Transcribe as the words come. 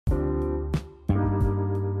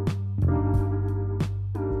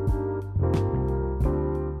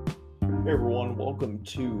welcome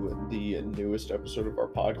to the newest episode of our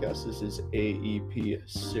podcast. This is AEP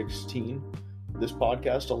 16. This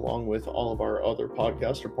podcast, along with all of our other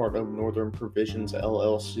podcasts, are part of Northern Provisions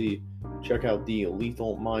LLC. Check out the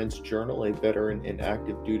Lethal Minds Journal, a veteran and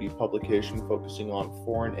active duty publication focusing on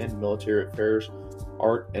foreign and military affairs,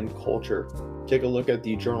 art, and culture. Take a look at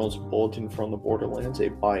the journal's Bulletin from the Borderlands, a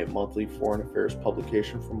bi-monthly foreign affairs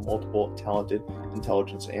publication from multiple talented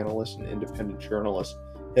intelligence analysts and independent journalists.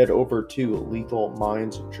 Head over to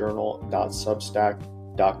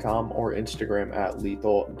lethalmindsjournal.substack.com or Instagram at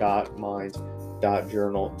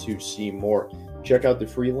lethal.minds.journal to see more. Check out The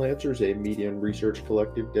Freelancers, a media and research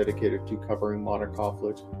collective dedicated to covering modern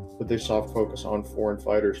conflicts with a soft focus on foreign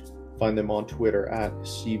fighters. Find them on Twitter at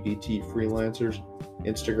CVT Freelancers,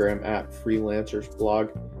 Instagram at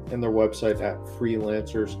freelancersblog, and their website at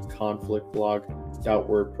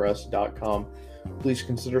freelancersconflictblog.wordpress.com. Please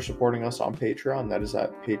consider supporting us on Patreon. That is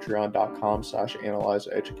at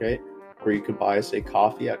patreon.com/analyzeeducate, or you could buy us a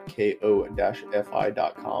coffee at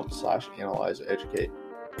ko-fi.com/analyzeeducate.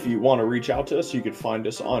 If you want to reach out to us, you could find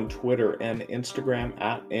us on Twitter and Instagram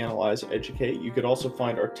at analyzeeducate. You could also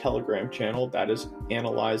find our Telegram channel, that is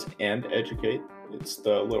Analyze and Educate. It's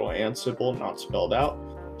the little and symbol, not spelled out.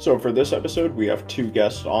 So for this episode, we have two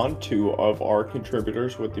guests on, two of our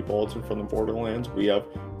contributors with the Bulletin from the Borderlands. We have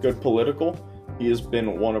Good Political. He has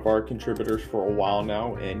been one of our contributors for a while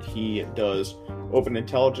now, and he does open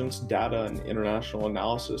intelligence, data, and international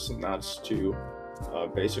analysis, and that's to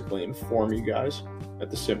basically inform you guys at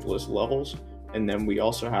the simplest levels. And then we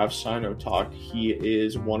also have SinoTalk. He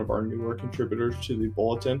is one of our newer contributors to the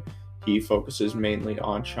Bulletin. He focuses mainly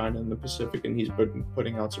on China and the Pacific, and he's been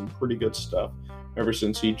putting out some pretty good stuff ever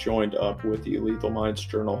since he joined up with the Lethal Minds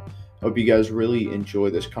Journal. I hope you guys really enjoy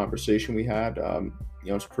this conversation we had.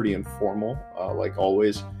 It's pretty informal, like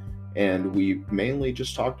always, and we mainly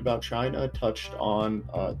just talked about China, touched on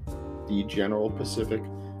the general Pacific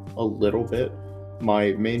a little bit.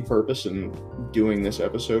 My main purpose in doing this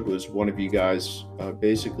episode was one of you guys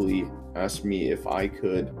basically asked me if I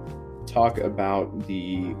could talk about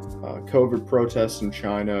the COVID protests in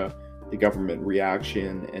China, the government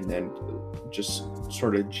reaction, and then just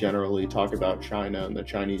sort of generally talk about China and the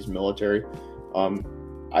Chinese military.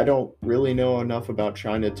 I don't really know enough about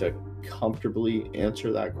China to comfortably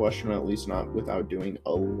answer that question, at least not without doing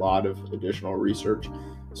a lot of additional research.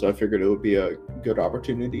 So I figured it would be a good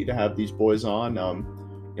opportunity to have these boys on.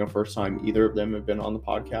 First time either of them have been on the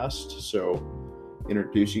podcast, so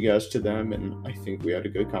introduce you guys to them, and I think we had a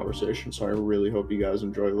good conversation, so I really hope you guys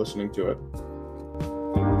enjoy listening to it.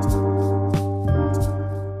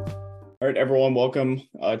 All right, everyone, welcome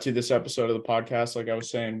to this episode of the podcast. Like I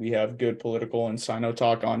was saying, we have Good Political and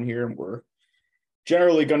SinoTalk on here, and we're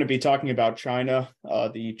generally going to be talking about China,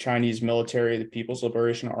 the Chinese military, the People's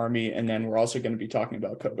Liberation Army, and then we're also going to be talking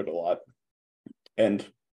about COVID a lot. And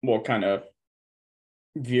we'll kind of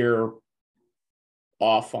veer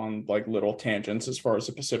off on like little tangents as far as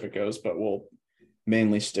the Pacific goes, but we'll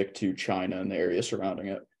mainly stick to China and the area surrounding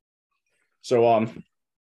it. So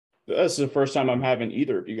this is the first time I'm having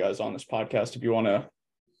either of you guys on this podcast. If you want to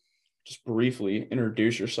just briefly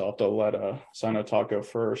introduce yourself, to let SinoTalk go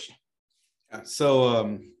first.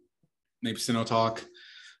 So maybe SinoTalk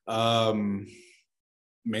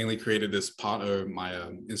mainly created this my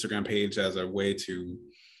Instagram page as a way to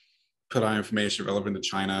put out information relevant to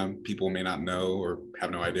China people may not know or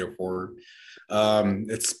have no idea for.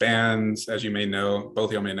 It spans, as you may know,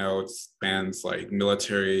 both of y'all may know, it spans like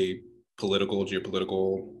military, political,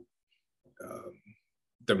 geopolitical,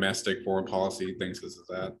 domestic, foreign policy, things such as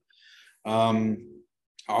that. I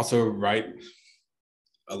also write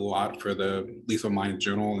a lot for the Lethal Minds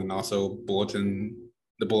Journal and also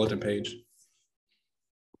the Bulletin page.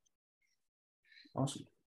 Awesome.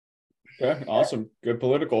 Okay, awesome. Good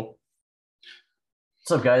Political.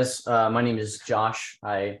 What's up, guys? My name is Josh.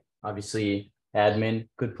 I obviously admin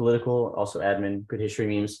Good Political, also admin Good History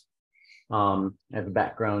Memes. I have a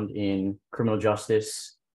background in criminal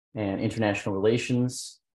justice and international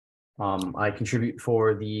relations. I contribute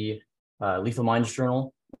for the Lethal Minds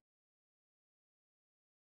Journal.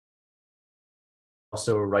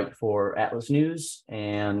 Also write for Atlas News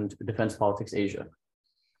and Defense Politics Asia.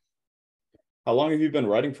 How long have you been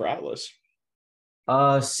writing for Atlas?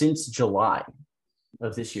 Since July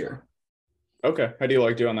of this year. Okay. How do you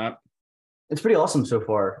like doing that? It's pretty awesome so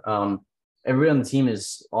far. Everybody on the team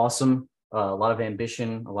is awesome. A lot of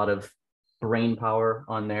ambition, a lot of brain power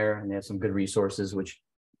on there, and they have some good resources, which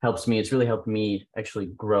helps me. It's really helped me actually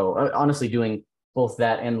grow. Honestly, doing both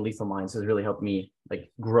that and Lethal Minds has really helped me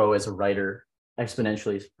like grow as a writer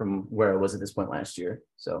exponentially from where I was at this point last year.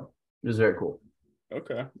 So it was very cool.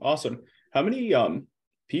 Okay, awesome. How many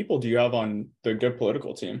people do you have on the Good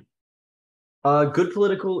Political team? Good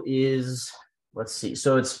Political is, let's see.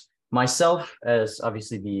 So it's myself as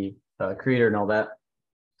obviously the creator and all that.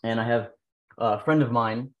 And I have a friend of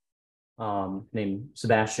mine named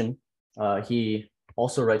Sebastian. He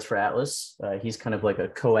also writes for Atlas. He's kind of like a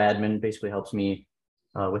co-admin, basically helps me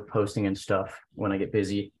with posting and stuff when I get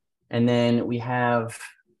busy. And then we have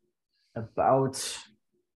about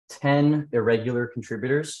 10 irregular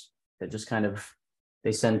contributors that just kind of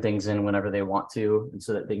they send things in whenever they want to, and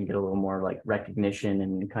so that they can get a little more like recognition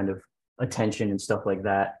and kind of attention and stuff like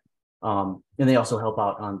that. And they also help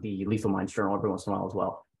out on the Lethal Minds Journal every once in a while as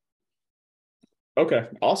well. Okay,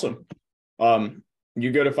 awesome.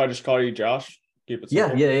 You good if I just call you Josh? Keep it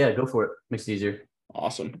simple. Yeah. Go for it. Makes it easier.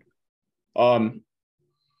 Awesome.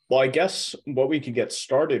 Well, I guess what we could get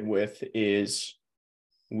started with is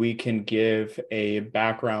we can give a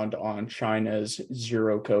background on China's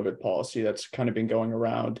zero COVID policy that's kind of been going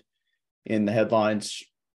around in the headlines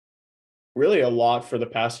really a lot for the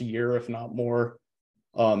past year, if not more.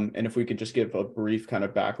 And if we could just give a brief kind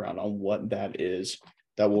of background on what that is,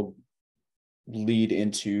 that will lead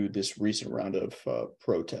into this recent round of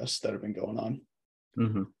protests that have been going on.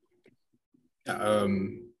 Mm-hmm.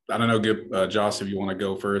 I don't know, Josh, if you want to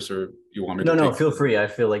go first or you want me to. No, feel free. I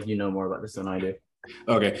feel like you know more about this than I do.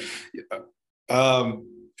 Okay.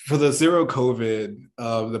 For the zero COVID,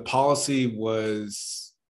 the policy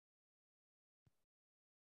was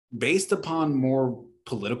based upon more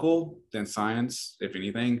political than science, if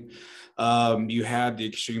anything. You had the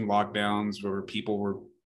extreme lockdowns where people were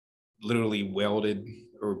literally welded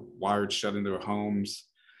or wired shut in their homes.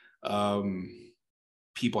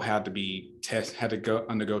 People had to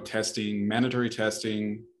undergo testing, mandatory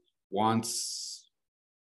testing once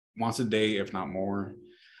a day, if not more.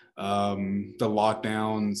 The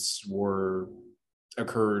lockdowns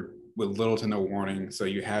occurred with little to no warning. So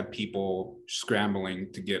you had people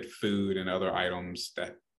scrambling to get food and other items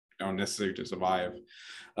that are necessary to survive.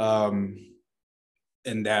 And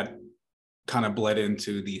that kind of bled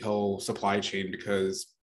into the whole supply chain because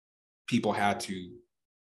people had to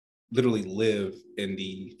literally live in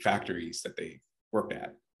the factories that they worked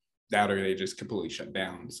at. That or they just completely shut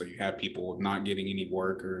down. So you have people not getting any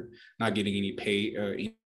work or not getting any pay.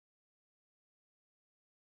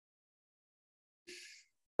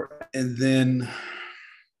 And then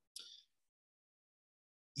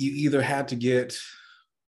you either had to get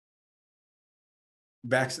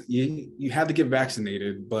you had to get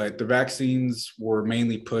vaccinated, but the vaccines were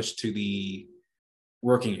mainly pushed to the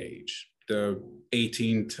working age, the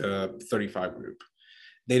 18 to 35 group.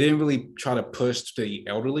 They didn't really try to push the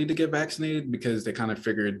elderly to get vaccinated because they kind of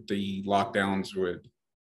figured the lockdowns would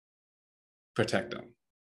protect them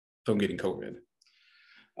from getting COVID.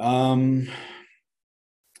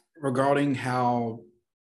 Regarding how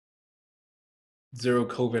zero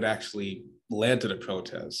COVID actually led to the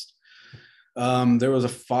protest, there was a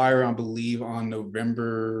fire, I believe, on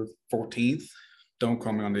November 14th. Don't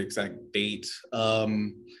quote me on the exact date.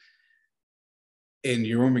 In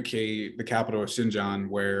Urumqi, the capital of Xinjiang,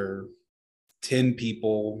 where 10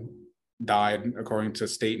 people died, according to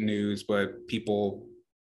state news, but people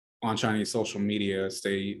on Chinese social media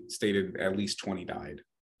stated at least 20 died.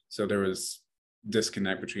 So there was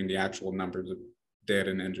disconnect between the actual numbers of dead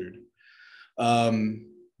and injured. The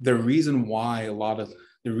reason why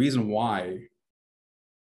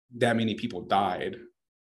that many people died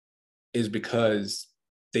is because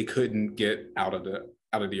they couldn't get out of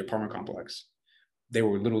the apartment complex. They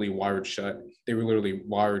were literally wired shut. They were literally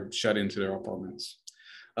wired shut into their apartments.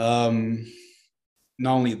 Not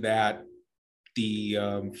only that, the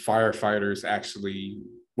firefighters actually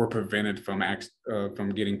were prevented from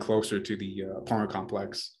getting closer to the apartment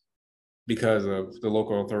complex because of the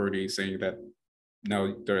local authorities saying that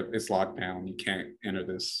no, it's locked down. You can't enter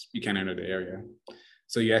the area.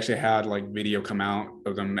 So you actually had like video come out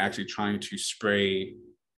of them actually trying to spray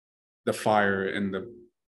the fire,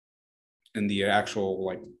 and the actual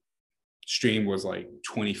like stream was like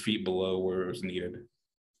 20 feet below where it was needed.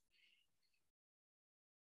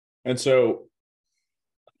 And so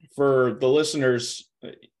for the listeners,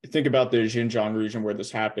 think about the Xinjiang region where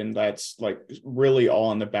this happened. That's like really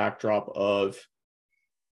all in the backdrop of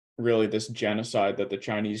really this genocide that the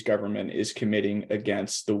Chinese government is committing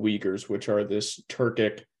against the Uyghurs, which are this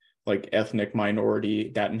Turkic like ethnic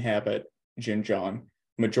minority that inhabit Xinjiang,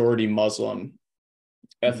 majority Muslim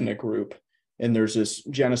ethnic group. And there's this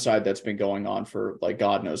genocide that's been going on for like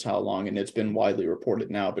God knows how long, and it's been widely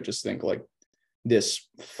reported now. But just think like this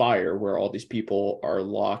fire where all these people are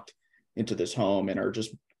locked into this home and are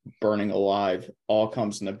just burning alive all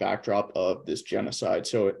comes in the backdrop of this genocide.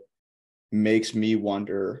 So makes me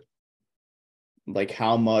wonder, like,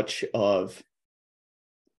 how much of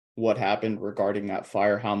what happened regarding that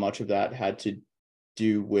fire, how much of that had to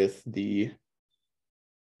do with the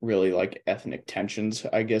really like ethnic tensions,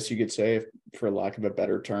 I guess you could say, for lack of a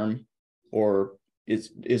better term, or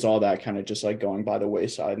is all that kind of just like going by the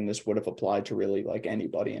wayside, and this would have applied to really like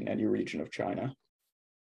anybody in any region of China?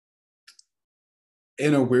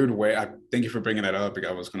 In a weird way, I thank you for bringing that up because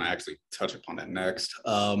I was going to actually touch upon that next.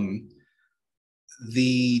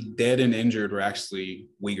 The dead and injured were actually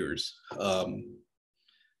Uyghurs.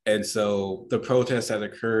 And so the protests that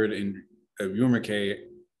occurred in Urumqi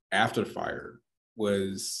after the fire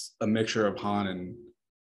was a mixture of Han and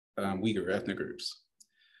Uyghur ethnic groups.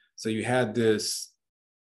 So you had this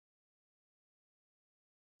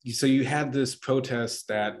protest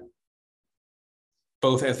that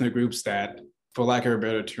both ethnic groups that, for lack of a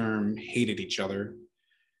better term, hated each other,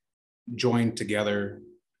 joined together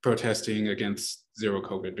protesting against zero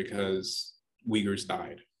COVID because Uyghurs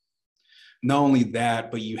died. Not only that,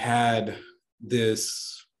 but you had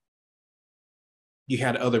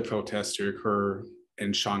other protests to occur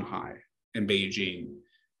in Shanghai, in Beijing,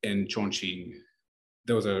 in Chongqing,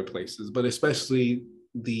 those other places. But especially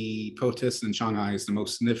the protests in Shanghai is the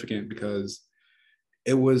most significant because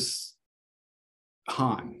it was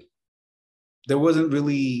Han. There wasn't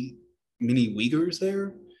really many Uyghurs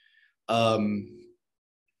there.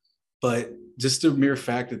 But just the mere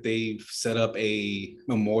fact that they've set up a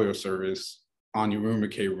memorial service on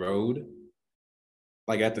Urumqi Road,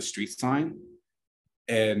 like at the street sign,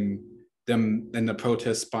 and the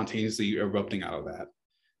protests spontaneously erupting out of that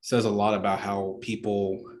says a lot about how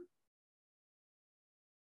people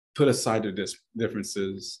put aside their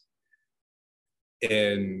differences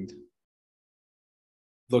and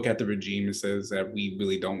look at the regime and says that we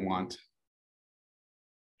really don't want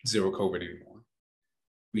zero COVID anymore.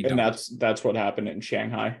 And that's what happened in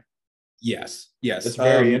Shanghai. Yes. It's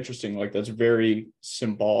very interesting. Like, that's very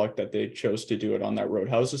symbolic that they chose to do it on that road.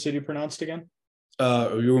 How's the city pronounced again?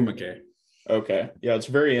 Urumqi. Okay. Yeah, it's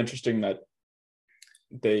very interesting that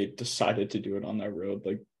they decided to do it on that road.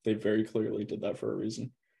 Like, they very clearly did that for a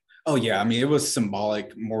reason. Oh yeah, I mean, it was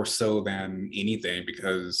symbolic more so than anything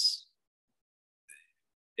because,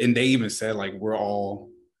 and they even said like, we're all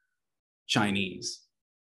Chinese,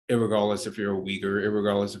 regardless if you're a Uyghur,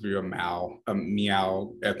 regardless if you're a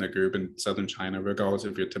Miao ethnic group in southern China, regardless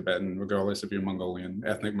if you're Tibetan, regardless if you're Mongolian,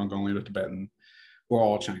 ethnic Mongolian or Tibetan, we're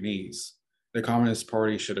all Chinese. The Communist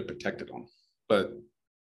Party should have protected them, but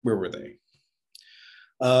where were they?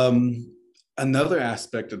 Another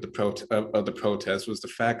aspect of the protest was the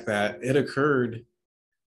fact that it occurred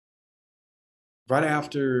right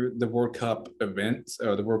after the World Cup events,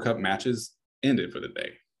 or the World Cup matches ended for the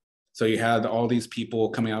day. So you had all these people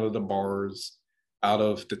coming out of the bars, out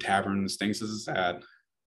of the taverns, things as that,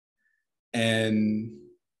 and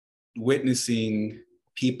witnessing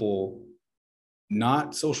people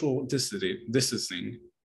not social distancing,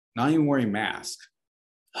 not even wearing masks,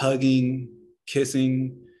 hugging,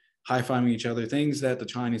 kissing, high-fiving each other, things that the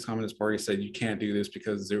Chinese Communist Party said you can't do this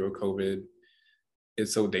because zero COVID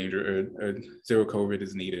is so dangerous, or zero COVID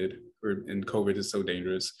is needed, and COVID is so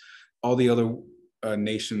dangerous. All the other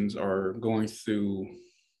nations are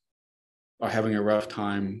having a rough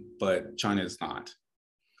time, but China is not.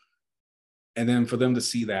 And then for them to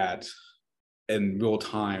see that in real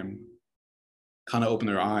time kind of open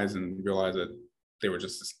their eyes and realize that they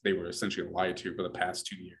were essentially lied to for the past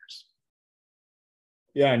 2 years.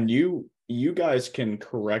 Yeah, and you guys can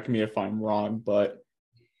correct me if I'm wrong, but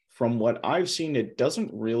from what I've seen, it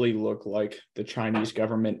doesn't really look like the Chinese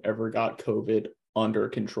government ever got COVID under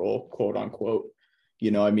control, quote unquote.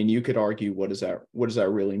 I mean, you could argue, what does that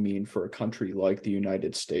really mean for a country like the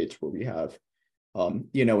United States, where we have,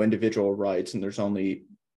 individual rights, and there's only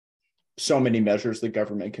so many measures the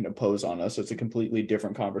government can impose on us. It's a completely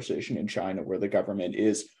different conversation in China, where the government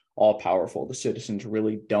is all powerful. The citizens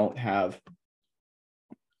really don't have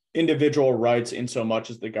individual rights in so much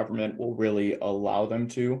as the government will really allow them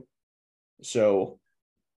to. So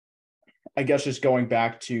I guess just going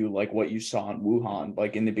back to like what you saw in Wuhan,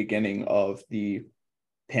 like in the beginning of the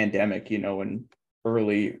pandemic, in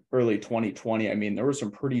early 2020, I mean, there were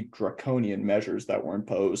some pretty draconian measures that were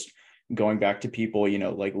imposed, going back to people,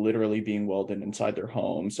 like literally being walled in inside their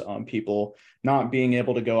homes, people not being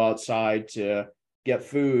able to go outside to get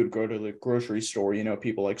food, go to the grocery store,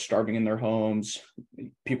 people like starving in their homes,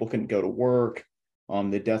 people couldn't go to work.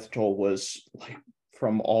 The death toll was, like,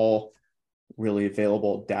 from all really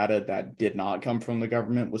available data that did not come from the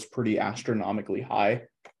government, was pretty astronomically high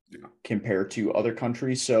compared to other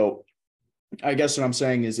countries. So I guess what I'm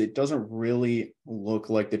saying is it doesn't really look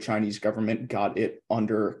like the Chinese government got it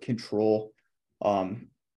under control. Um,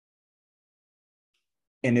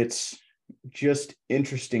 and it's just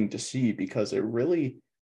interesting to see because it really,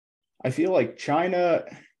 I feel like China,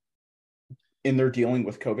 in their dealing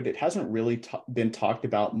with COVID, it hasn't really been talked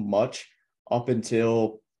about much up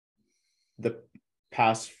until the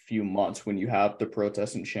past few months when you have the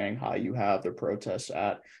protests in Shanghai, you have the protests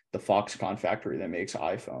at the Foxconn factory that makes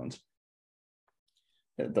iPhones.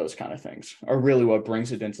 Those kind of things are really what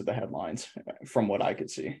brings it into the headlines from what I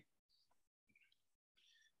could see.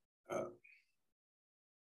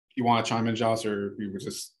 You want to chime in, Josh, or you were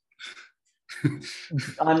just...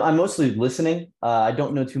 I'm mostly listening. I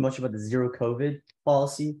don't know too much about the zero COVID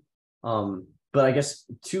policy. But I guess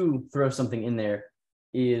to throw something in there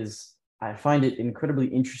is I find it incredibly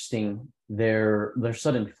interesting their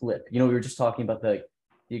sudden flip. You know, we were just talking about the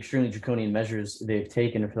extremely draconian measures they've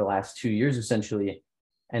taken for the last 2 years, essentially.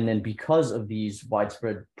 And then because of these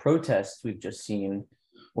widespread protests we've just seen,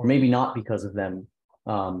 or maybe not because of them,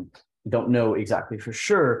 don't know exactly for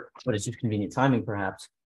sure, but it's just convenient timing, perhaps.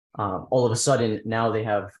 All of a sudden, now they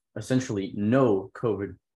have essentially no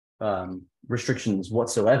COVID restrictions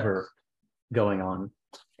whatsoever going on.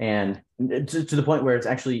 And to the point where it's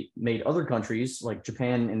actually made other countries like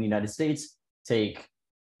Japan and the United States take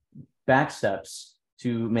back steps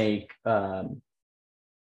to make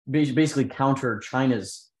basically counter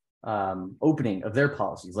China's opening of their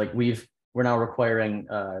policies. Like we're now requiring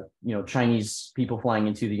Chinese people flying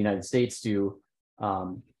into the United States to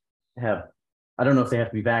have, I don't know if they have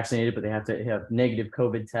to be vaccinated, but they have to have negative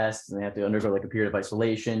COVID tests and they have to undergo like a period of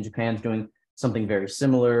isolation. Japan's doing something very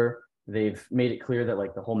similar. They've made it clear that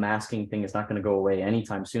like the whole masking thing is not going to go away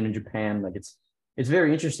anytime soon in Japan. Like it's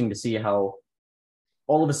very interesting to see how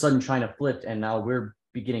all of a sudden China flipped and now we're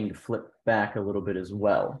beginning to flip back a little bit as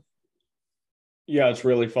well. Yeah, it's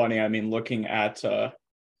really funny. I mean, looking at the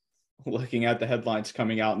headlines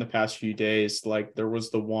coming out in the past few days, like there was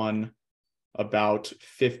the one about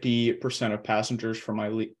 50% of passengers from,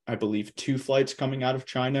 I believe, 2 flights coming out of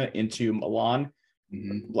China into Milan.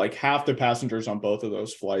 Mm-hmm. Like half the passengers on both of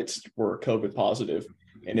those flights were COVID positive.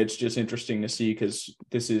 And it's just interesting to see because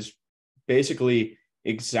this is basically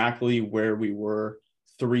exactly where we were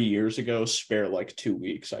 3 years ago, spare like 2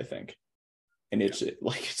 weeks, I think. And it's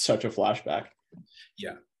such a flashback.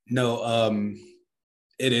 Yeah. No,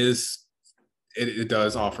 it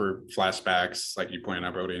does offer flashbacks, like you pointed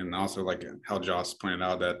out, Brody, and also like how Josh pointed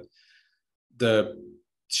out that the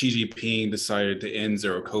Xi Jinping decided to end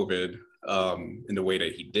zero COVID in the way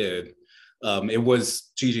that he did. It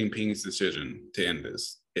was Xi Jinping's decision to end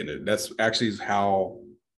this. And that's actually how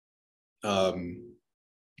China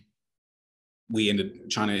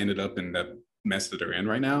ended up in that mess that they're in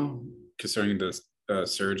right now concerning the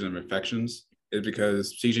surge of infections, is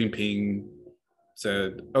because Xi Jinping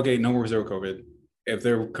said, okay, no more zero COVID. If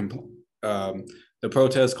they're the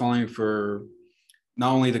protests calling for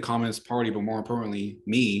not only the Communist Party, but more importantly,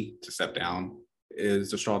 me to step down,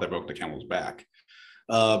 is the straw that broke the camel's back.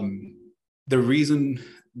 The reason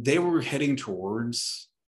they were heading towards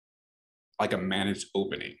like a managed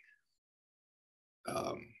opening.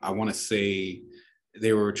 I want to say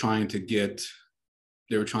they were trying to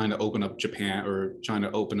open up Japan, or trying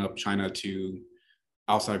to open up China to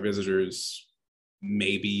outside visitors,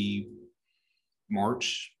 maybe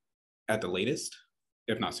March at the latest,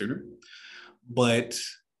 if not sooner. But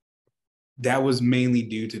that was mainly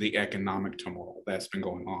due to the economic turmoil that's been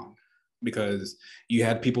going on, because you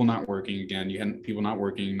had people not working again. You had people not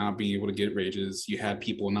working, not being able to get wages. You had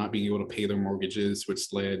people not being able to pay their mortgages,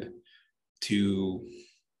 which led to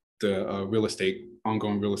the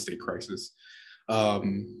ongoing real estate crisis.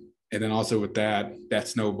 And then also with that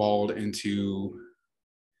snowballed into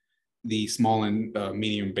the small and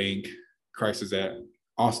medium bank crisis that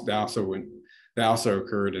also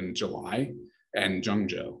occurred in July and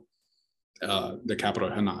Zhengzhou, the capital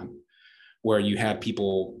of Henan, where you had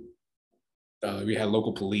people, we had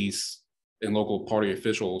local police and local party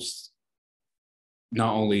officials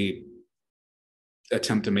not only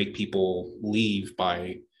attempt to make people leave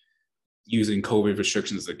by using COVID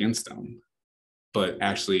restrictions against them, but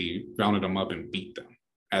actually rounded them up and beat them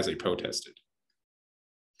as they protested.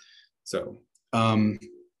 So, and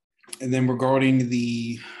then regarding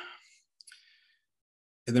the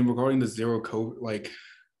zero COVID, like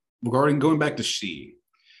regarding going back to Xi,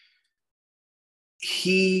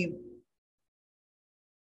 I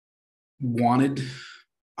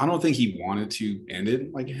don't think he wanted to end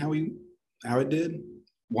it like how it did.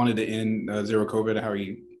 Wanted to end zero COVID how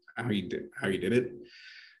he did it.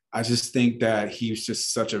 I just think that he's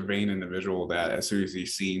just such a vain individual that as soon as he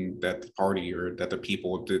seen that the party or that the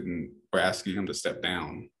people were asking him to step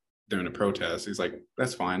down during the protest, he's like,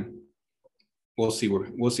 that's fine. We'll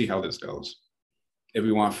see how this goes. If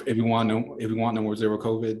we want no more zero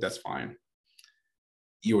COVID, that's fine.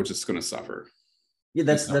 You are just gonna suffer. Yeah,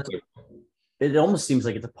 that's it almost seems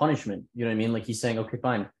like it's a punishment. You know what I mean? Like he's saying, okay,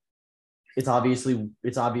 fine. It's obvious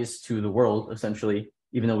to the world, essentially,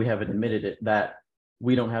 even though we haven't admitted it, that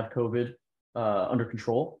we don't have COVID under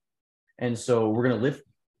control. And so we're going to lift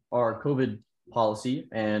our COVID policy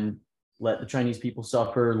and let the Chinese people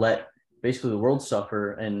suffer, let basically the world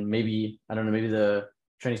suffer. And maybe, I don't know, maybe the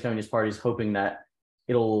Chinese Communist Party is hoping that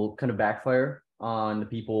it'll kind of backfire on the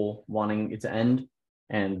people wanting it to end.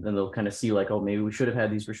 And then they'll kind of see like, oh, maybe we should have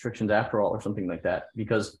had these restrictions after all or something like that.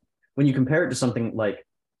 Because when you compare it to something like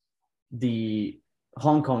the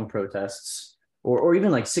Hong Kong protests, or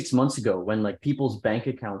even like 6 months ago when like people's bank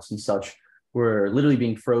accounts and such were literally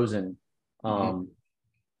being frozen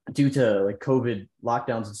due to like COVID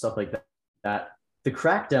lockdowns and stuff like that, the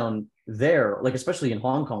crackdown there, like especially in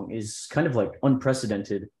Hong Kong, is kind of like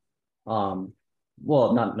unprecedented. Well,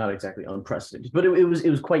 not exactly unprecedented, but it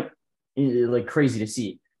was quite like crazy to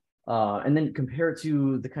see. And then compare it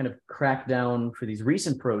to the kind of crackdown for these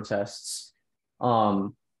recent protests.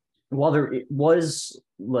 While it was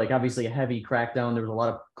like obviously a heavy crackdown, there was a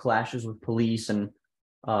lot of clashes with police and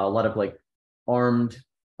a lot of like armed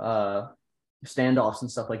standoffs and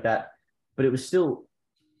stuff like that. But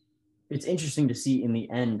it's interesting to see in the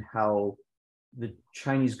end how the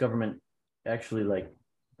Chinese government actually like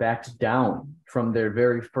backed down from their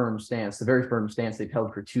very firm stance, the very firm stance they've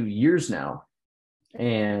held for 2 years now.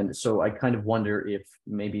 And so I kind of wonder if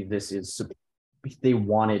maybe if they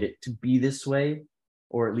wanted it to be this way,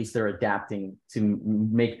 or at least they're adapting to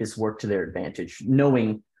make this work to their advantage,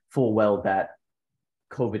 knowing full well that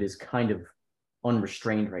COVID is kind of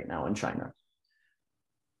unrestrained right now in China.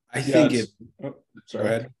 I think sorry. Go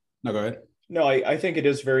ahead. No, go ahead. No, I think it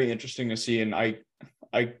is very interesting to see, and I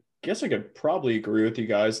guess I could probably agree with you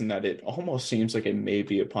guys in that it almost seems like it may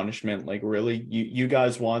be a punishment. Like, really, you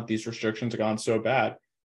guys want these restrictions gone so bad.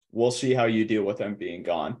 We'll see how you deal with them being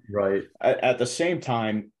gone. Right. At the same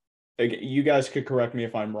time, you guys could correct me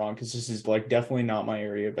if I'm wrong, because this is like definitely not my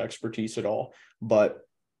area of expertise at all. But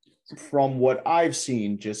from what I've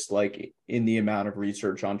seen, just like in the amount of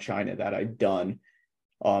research on China that I've done,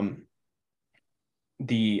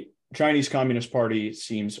 the Chinese Communist Party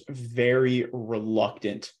seems very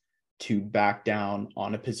reluctant to back down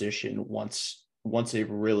on a position once they've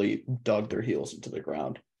really dug their heels into the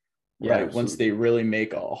ground. Yeah, right. Once they really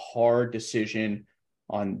make a hard decision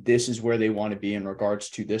on this is where they want to be in regards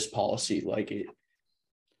to this policy, like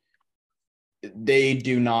they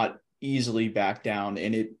do not easily back down.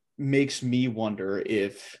 And it makes me wonder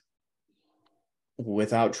if,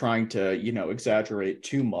 without trying to, exaggerate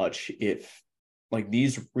too much, if like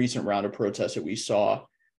these recent round of protests that we saw,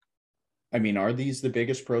 I mean, are these the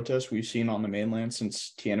biggest protests we've seen on the mainland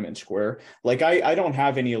since Tiananmen Square? Like, I don't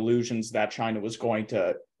have any illusions that China was going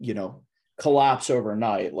to, collapse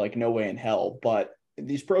overnight, like no way in hell. But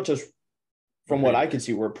these protests, from what I can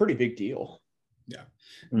see, were a pretty big deal. Yeah.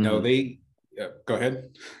 No, go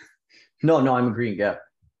ahead. No, I'm agreeing. Yeah.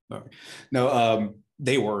 No,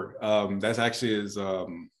 they were. That's actually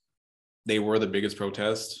they were the biggest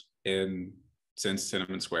protest since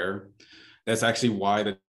Tiananmen Square. That's actually why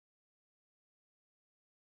the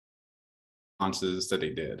responses that they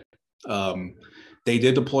did. They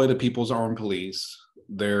did deploy the People's Armed Police.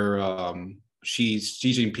 Xi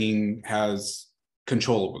Jinping has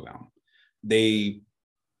control over them.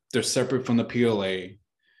 They're separate from the PLA.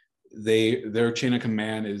 Their chain of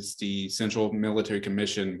command is the Central Military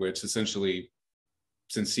Commission, which essentially,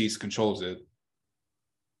 since Xi controls it,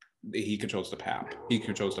 he controls the PAP.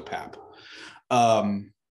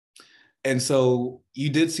 And so you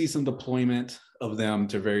did see some deployment of them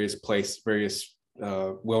to various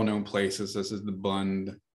well-known places, such as the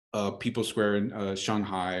Bund, People's Square in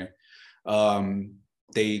Shanghai.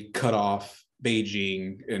 They cut off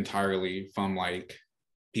Beijing entirely from like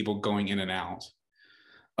people going in and out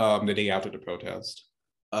the day after the protest.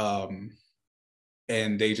 And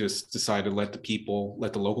they just decided to let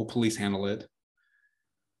the local police handle it.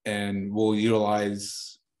 And we'll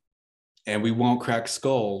utilize, and we won't crack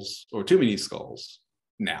skulls or too many skulls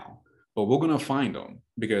now, but we're going to find them,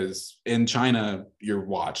 because in China, you're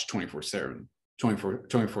watched 24/7.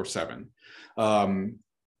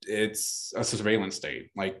 It's a surveillance state.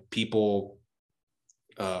 Like people's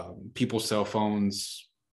cell phones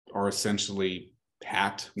are essentially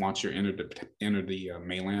hacked once you enter the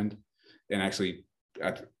mainland, and actually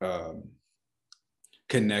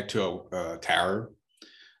connect to a tower,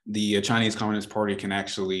 the Chinese Communist Party can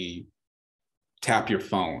actually tap your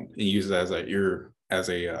phone and use it as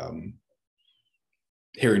a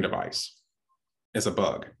hearing device. It's a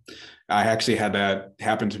bug. I actually had that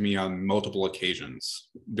happen to me on multiple occasions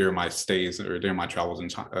during my stays or during my travels in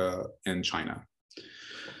China.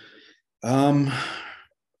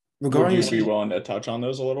 Regarding, would you be willing to touch on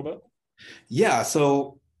those a little bit? Yeah,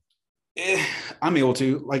 so I'm able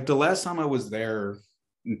to. Like the last time I was there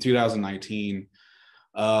in 2019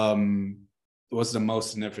 was the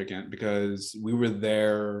most significant because we were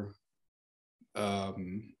there at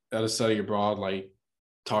a study abroad, like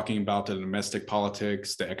talking about the domestic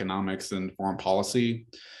politics, the economics, and foreign policy.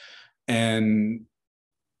 And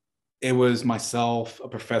it was myself, a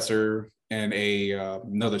professor, and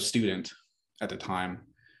another student at the time.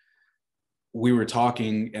 We were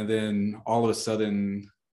talking, and then all of a sudden,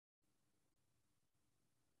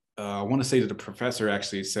 I want to say that the professor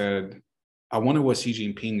actually said, I wonder what Xi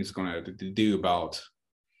Jinping is going to do about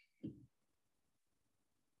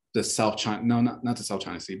the South China, no, not the South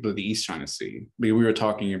China Sea, but the East China Sea. We were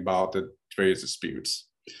talking about the various disputes.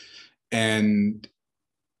 And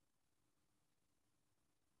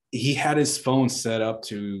he had his phone set up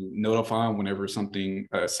to notify him whenever something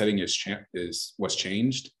setting was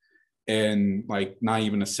changed. And like not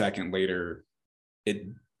even a second later, it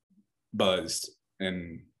buzzed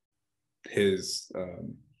and his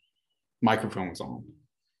microphone was on,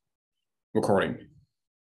 recording.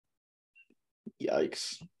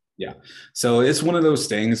 Yikes. Yeah. So it's one of those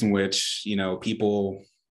things in which, you know, people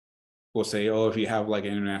will say, oh, if you have like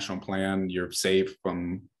an international plan, you're safe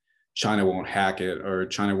from China won't hack it or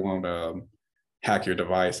China won't hack your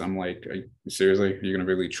device. I'm like, seriously, you're going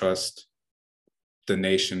to really trust the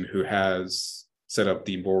nation who has set up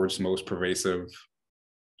the world's most pervasive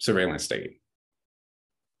surveillance state?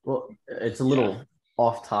 Well, it's a little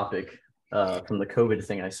off topic from the COVID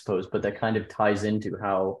thing, I suppose, but that kind of ties into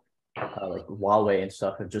how like Huawei and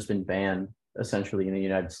stuff have just been banned essentially in the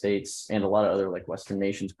United States and a lot of other like Western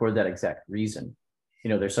nations for that exact reason. You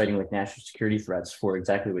know, they're citing like national security threats for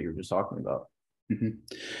exactly what you were just talking about. Mm-hmm.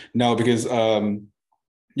 No, because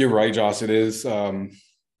you're right, Josh. It is Huawei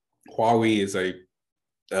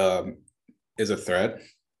is a threat.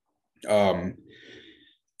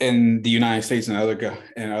 And the United States and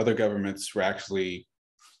other governments were actually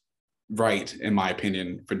right, in my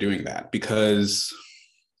opinion, for doing that, because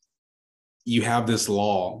you have this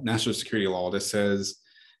law, national security law, that says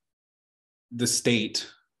the state,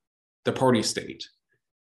 the party state,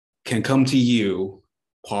 can come to you,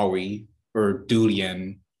 Huawei or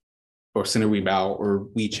Douyin or Sina Weibo or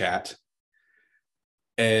WeChat,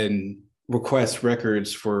 and request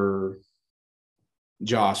records for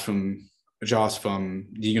Josh from the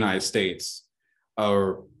United States,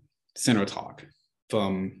 or Sinotalk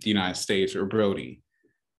from the United States, or Brody.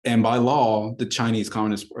 And by law, the Chinese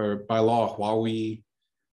Communist, or by law, Huawei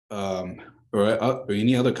or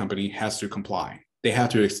any other company has to comply. They have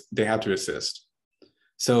to assist.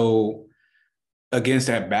 So against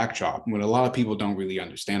that backdrop, what a lot of people don't really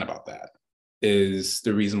understand about that is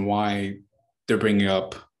the reason why they're bringing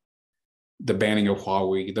up the banning of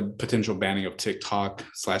Huawei, the potential banning of TikTok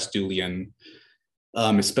 / Douyin,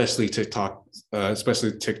 especially TikTok /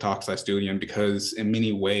 Douyin, because in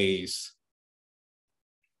many ways,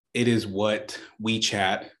 it is what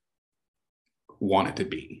WeChat wanted to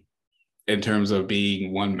be in terms of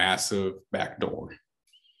being one massive backdoor.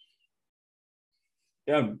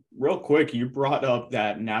 Yeah, real quick, you brought up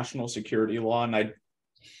that national security law, and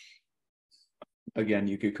again,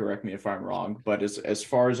 you could correct me if I'm wrong, but as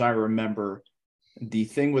far as I remember, the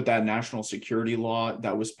thing with that national security law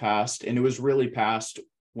that was passed, and it was really passed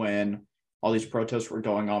when all these protests were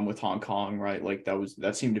going on with Hong Kong, right? Like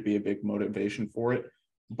that seemed to be a big motivation for it.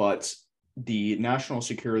 But the national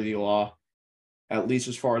security law, at least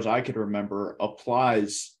as far as I could remember,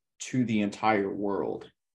 applies to the entire world.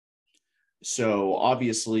 So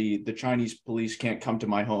obviously the Chinese police can't come to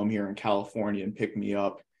my home here in California and pick me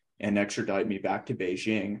up and extradite me back to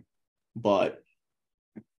Beijing. But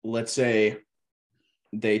let's say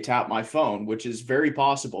they tap my phone, which is very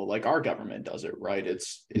possible. Like our government does it, right?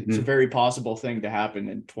 It's a very possible thing to happen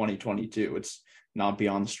in 2022. It's not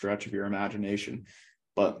beyond the stretch of your imagination.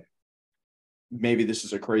 But maybe this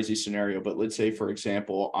is a crazy scenario, but let's say, for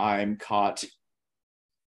example, I'm caught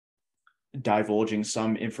divulging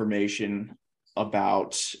some information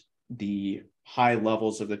about the high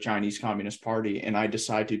levels of the Chinese Communist Party, and I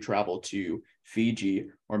decide to travel to Fiji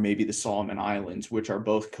or maybe the Solomon Islands, which are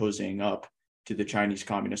both cozying up to the Chinese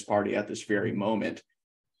Communist Party at this very moment.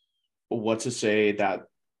 What's to say that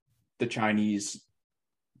the Chinese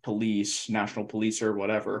police, national police or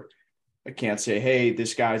whatever, I can't say, hey,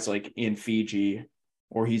 this guy's like in Fiji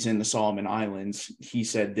or he's in the Solomon Islands. He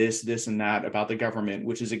said this, and that about the government,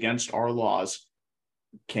 which is against our laws.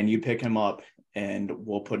 Can you pick him up and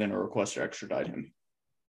we'll put in a request to extradite him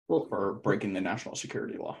for breaking the national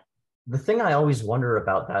security law? The thing I always wonder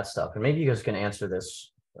about that stuff, and maybe you guys can answer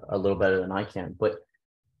this a little better than I can, but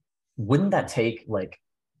wouldn't that take like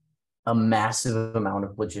a massive amount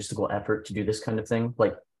of logistical effort to do this kind of thing?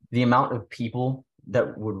 Like the amount of people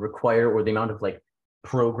that would require, or the amount of like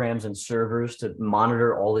programs and servers to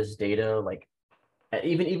monitor all this data, like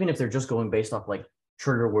even if they're just going based off like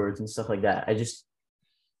trigger words and stuff like that,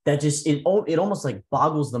 it almost like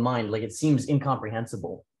boggles the mind. Like it seems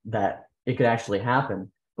incomprehensible that it could actually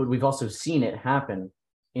happen, but we've also seen it happen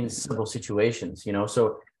in several situations, you know?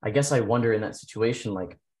 So I guess I wonder in that situation,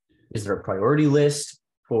 like, is there a priority list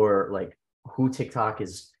for like who TikTok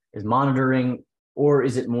is monitoring, or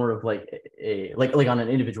is it more of like like on an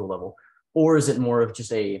individual level, or is it more of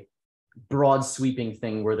just a broad sweeping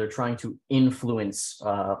thing where they're trying to influence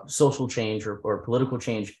social change or political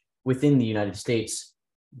change within the United States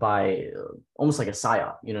by almost like a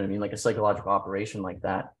psyop, you know what I mean? Like a psychological operation like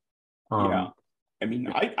that. Yeah. I mean,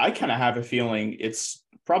 I kind of have a feeling it's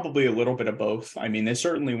probably a little bit of both. I mean, they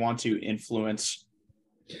certainly want to influence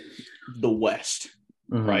the West,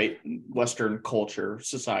 right? Western culture,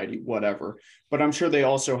 society, whatever. But I'm sure they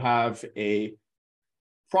also have a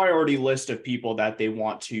priority list of people that they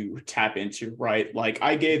want to tap into, right? Like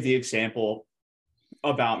I gave the example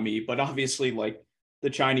about me, but obviously like the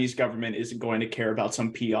Chinese government isn't going to care about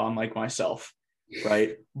some peon like myself,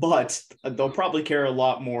 right? But they'll probably care a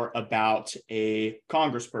lot more about a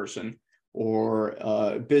congressperson or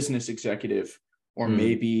a business executive, or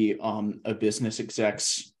maybe a business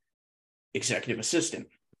executive assistant,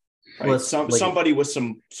 right? Well, somebody with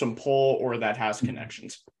some pull or that has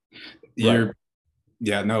connections. You're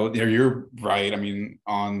right. I mean,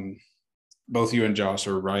 on both you and Josh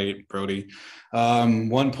are right, Brody.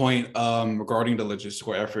 One point regarding the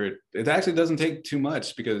logistical effort, it actually doesn't take too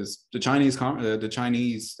much because the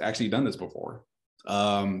Chinese actually done this before.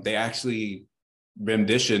 They actually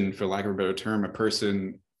renditioned, for lack of a better term, a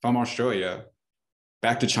person from Australia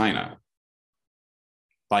back to China,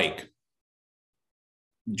 like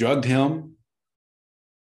drugged him,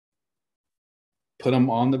 put him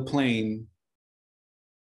on the plane,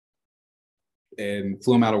 and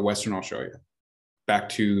flew him out of Western Australia back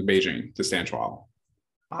to Beijing to stand trial.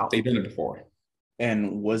 Wow. They've done it before.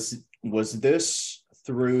 And was this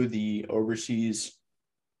through the overseas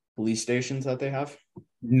police stations that they have?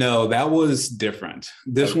 No, that was different.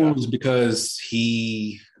 This one was because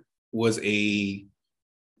he was a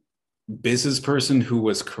business person who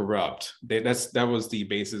was corrupt. That was the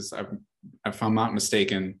basis, if I'm not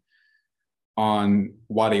mistaken, on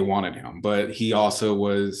why they wanted him. But he also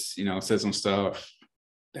was, said some stuff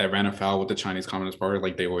that ran afoul with the Chinese Communist Party,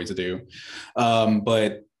 like they always do.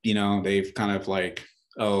 But they've kind of like,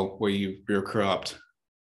 oh, well, you're corrupt.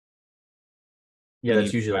 Yeah,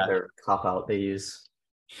 that's usually like their cop out they use.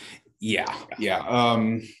 Yeah.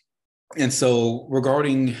 And so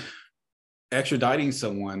regarding extraditing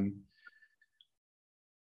someone,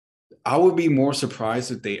 I would be more surprised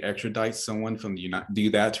if they extradite someone do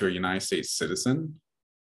that to a United States citizen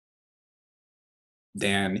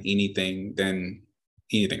than anything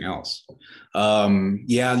else.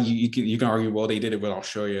 You can argue, well, they did it with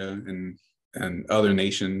Australia and other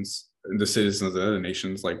nations, the citizens of other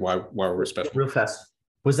nations. Like why we're special? Real fast.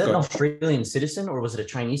 Was that an Australian citizen or was it a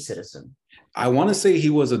Chinese citizen? I want to say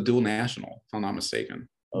he was a dual national, if I'm not mistaken,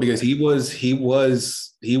 because he was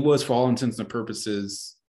for all intents and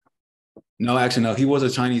purposes. No, actually, no. He was a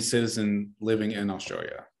Chinese citizen living in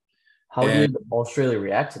Australia. How did Australia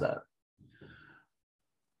react to that?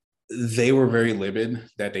 They were very livid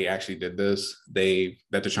that they actually did this.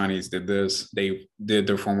 That the Chinese did this. They did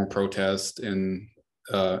their formal protest in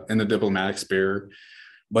the diplomatic sphere.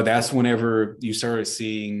 But that's whenever you started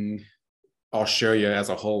seeing Australia as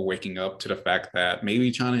a whole waking up to the fact that maybe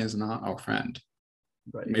China is not our friend.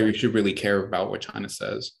 Right. Maybe we should really care about what China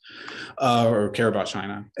says, or care about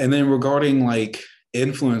China. And then regarding like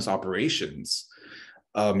influence operations,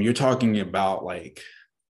 you're talking about like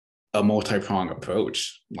a multi-pronged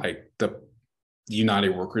approach, like the United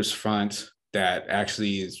Workers Front, that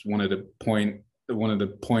actually is one of the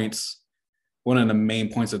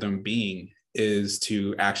main points of them being is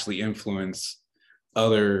to actually influence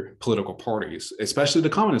other political parties, especially the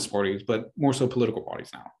communist parties, but more so political parties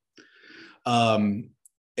now.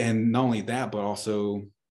 And not only that, but also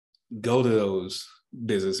go to those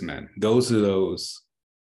businessmen, go to those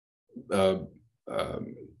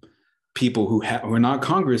people who are not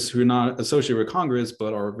Congress, who are not associated with Congress,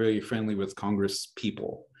 but are very friendly with Congress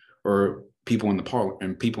people or people in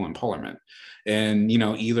parliament, and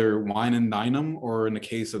either wine and dine them, or in the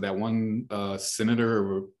case of that one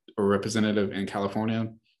senator or representative in California,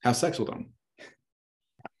 have sex with them.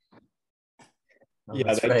 Oh, yeah,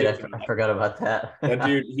 that's right. I forgot about that. That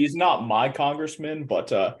dude, he's not my congressman,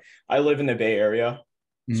 but I live in the Bay Area.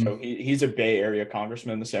 Mm-hmm. So he's a Bay Area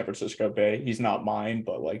congressman, the San Francisco Bay. He's not mine,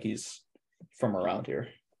 but like he's from around here.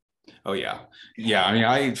 Oh yeah. Yeah. I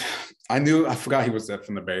mean, I forgot he was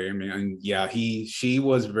from the Bay. I mean, and yeah, she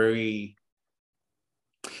was very,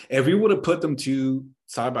 if we would have put them two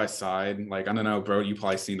side by side, like, I don't know, bro, you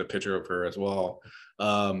probably seen the picture of her as well.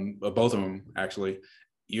 Both of them actually,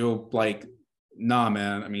 you'll like, nah,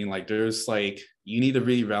 man. I mean, like, there's like, you need to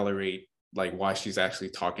reevaluate like why she's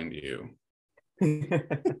actually talking to you.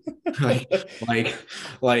 like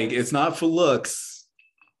it's not for looks.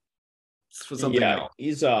 It's for something else.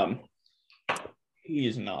 He's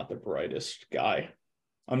not the brightest guy.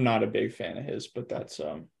 I'm not a big fan of his, but that's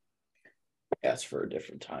for a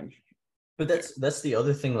different time. But that's the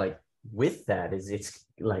other thing, like with that, is it's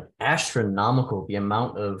like astronomical the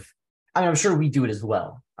amount of, I mean, I'm sure we do it as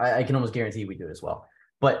well. I can almost guarantee we do it as well.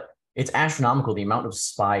 But it's astronomical the amount of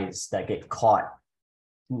spies that get caught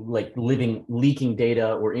like leaking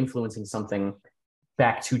data or influencing something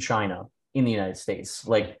back to China in the United States.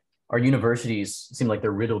 Like our universities seem like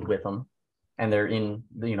they're riddled with them, and they're in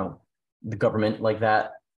the government like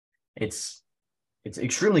that. It's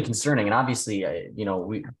extremely concerning, and obviously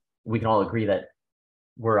we can all agree that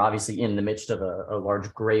we're obviously in the midst of a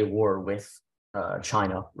large gray war with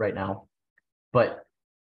China right now. But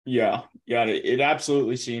yeah, it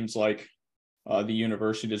absolutely seems like the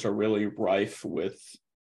universities are really rife with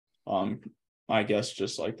I guess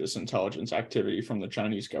just like this intelligence activity from the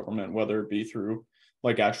Chinese government, whether it be through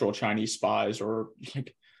like actual Chinese spies or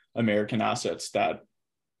like American assets that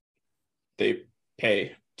they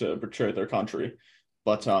pay to betray their country.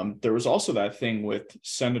 But there was also that thing with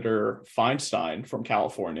Senator Feinstein from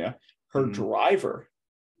California. Her driver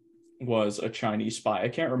was a Chinese spy. I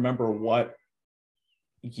can't remember what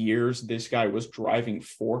years this guy was driving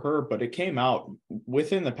for her, but it came out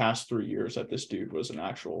within the past 3 years that this dude was an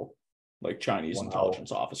actual like Chinese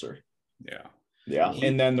intelligence officer. Yeah.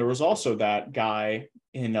 And then there was also that guy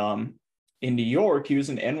in New York. He was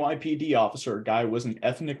an NYPD officer. Guy was an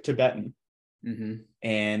ethnic Tibetan,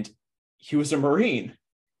 and he was a Marine.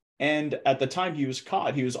 And at the time he was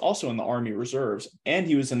caught, he was also in the Army Reserves, and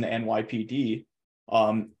he was in the NYPD,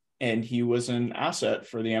 and he was an asset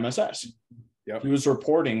for the MSS. Yep. He was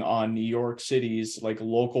reporting on New York City's like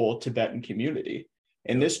local Tibetan community.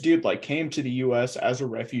 And this dude like came to the US as a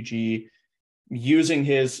refugee, using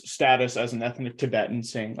his status as an ethnic Tibetan,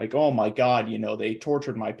 saying like, oh my God, they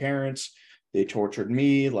tortured my parents. They tortured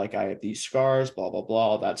me. Like I have these scars, blah, blah, blah,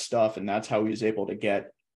 all that stuff. And that's how he was able to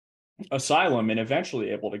get asylum and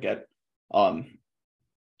eventually able to get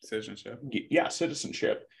citizenship. Yeah,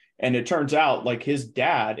 citizenship. And it turns out like his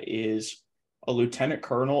dad is a lieutenant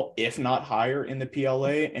colonel, if not higher, in the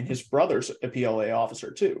PLA, and his brother's a PLA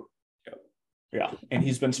officer too. Yep. Yeah, and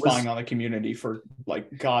he's been spying on the community for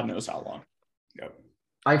like God knows how long. Yep.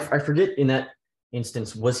 I forget, in that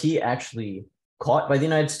instance, was he actually caught by the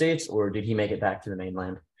United States, or did he make it back to the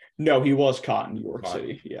mainland? No, he was caught in New York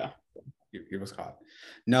City. Yeah, he was caught.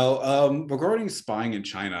 No, regarding spying in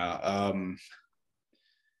China,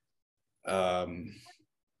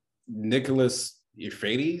 Nicholas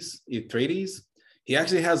Euphrates, he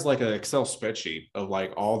actually has like an Excel spreadsheet of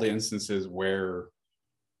like all the instances where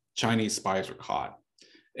Chinese spies were caught.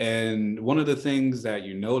 And one of the things that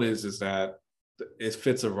you notice is that it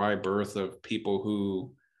fits a right birth of people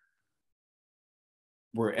who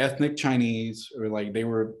were ethnic Chinese, or like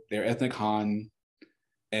they're ethnic Han,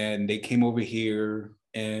 and they came over here,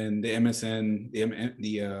 and the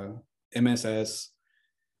MSS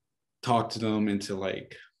talked to them into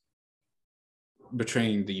like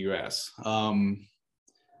betraying the US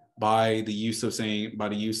by the use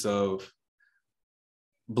of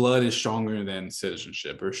blood is stronger than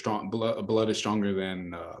citizenship, or blood is stronger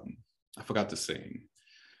than I forgot the saying.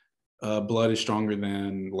 Blood is stronger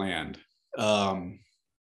than land. And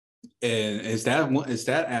is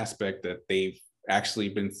that aspect that they've actually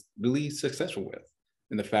been really successful with,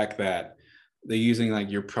 in the fact that they're using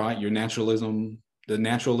like your naturalism, the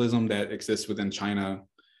naturalism that exists within China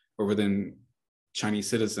or within Chinese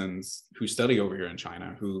citizens who study over here in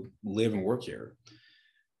China, who live and work here.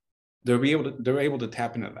 They're able to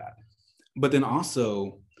tap into that. But then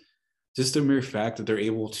also just the mere fact that they're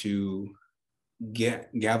able to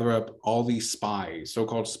gather up all these spies,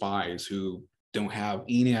 so-called spies, who don't have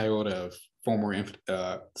any iota of former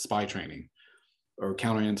spy training or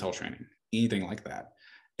counter intel training, anything like that,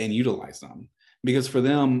 and utilize them. Because for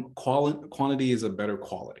them, quantity is a better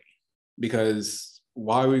quality. Because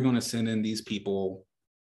why are we going to send in these people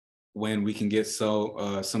when we can get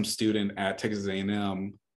some student at Texas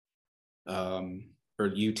A&M or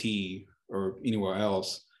UT or anywhere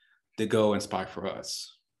else to go and spy for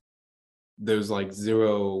us? There's like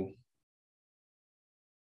zero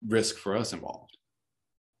risk for us involved.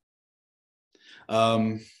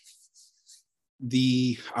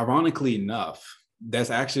 Ironically enough, that's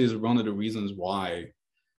actually one of the reasons why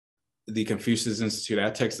the Confucius Institute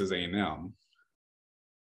at Texas A&M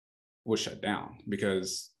was shut down,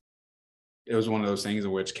 because it was one of those things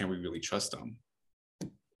in which, can we really trust them?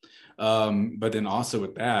 But then also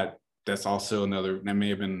with that, that may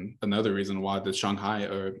have been another reason why the Shanghai,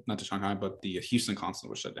 or not the Shanghai, but the Houston consulate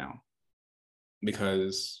was shut down.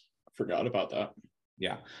 Because I forgot about that.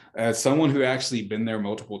 Yeah, as someone who actually been there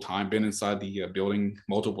multiple times, been inside the building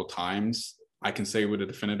multiple times, I can say with a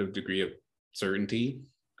definitive degree of certainty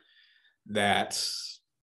that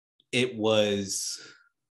it wasn't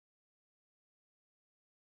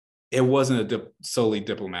a solely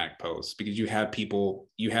diplomatic post, because you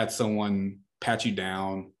had someone pat you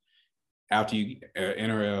down after you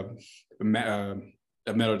enter a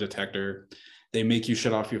metal detector. They make you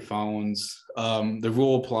shut off your phones. The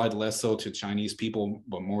rule applied less so to Chinese people,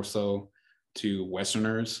 but more so to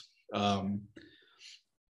Westerners. And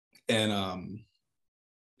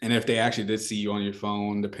if they actually did see you on your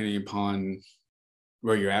phone, depending upon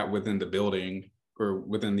where you're at within the building or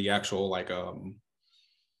within the actual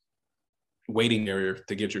waiting area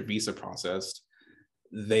to get your visa processed,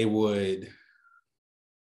 they would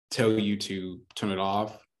tell you to turn it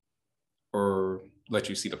off or let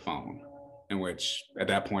you see the phone, in which at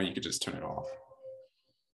that point you could just turn it off.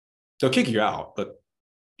 They'll kick you out, but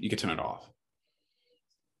you could turn it off.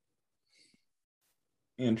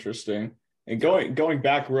 Interesting. And going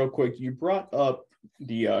back real quick, you brought up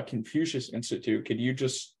the Confucius Institute. Could you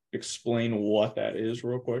just explain what that is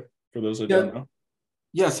real quick for those that don't know?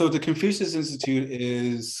 Yeah, so the Confucius Institute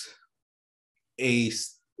is an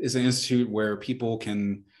institute where people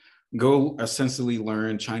can go essentially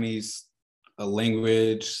learn Chinese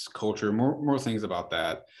language, culture, more things about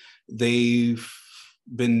that. They've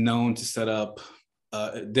been known to set up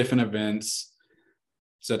different events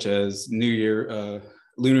such as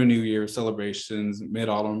Lunar New Year celebrations,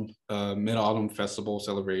 Mid-Autumn Festival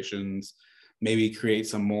celebrations, maybe create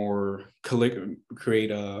some more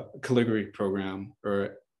create a calligraphy program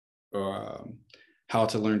or how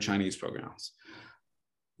to learn Chinese programs.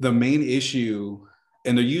 The main issue,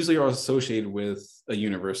 and they usually are associated with a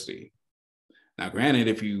university. Now, granted,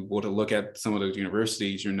 if you were to look at some of those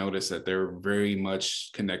universities, you'll notice that they're very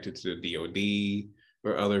much connected to the DoD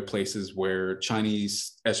or other places where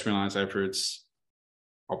Chinese espionage efforts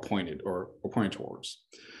are pointed towards.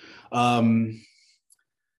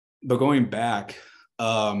 But going back,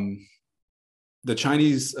 the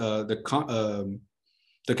Chinese, the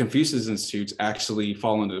Confucius Institutes actually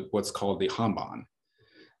fall into what's called the Hanban.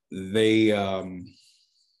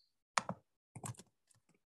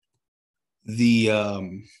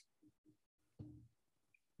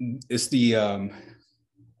 It's the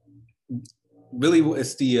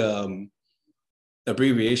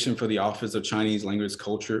abbreviation for the Office of Chinese Language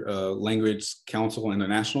Council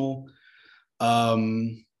International.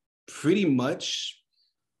 Pretty much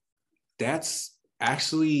that's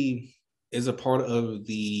actually is a part of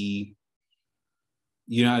the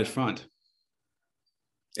United Front.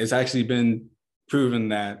 It's actually been proven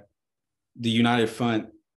that the United Front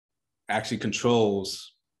actually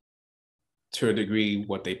controls to a degree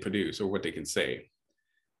what they produce or what they can say,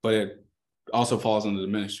 but it also falls under the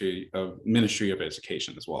Ministry of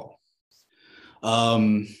Education as well.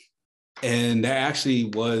 And that actually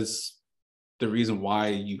was the reason why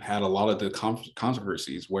you had a lot of the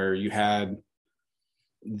controversies where you had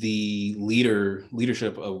the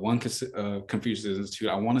leadership of one Confucius Institute,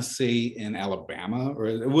 I want to say in Alabama, or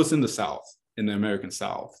it was in the South, in the American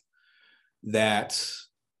South, that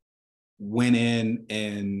went in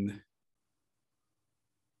and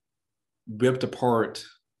ripped apart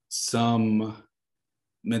some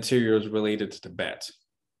materials related to Tibet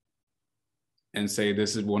and say,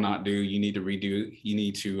 this will not do, you need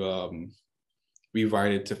to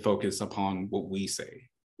rewrite it to focus upon what we say,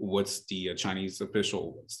 what's the Chinese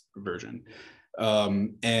official version.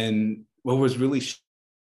 And what was really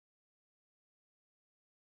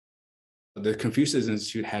the Confucius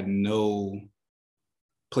Institute had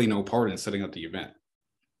played no part in setting up the event.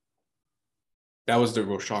 That was the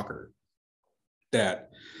real shocker, that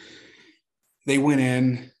they went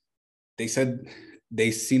in, they said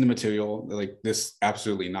they seen the material, they're like, this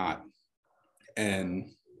absolutely not,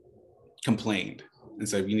 and complained and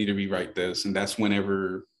said, we need to rewrite this. And that's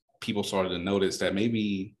whenever people started to notice that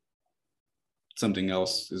maybe something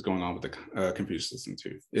else is going on with the Confucius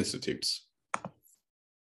Institutes.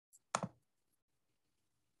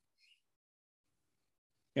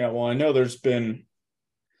 Yeah, well, I know there's been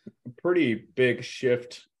a pretty big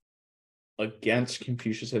shift against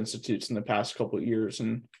Confucius Institutes in the past couple of years,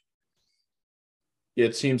 and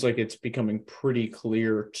it seems like it's becoming pretty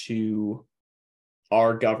clear to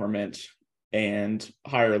our government and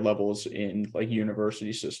higher levels in like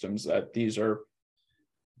university systems that these are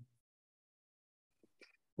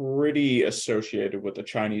pretty associated with the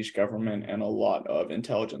Chinese government and a lot of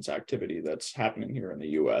intelligence activity that's happening here in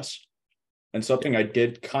the US. And something I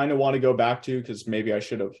did kind of want to go back to, because maybe I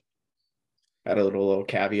should have had a little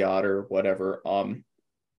caveat or whatever. When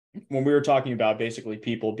we were talking about basically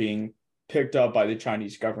people being picked up by the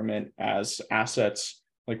Chinese government as assets,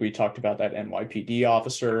 like we talked about that NYPD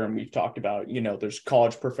officer, and we've talked about, there's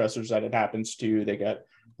college professors that it happens to, they get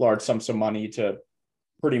large sums of money to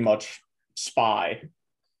pretty much spy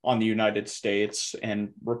on the United States and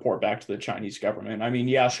report back to the Chinese government. I mean,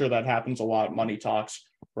 yeah, sure, that happens a lot. Money talks,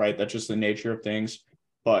 right? That's just the nature of things.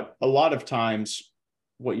 But a lot of times,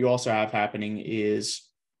 what you also have happening is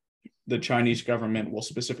the Chinese government will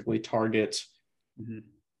specifically target,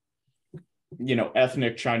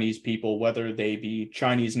 ethnic Chinese people, whether they be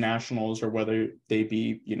Chinese nationals or whether they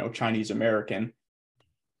be, Chinese American,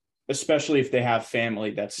 especially if they have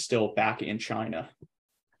family that's still back in China.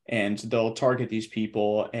 And they'll target these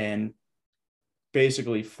people and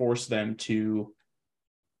basically force them to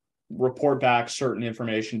report back certain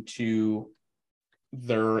information to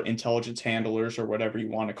their intelligence handlers or whatever you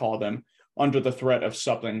want to call them, under the threat of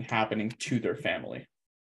something happening to their family.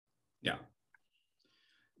 Yeah.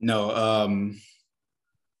 No,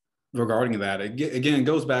 regarding that, again, it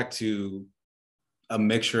goes back to a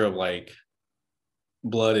mixture of like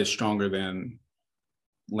blood is stronger than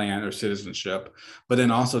land or citizenship, but then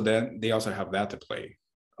also that they also have that to play.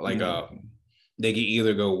 Like they can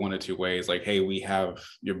either go one or two ways. Like, hey, we have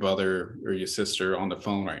your brother or your sister on the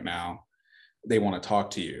phone right now. They want to talk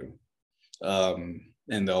to you. And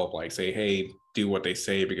they'll like say, hey, do what they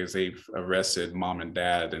say because they've arrested mom and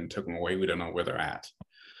dad and took them away. We don't know where they're at.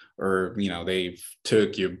 Or, they've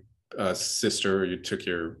took your sister, or you took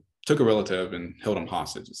a relative and held them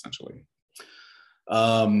hostage, essentially.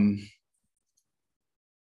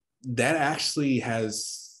 That actually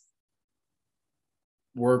has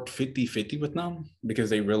worked 50-50 with them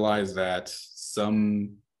because they realize that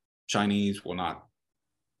some Chinese will not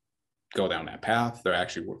go down that path. They're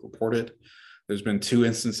actually will report it. There's been 2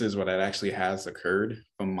 instances where that actually has occurred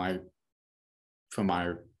from my from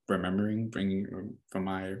my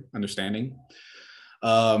understanding.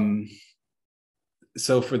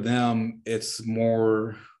 So for them, it's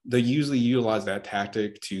more, they usually utilize that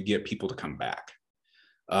tactic to get people to come back.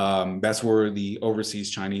 That's where the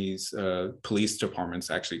overseas Chinese police departments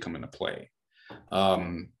actually come into play.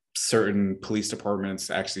 Certain police departments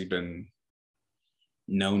actually been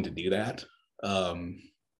known to do that.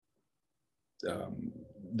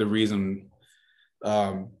 The reason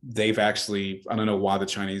they've actually, I don't know why the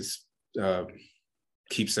Chinese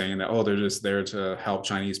keep saying that, oh, they're just there to help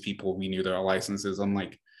Chinese people renew their licenses. I'm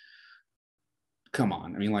like, come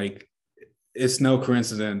on. I mean, like, it's no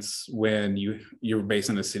coincidence when you're based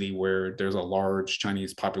in a city where there's a large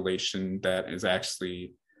Chinese population that is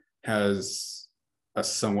actually has a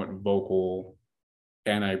somewhat vocal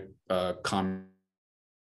anti-communist.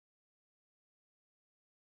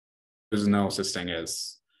 There's no such thing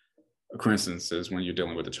as coincidences when you're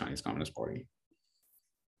dealing with the Chinese Communist Party.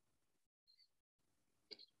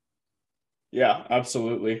 Yeah,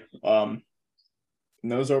 absolutely. And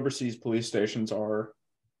those overseas police stations are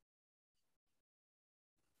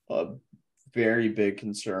a very big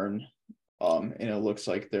concern. And it looks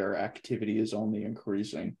like their activity is only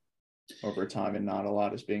increasing over time and not a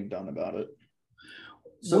lot is being done about it.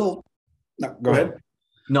 So, no, go ahead.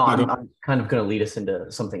 No, I'm kind of going to lead us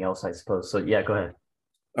into something else, I suppose. So yeah, go ahead.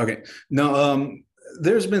 Okay. No,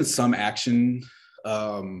 there's been some action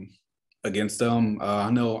against them.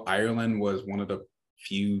 I know Ireland was one of the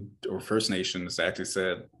few or First Nations that actually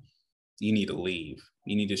said, you need to leave.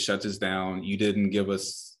 You need to shut this down. You didn't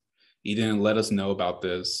let us know about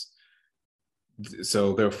this.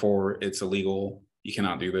 So therefore it's illegal. You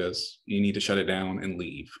cannot do this. You need to shut it down and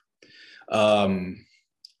leave.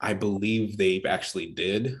 I believe they actually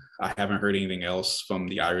did. I haven't heard anything else from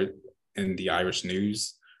the Irish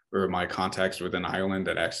news or my contacts within Ireland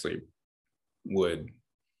that actually would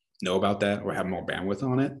know about that or have more bandwidth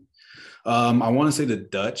on it. I want to say the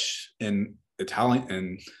Dutch and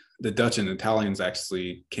Italians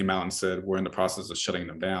actually came out and said we're in the process of shutting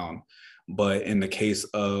them down. But in the case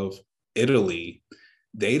of Italy,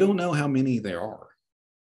 they don't know how many there are.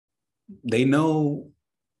 They know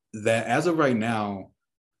that as of right now,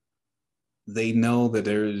 they know that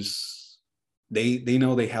they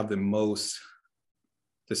know they have the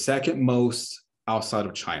second most outside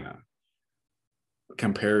of China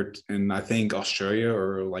compared, and I think Australia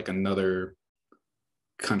or like another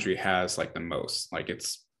country has like the most. Like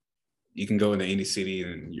you can go into any city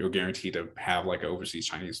and you're guaranteed to have like an overseas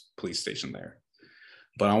Chinese police station there.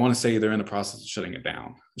 But I want to say they're in the process of shutting them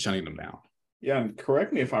down. Yeah, and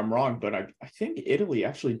correct me if I'm wrong, but I think Italy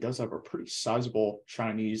actually does have a pretty sizable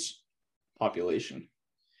Chinese population.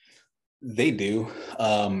 They do.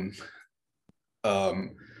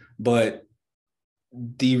 But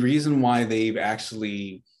the reason why they've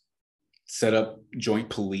actually set up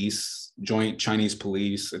joint Chinese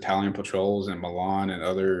police, Italian patrols in Milan and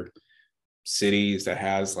other cities that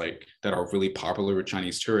are really popular with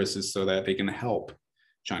Chinese tourists is so that they can help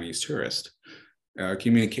Chinese tourists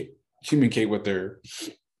communicate with their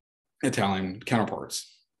Italian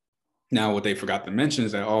counterparts. Now, what they forgot to mention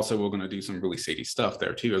is that also we're going to do some really shady stuff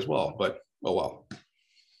there too as well, but oh well.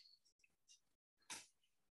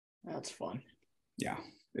 That's fun. Yeah,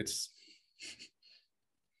 it's...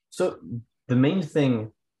 So the main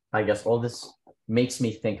thing, I guess, all this makes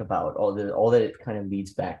me think about, all that it kind of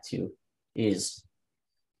leads back to is,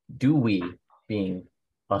 do we, being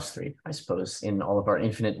us three, I suppose, in all of our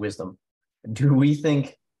infinite wisdom, do we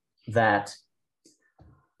think that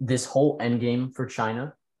this whole endgame for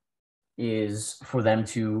China is for them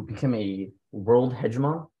to become a world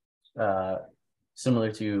hegemon,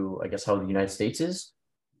 similar to, I guess, how the United States is?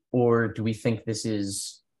 Or do we think this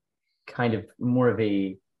is kind of more of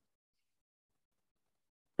I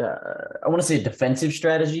want to say a defensive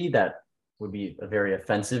strategy that would be a very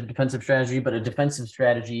offensive defensive strategy, but a defensive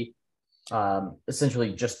strategy,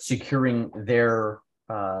 essentially just securing their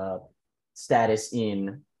status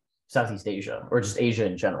in Southeast Asia or just Asia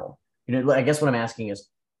in general? I guess what I'm asking is,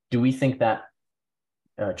 do we think that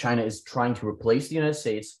China is trying to replace the United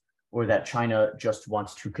States, or that China just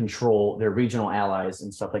wants to control their regional allies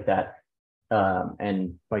and stuff like that?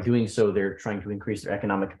 And by doing so, they're trying to increase their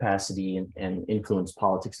economic capacity and influence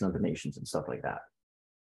politics in other nations and stuff like that.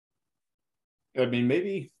 I mean,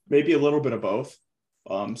 maybe a little bit of both.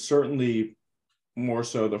 Certainly more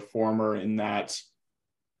so the former, in that,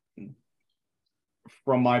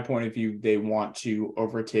 from my point of view, they want to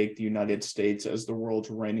overtake the United States as the world's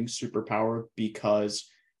reigning superpower because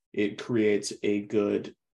it creates a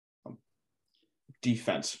good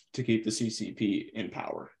defense to keep the CCP in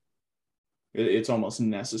power. It's almost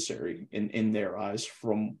necessary in their eyes,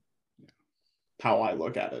 from how I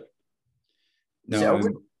look at it. No, see,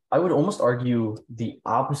 I would almost argue the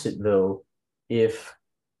opposite, though. If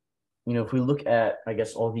we look at, I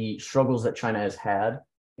guess, all the struggles that China has had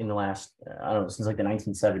in the last, I don't know, since like the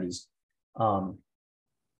 1970s,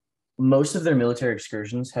 most of their military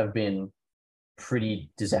excursions have been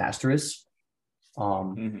pretty disastrous.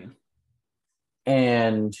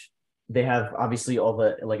 And they have obviously all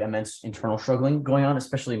the immense internal struggling going on,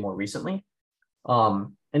 especially more recently.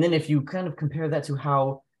 And then if you kind of compare that to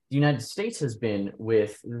how the United States has been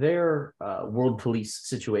with their world police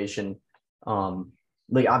situation,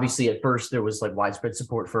 obviously at first there was widespread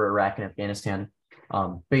support for Iraq and Afghanistan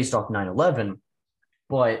based off 9/11,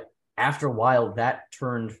 but after a while that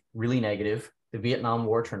turned really negative. The Vietnam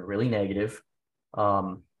War turned really negative,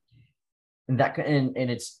 and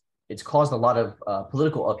it's caused a lot of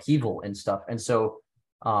political upheaval and stuff. And so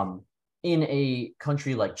in a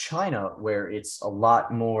country like China, where it's a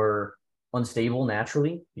lot more unstable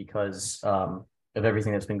naturally because of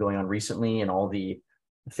everything that's been going on recently and all the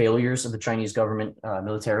failures of the Chinese government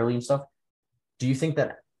militarily and stuff, do you think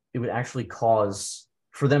that it would actually cause,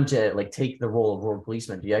 for them to take the role of world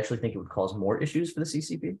policeman, do you actually think it would cause more issues for the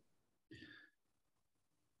CCP?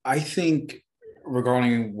 I think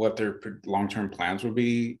regarding what their long-term plans would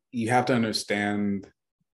be, you have to understand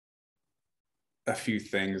a few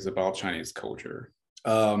things about Chinese culture,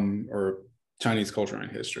 or Chinese culture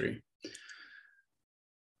and history.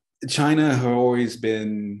 China has always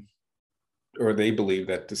been, or they believe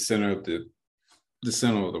that the center of the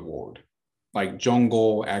world.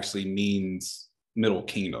 Zhongguo actually means Middle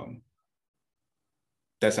Kingdom.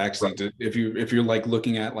 That's actually, if you're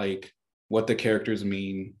looking at what the characters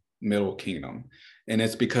mean, Middle Kingdom. And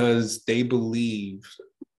it's because they believe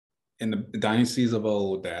in the dynasties of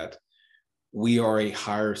old that we are a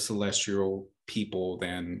higher celestial people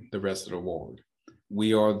than the rest of the world.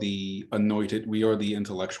 we are the anointed, we are the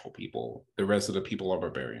intellectual people. The rest of the people are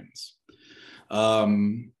barbarians.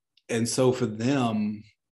 And so for them,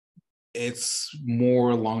 it's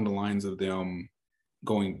more along the lines of them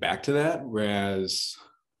going back to that, whereas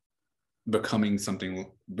becoming it.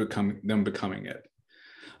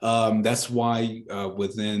 That's why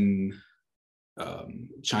within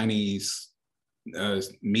Chinese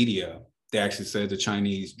media, they actually said the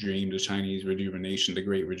Chinese dream, the Chinese rejuvenation, the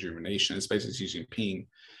great rejuvenation, especially Xi Jinping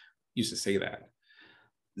used to say that.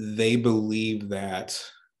 They believe that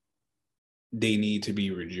they need to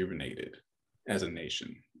be rejuvenated as a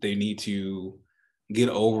nation. They need to get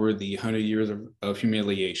over the 100 years of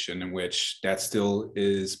humiliation, in which that still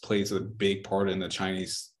plays a big part in the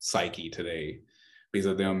Chinese psyche today, because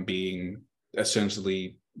of them being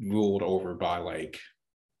essentially ruled over by like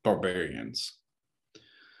barbarians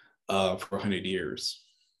for 100 years.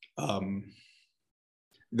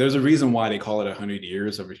 There's a reason why they call it 100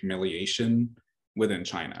 years of humiliation within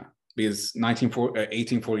China, because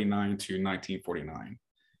 1849 to 1949,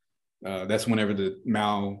 that's whenever the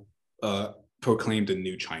Mao proclaimed a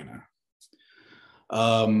new China.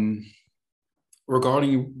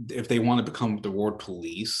 Regarding if they want to become the world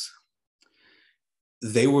police,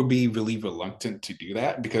 they would be really reluctant to do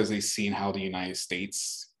that because they've seen how the United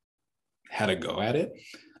States had a go at it.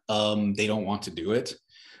 They don't want to do it,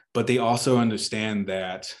 but they also understand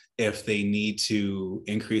that if they need to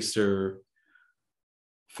increase their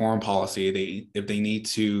foreign policy, if they need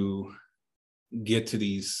to get to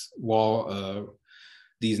these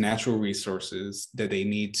natural resources, that they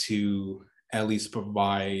need to at least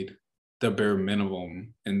provide the bare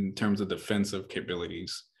minimum in terms of defensive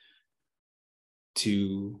capabilities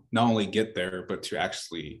to not only get there, but to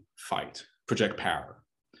actually fight, project power.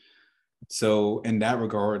 So in that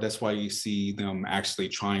regard, that's why you see them actually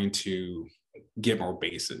trying to get more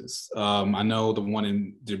bases. I know the one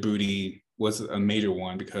in Djibouti was a major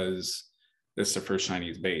one because it's the first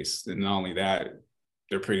Chinese base. And not only that,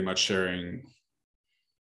 they're pretty much sharing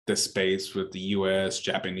the space with the US,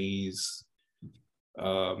 Japanese,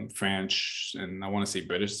 French, and I want to say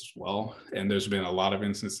British as well. And there's been a lot of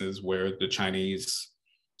instances where the Chinese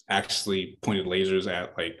actually pointed lasers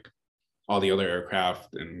at like all the other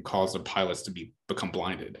aircraft and caused the pilots to become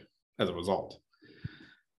blinded as a result.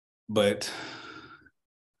 But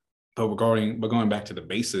going back to the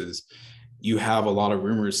bases, you have a lot of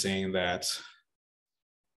rumors saying that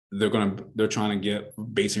they're trying to get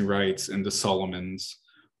basing rights in the Solomons,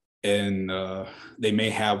 and they may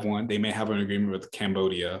have an agreement with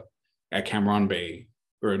Cambodia at Cam Ranh Bay,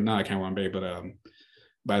 or not at Cam Ranh Bay, but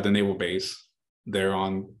by the naval base there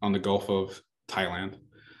on the Gulf of Thailand.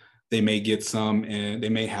 They may get some, and they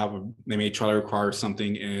may try to require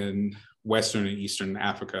something in Western and Eastern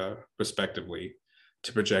Africa, respectively,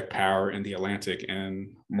 to project power in the Atlantic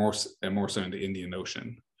and more so in the Indian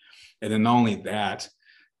Ocean. And then not only that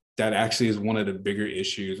actually is one of the bigger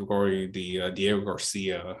issues regarding the Diego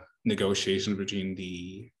Garcia negotiations between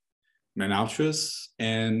the Manouches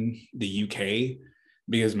and the UK,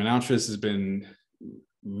 because Manouches has been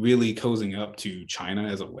really cozying up to China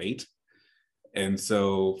as of late. And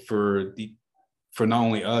so for not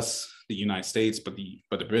only us, the United States, but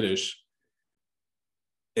the British,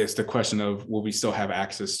 it's the question of, will we still have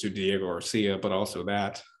access to Diego Garcia, but also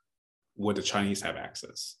that, would the Chinese have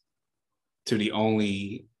access to the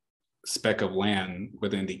only speck of land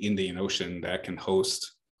within the Indian Ocean that can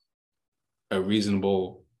host a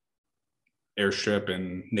reasonable airstrip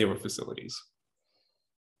and naval facilities?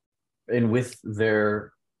 And with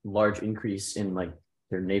their large increase in like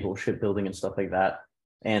their naval shipbuilding and stuff like that,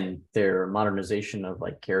 and their modernization of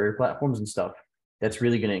like carrier platforms and stuff, that's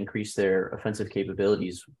really going to increase their offensive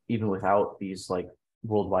capabilities, even without these like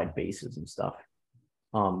worldwide bases and stuff.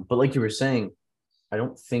 But like you were saying, I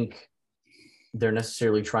don't think they're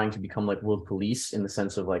necessarily trying to become like world police in the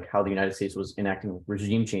sense of like how the United States was enacting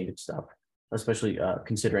regime change and stuff, especially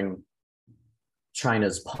considering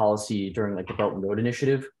China's policy during like the Belt and Road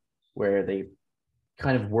Initiative, where they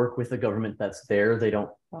kind of work with the government that's there. They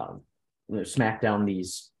don't smack down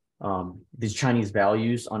these Chinese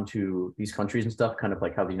values onto these countries and stuff, kind of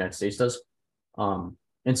like how the United States does. And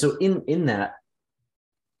so in that,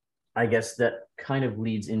 I guess that kind of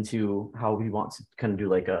leads into how we want to kind of do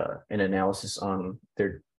like an analysis on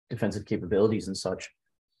their defensive capabilities and such.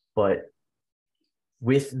 But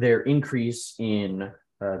with their increase in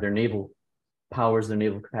their naval powers, their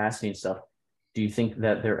naval capacity and stuff, do you think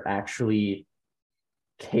that they're actually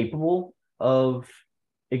capable of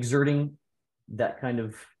exerting that kind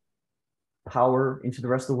of power into the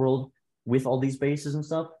rest of the world with all these bases and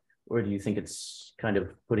stuff? Or do you think it's kind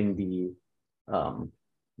of putting the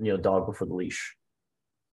dog before the leash?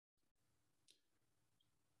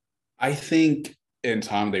 I think in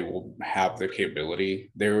time they will have the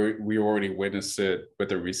capability. We already witnessed it with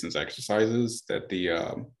the recent exercises that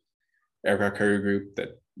the aircraft carrier group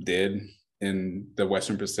that did in the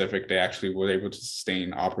Western Pacific. They actually were able to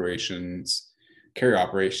sustain carrier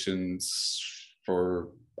operations for,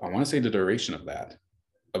 I want to say, the duration of that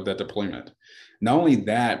deployment. Not only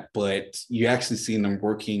that, but you actually seen them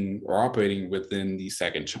working or operating within the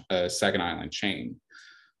second island chain.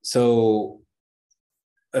 So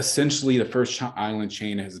essentially, the first island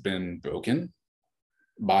chain has been broken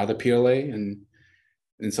by the PLA, and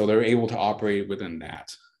so they're able to operate within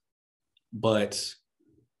that.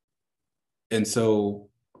 And so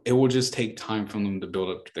it will just take time for them to build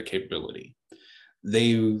up the capability.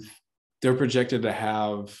 They're projected to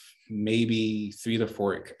have maybe 3 to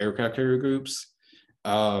 4 aircraft carrier groups.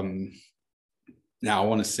 Now I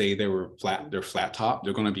want to say they're flat top.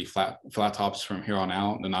 They're going to be flat tops from here on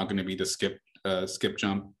out. They're not going to be the skip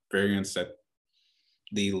jump variants that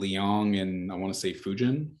the Liang and I want to say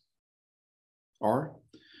Fujin are,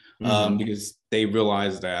 because they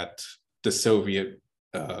realized that the Soviet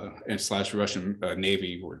and / Russian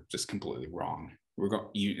Navy were just completely wrong.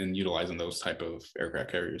 In utilizing those type of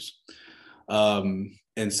aircraft carriers.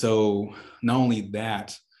 And so not only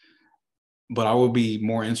that, but I would be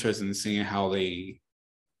more interested in seeing how they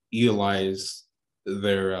utilize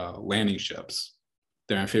their landing ships,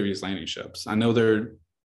 their amphibious landing ships. I know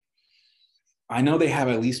they have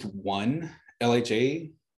at least one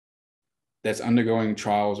LHA that's undergoing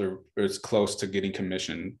trials or is close to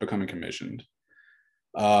becoming commissioned.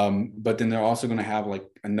 But then they're also going to have like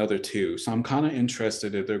another 2. So I'm kind of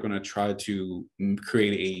interested if they're going to try to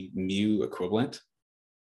create a new equivalent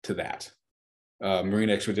to that Marine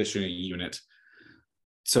Expeditionary Unit,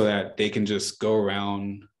 so that they can just go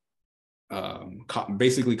around,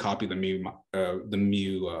 basically copy the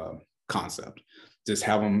MU concept. Just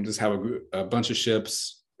have a bunch of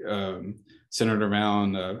ships centered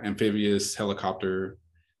around amphibious helicopter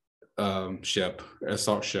assault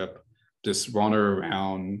ship, just wander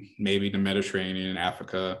around maybe the Mediterranean,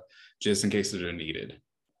 Africa, just in case they're needed.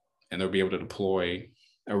 And they'll be able to deploy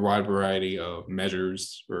a wide variety of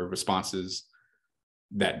measures or responses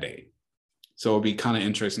that day. So it'll be kind of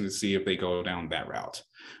interesting to see if they go down that route,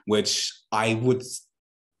 which I would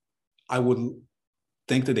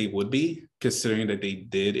think that they would be, considering that they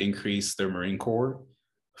did increase their Marine Corps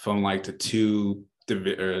from like the 2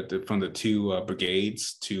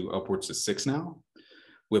 brigades to upwards to 6 now,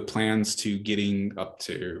 with plans to getting up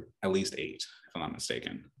to at least 8, if I'm not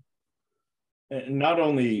mistaken. And not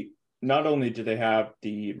only do they have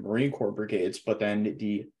the Marine Corps brigades, but then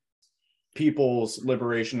the People's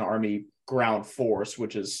Liberation Army Ground Force,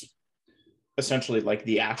 which is essentially like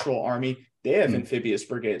the actual army. They have amphibious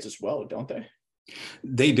brigades as well, don't they?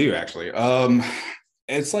 They do, actually.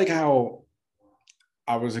 It's like how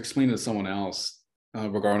I was explaining to someone else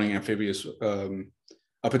regarding amphibious,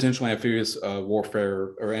 a potential amphibious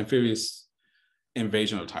warfare or amphibious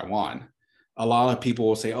invasion of Taiwan. A lot of people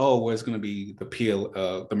will say, "Oh, well, it's going to be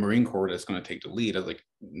the Marine Corps that's going to take the lead." I was like,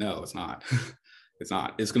 "No, it's not. It's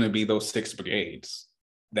not. It's going to be those 6 brigades.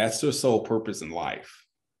 That's their sole purpose in life,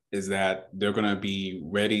 is that they're going to be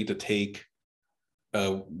ready to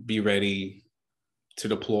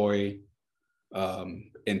deploy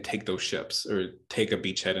and take those ships or take a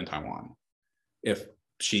beachhead in Taiwan if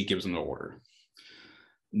she gives them the order."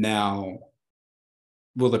 Now,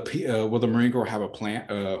 will the Marine Corps have a plan?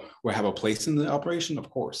 Will have a place in the operation?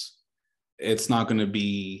 Of course, it's not going to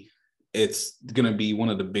be. It's going to be one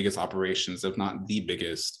of the biggest operations, if not the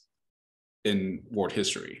biggest, in world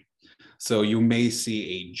history. So you may see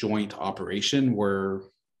a joint operation where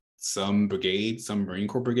some Marine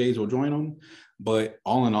Corps brigades will join them, but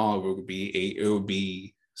all in all, it would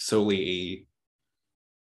be solely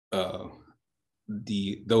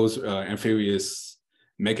those amphibious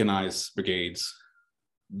mechanized brigades.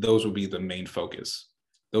 Those will be the main focus.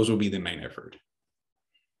 Those will be the main effort.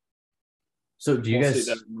 So do you guys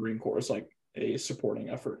see that Marine Corps is like a supporting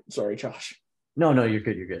effort? Sorry, Josh. No, you're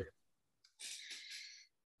good. You're good.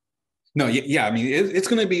 No, yeah. I mean, it's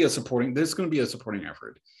going to be there's going to be a supporting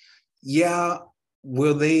effort. Yeah.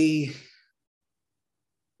 Will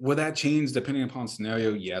that change depending upon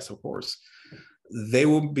scenario? Yes, of course. They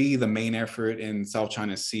will be the main effort in South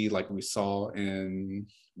China Sea, like we saw in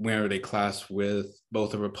where they clashed with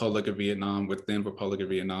both the Republic of Vietnam, but then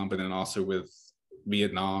also with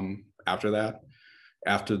Vietnam after that,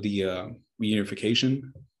 after the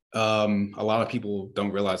reunification. A lot of people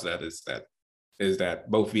don't realize that is that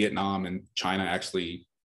both Vietnam and China actually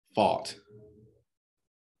fought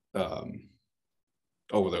over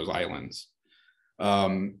those islands.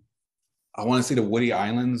 I want to say the Woody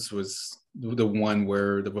Islands was the one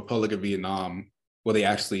where the Republic of Vietnam, well, they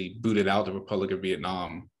actually booted out the Republic of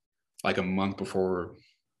Vietnam like a month before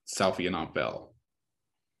South Vietnam fell.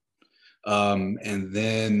 And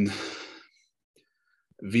then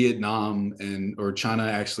Vietnam or China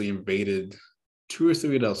actually invaded 2 or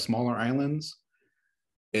 3 of those smaller islands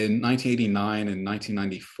in 1989 and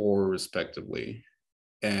 1994, respectively,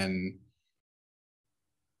 and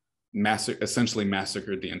essentially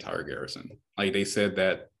massacred the entire garrison. Like, they said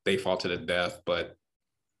that they fought to the death, but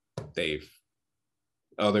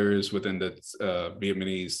others within the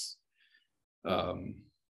Vietnamese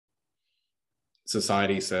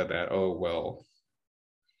society said that, oh, well,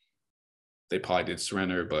 they probably did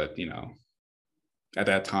surrender, but, you know, at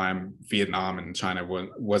that time, Vietnam and China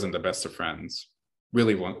wasn't the best of friends.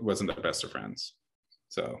 Really wasn't the best of friends.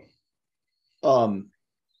 So,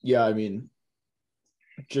 yeah, I mean,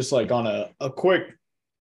 just like on a quick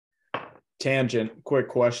tangent, quick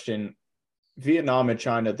question. Vietnam and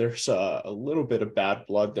China, there's a little bit of bad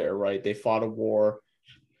blood there, right? They fought a war.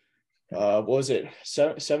 What was it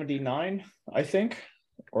 79, I think?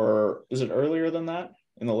 Or is it earlier than that,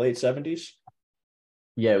 in the late 70s?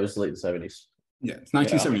 Yeah, it was late 70s. Yeah, it's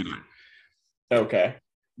 1979. Okay.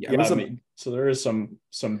 Yeah, I mean, so there is some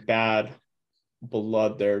bad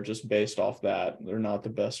blood there just based off that. They're not the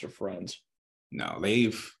best of friends. No,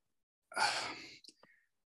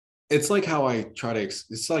 it's like how I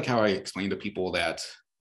explain to people that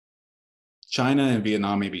China and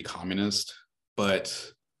Vietnam may be communist,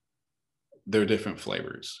 but they're different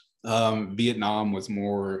flavors. Vietnam is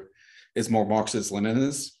more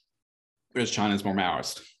Marxist-Leninist, whereas China is more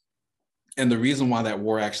Maoist. And the reason why that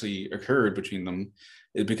war actually occurred between them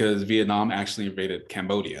is because Vietnam actually invaded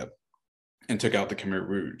Cambodia and took out the Khmer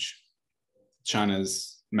Rouge,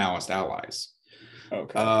 China's Maoist allies.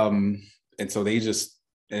 Okay.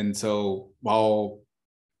 And so while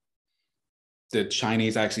the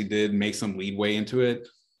Chinese actually did make some leadway into it,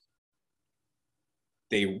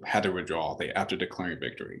 they had to withdraw after declaring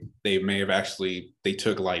victory. They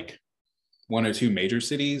took like 1 or 2 major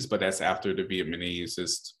cities, but that's after the Vietnamese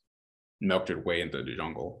just milked their way into the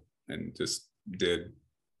jungle and just did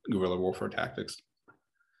guerrilla warfare tactics.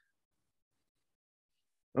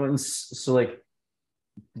 So like,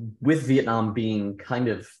 with Vietnam being kind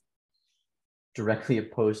of directly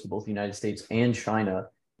opposed to both the United States and China,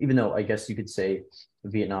 even though I guess you could say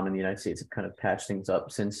Vietnam and the United States have kind of patched things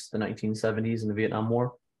up since the 1970s and the Vietnam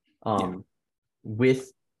War,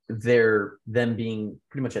 with them being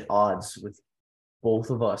pretty much at odds with both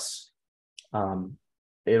of us,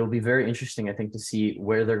 it'll be very interesting, I think, to see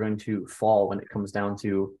where they're going to fall when it comes down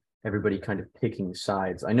to everybody kind of picking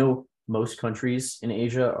sides. I know most countries in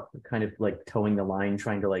Asia are kind of like towing the line,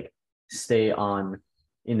 trying to like stay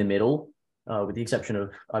in the middle, with the exception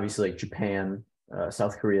of obviously like Japan,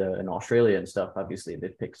 South Korea, and Australia and stuff. Obviously,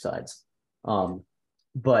 they've picked sides.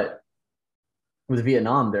 But with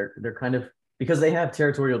Vietnam, they're kind of, because they have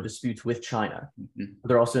territorial disputes with China,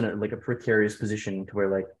 they're also in a precarious position to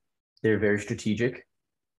where like they're very strategic.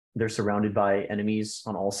 They're surrounded by enemies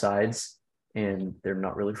on all sides, and they're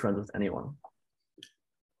not really friends with anyone.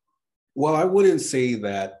 Well, I wouldn't say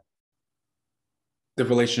that the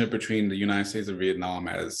relationship between the United States and Vietnam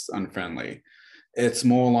as unfriendly. It's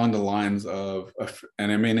more along the lines of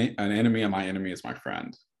an enemy of my enemy is my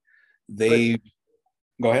friend. Go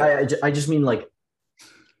ahead. I just mean, like,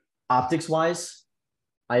 optics wise,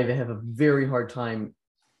 I have a very hard time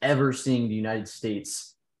ever seeing the United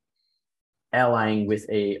States allying with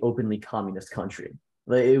a openly communist country.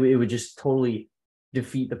 Like, it would just totally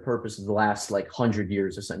defeat the purpose of the last 100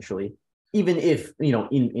 years, essentially. Even if,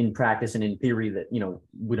 in practice and in theory that,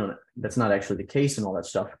 that's not actually the case and all that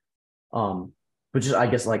stuff. But just, I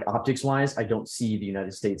guess, optics wise, I don't see the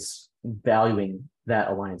United States valuing that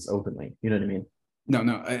alliance openly. You know what I mean?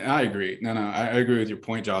 No, I agree. No, I agree with your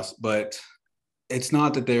point, Josh. But it's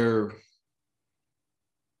not that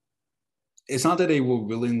they will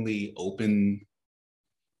willingly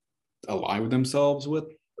ally with themselves with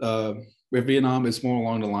Vietnam. It's more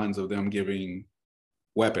along the lines of them giving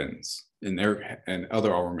weapons and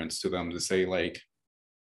other armaments to them to say, like,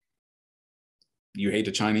 you hate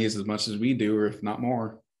the Chinese as much as we do, or if not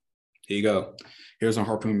more. Here you go. Here's some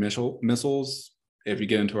Harpoon missiles. If you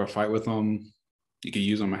get into a fight with them, you can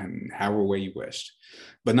use them in however way you wished.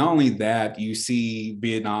 But not only that, you see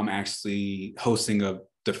Vietnam actually hosting a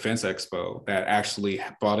defense expo that actually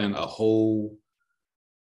brought in an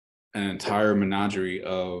entire menagerie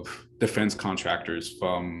of defense contractors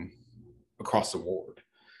from across the board,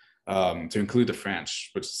 to include the French,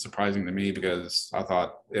 which is surprising to me because I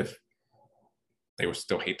thought if they would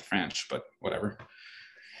still hate the French, but whatever.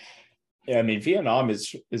 Yeah, I mean, Vietnam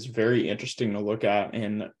is very interesting to look at,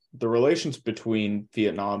 and the relations between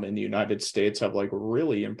Vietnam and the United States have like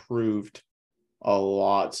really improved a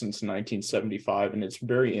lot since 1975, and it's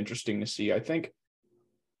very interesting to see. I think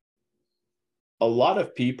a lot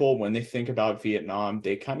of people, when they think about Vietnam,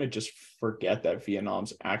 they kind of just forget that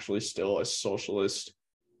Vietnam's actually still a socialist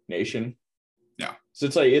nation. Yeah. So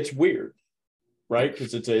it's like it's weird, right?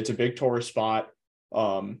 Because it's a big tourist spot.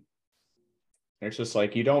 It's just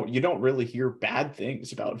like you don't really hear bad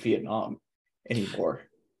things about Vietnam anymore.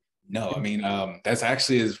 No, I mean, that's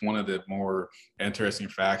actually is one of the more interesting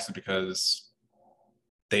facts because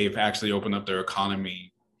they've actually opened up their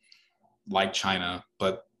economy like China,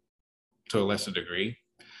 but to a lesser degree.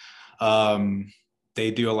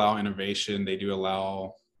 They do allow innovation. They do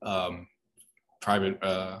allow private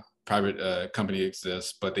company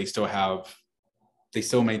exists, but they still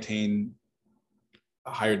maintain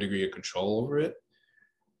a higher degree of control over it.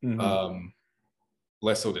 Mm-hmm.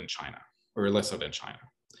 Less so than China, or less so than China.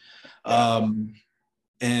 Yeah.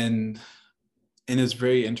 And it's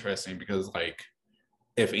very interesting because like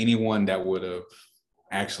if anyone that would have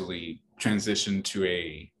actually transitioned to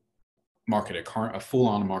a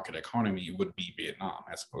full-on market economy would be Vietnam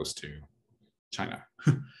as opposed to China.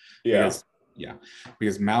 Yeah.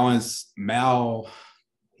 because Mao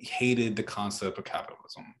hated the concept of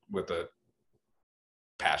capitalism with a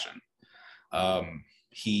passion.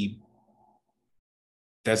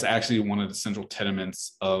 That's actually one of the central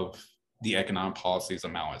tenets of the economic policies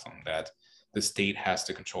of Maoism, that the state has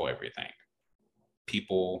to control everything.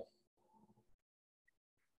 People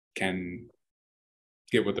can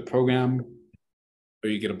get with the program, or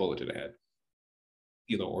you get a bullet to the head.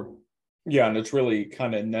 Either or. Yeah, and it's really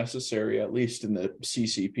kind of necessary, at least in the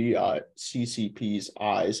CCP's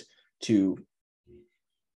eyes, to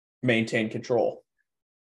maintain control.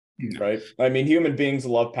 No. Right? I mean, human beings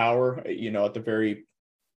love power. At the very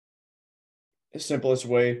simplest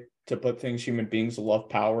way to put things, human beings love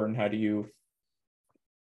power, and how do you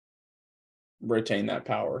retain that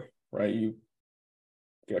power? Right? You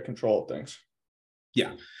get control of things.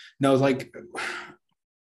 Yeah. No, like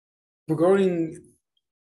regarding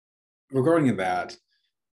that,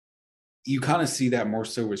 you kind of see that more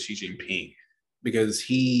so with Xi Jinping, because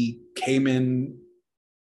he became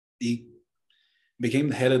the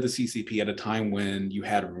head of the CCP at a time when you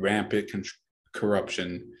had rampant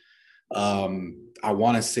corruption. I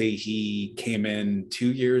want to say he came in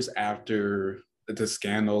 2 years after the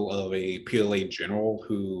scandal of a PLA general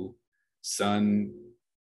whose son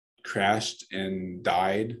crashed and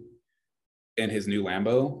died in his new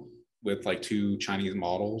Lambo with like 2 Chinese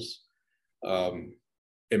models.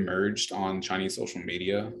 Emerged on Chinese social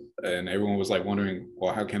media, and everyone was like wondering,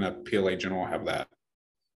 well, how can a PLA general have that?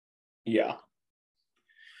 Yeah.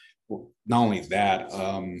 Well, not only that,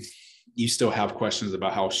 you still have questions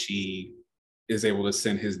about how she was able to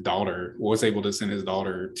send his daughter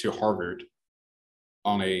to Harvard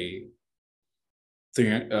on a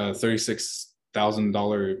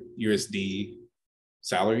 $36,000 USD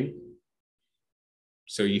salary.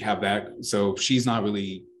 So you have that. So she's not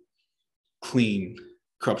really clean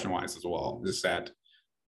corruption-wise as well. Just that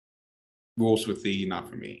rules with thee, not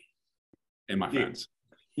for me and my friends.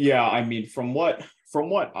 Yeah, I mean, from what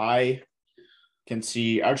I can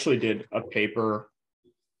see, I actually did a paper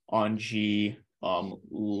on G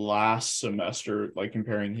last semester, like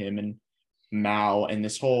comparing him and Mao, and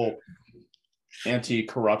this whole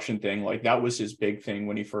anti-corruption thing. Like that was his big thing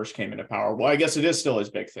when he first came into power. Well, I guess it is still his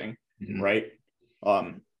big thing, right?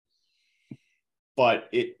 But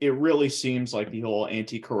it really seems like the whole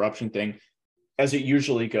anti-corruption thing, as it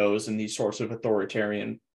usually goes in these sorts of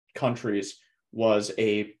authoritarian countries, was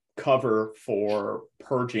a cover for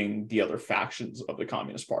purging the other factions of the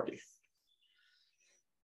Communist Party.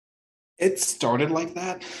 It started like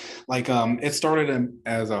that. Like it started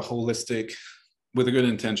as a holistic, with the good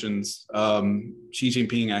intentions. Xi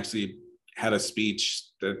Jinping actually had a speech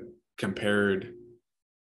that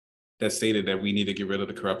stated that we need to get rid of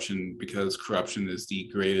the corruption because corruption is the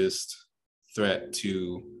greatest threat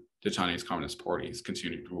to the Chinese Communist Party's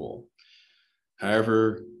continued rule.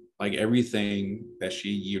 However, like everything that she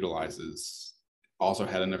utilizes also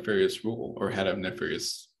had a nefarious rule, or had a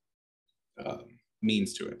nefarious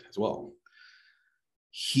means to it as well.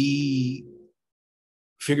 He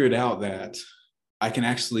figured out that I can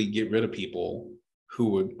actually get rid of people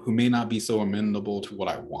who may not be so amenable to what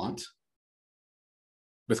I want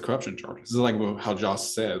with corruption charges. This is like how Josh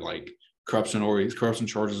said, like corruption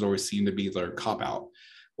charges always seem to be their cop out.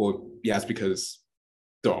 Well, yeah, it's because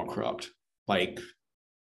they're all corrupt. Like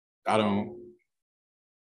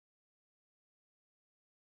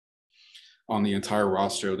on the entire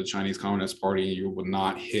roster of the Chinese Communist Party, you will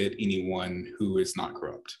not hit anyone who is not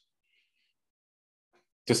corrupt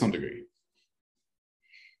to some degree.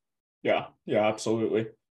 Yeah, absolutely.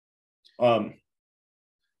 And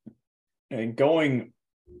going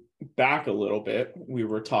back a little bit, we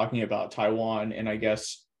were talking about Taiwan, and I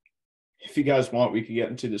guess if you guys want, we could get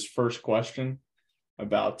into this first question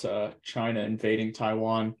about China invading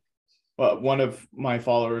Taiwan. But one of my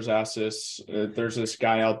followers asked this. There's this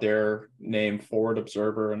guy out there named Forward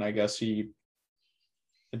Observer, and I guess he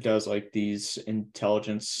does like these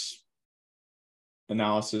intelligence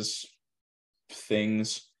analysis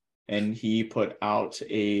things, and he put out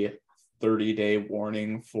a 30-day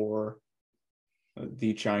warning for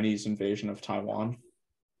the Chinese invasion of Taiwan.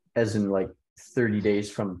 As in like 30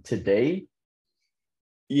 days from today?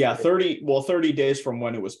 Yeah, 30 days from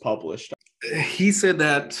when it was published. He said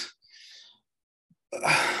that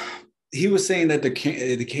he was saying that the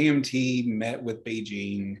KMT met with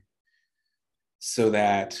Beijing so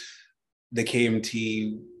that the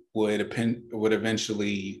KMT would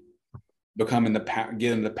eventually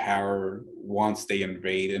get into power once they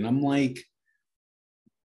invade. And I'm like,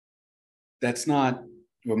 that's not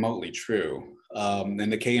remotely true. And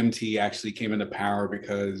the KMT actually came into power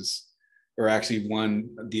actually won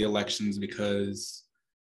the elections because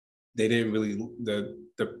they didn't really, the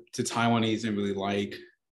Taiwanese didn't really like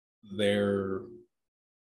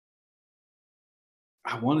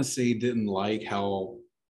didn't like how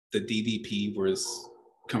the DDP was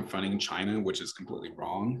confronting China, which is completely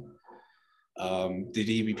wrong. The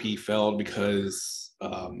DDP failed because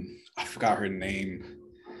I forgot her name,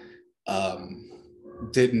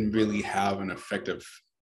 didn't really have an effective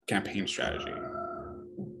campaign strategy.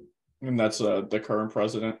 And that's the current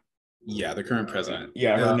president. Yeah, the current president.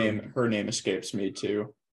 Yeah, her name escapes me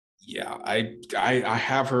too. Yeah, I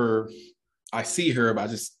have her. I see her, but I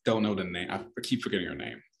just don't know the name. I keep forgetting her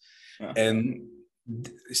name. Yeah. And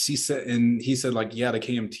he said like, yeah, the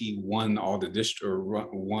KMT won all the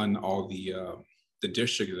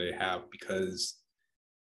districts they have because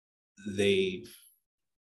the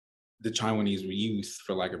Taiwanese youth,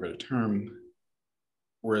 for lack of a better term,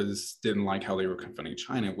 didn't like how they were confronting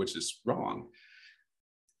China, which is wrong.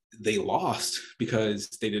 They lost because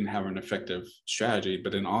they didn't have an effective strategy,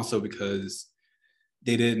 but then also because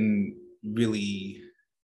they didn't really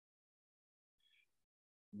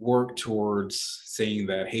work towards saying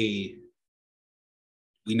that, hey,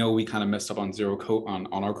 we know we kind of messed up on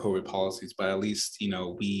on our COVID policies, but at least,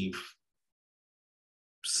 we've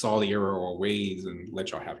saw the error of our ways and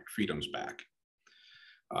let y'all have your freedoms back.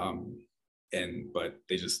 But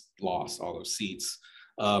they just lost all those seats.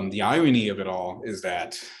 The irony of it all is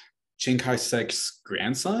that Chiang Kai-shek's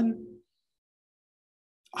grandson,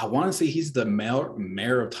 I want to say he's the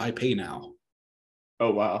mayor of Taipei now.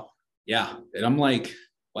 Oh, wow. Yeah. And I'm like,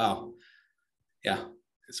 wow. Yeah,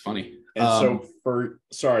 it's funny. And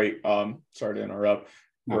sorry to interrupt.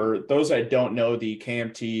 For those that don't know, the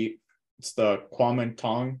KMT, it's the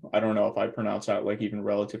Kuomintang. I don't know if I pronounce that like even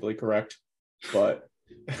relatively correct, but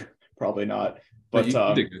probably not. But you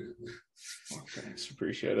did good. Well, thanks,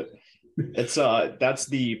 appreciate it. It's that's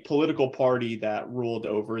the political party that ruled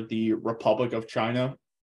over the Republic of China.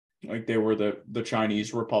 Like they were the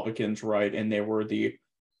Chinese Republicans, right? And they were the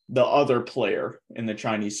other player in the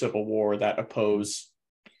Chinese Civil War that opposed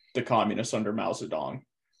the communists under Mao Zedong,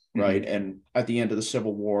 right? Mm-hmm. And at the end of the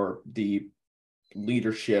Civil War, the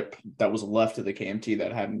leadership that was left of the KMT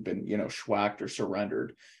that hadn't been, schwacked or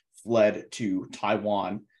surrendered, fled to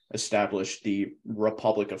Taiwan, established the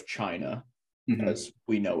Republic of China, mm-hmm. as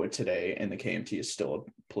we know it today, and the KMT is still a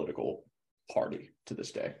political party to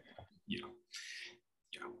this day.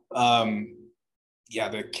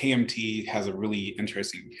 The KMT has a really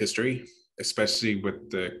interesting history, especially with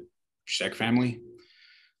the Shek family.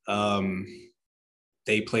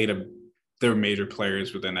 They're major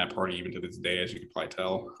players within that party even to this day, as you can probably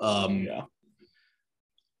tell.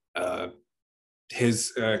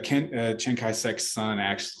 Chiang Kai-shek's son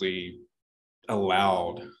actually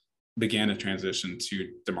began a transition to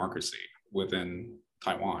democracy within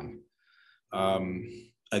Taiwan.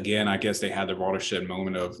 Again, I guess they had the watershed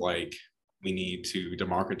moment of like, we need to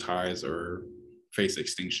democratize or face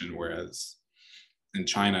extinction, whereas in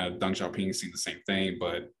China, Deng Xiaoping seen the same thing,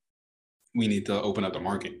 but we need to open up the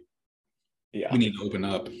market. Yeah, we need to open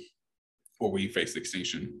up or we face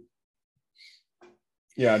extinction.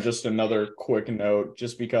 Yeah, just another quick note,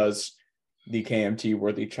 just because the KMT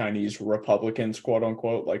were the Chinese Republicans, quote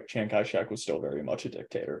unquote, like Chiang Kai-shek was still very much a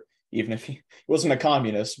dictator, even if he wasn't a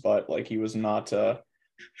communist, but like he was not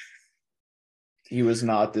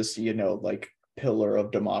this, like pillar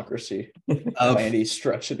of democracy Uh, by any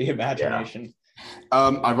stretch of the imagination.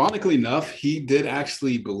 Ironically enough, he did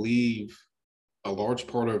actually believe a large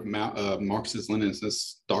part of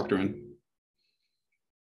Marxist-Leninist doctrine.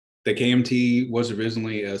 The KMT was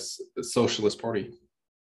originally a socialist party.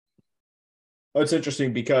 Oh, it's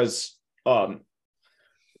interesting because,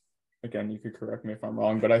 again, you could correct me if I'm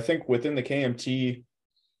wrong, but I think within the KMT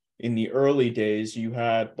in the early days, you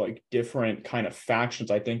had like different kind of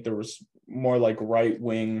factions. I think there was more like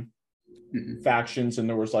right-wing factions and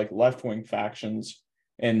there was like left-wing factions.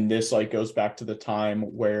 And this like goes back to the time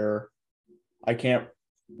where I can't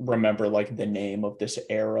remember like the name of this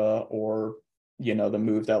era or, you know, the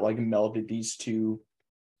move that like melded these two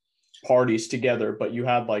parties together, but you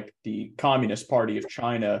had like the Communist Party of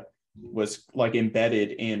China was like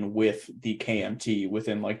embedded in with the KMT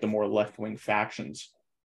within like the more left-wing factions,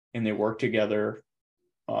 and they worked together.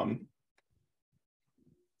 I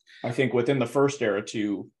think within the first era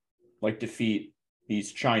to like defeat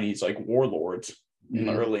these Chinese like warlords in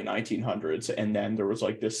the early 1900s, and then there was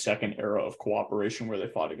like this second era of cooperation where they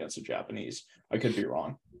fought against the Japanese. I could be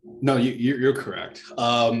wrong. No, you're correct.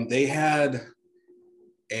 They had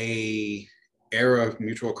a era of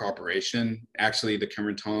mutual cooperation. Actually, the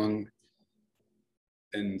Kuomintang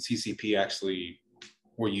and CCP actually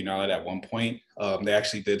were united at one point. They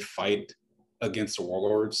actually did fight against the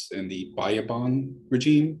warlords in the Bayaban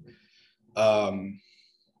regime,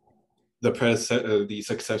 the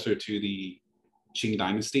successor to the Qing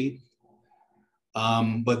dynasty.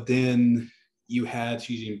 But then you had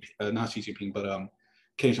not Xi Jinping, but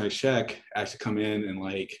Chiang Kai-shek actually come in and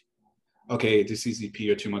like, okay, the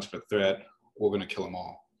CCP are too much of a threat. We're going to kill them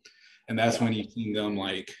all. And that's when you see them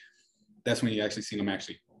that's when you actually see them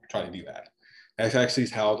actually try to do that. That's actually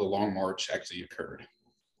how the Long March actually occurred.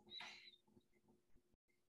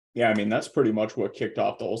 Yeah, I mean, that's pretty much what kicked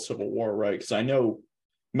off the whole Civil War, right? Because I know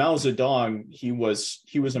Mao Zedong, he was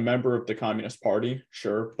a member of the Communist Party,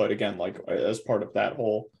 sure, but again, like as part of that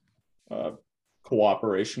whole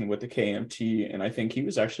cooperation with the KMT, and I think he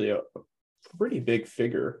was actually a pretty big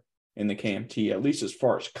figure in the KMT, at least as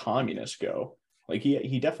far as communists go. Like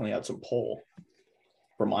he definitely had some pull,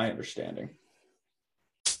 from my understanding.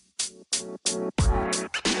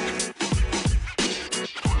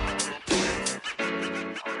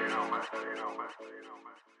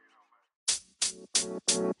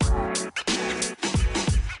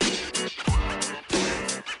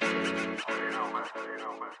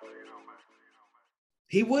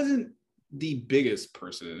 He wasn't the biggest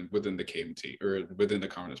person within the KMT or within the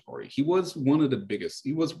Communist Party. He was one of the biggest.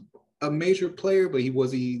 He was a major player, but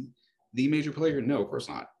was he the major player? No, of course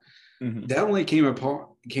not. Mm-hmm. That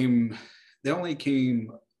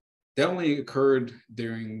only occurred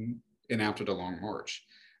during and after the Long March,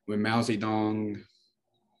 when Mao Zedong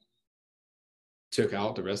took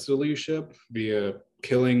out the rest of the leadership via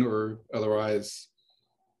killing or otherwise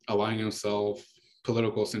allowing himself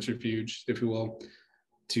political centrifuge, if you will,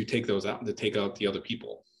 to take those out, to take out the other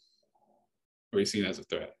people who are seen as a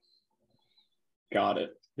threat. Got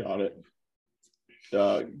it.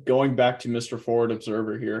 Going back to Mr. Forward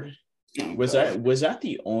Observer here, was that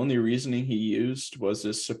the only reasoning he used? Was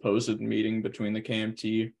this supposed meeting between the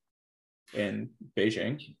KMT and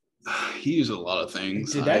Beijing? He used a lot of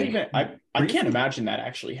things. Did that even? I can't imagine that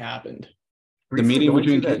actually happened. The meeting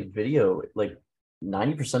between that video, like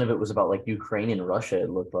 90% of it was about like Ukraine and Russia. It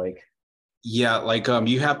looked like. Yeah, like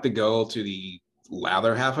you have to go to the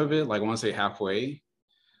latter half of it. Like I want to say halfway.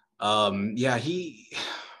 Yeah, he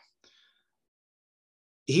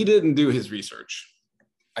didn't do his research.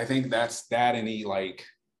 I think that's that, and he like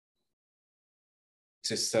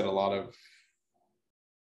just said a lot of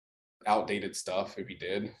outdated stuff if he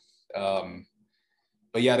did. But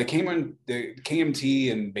yeah, the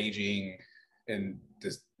KMT and Beijing and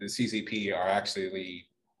the CCP are actually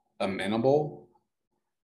amenable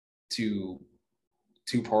to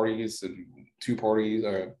two systems,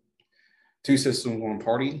 one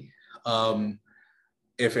party.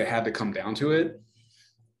 If it had to come down to it,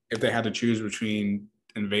 if they had to choose between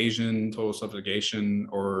invasion, total subjugation,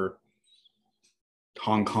 or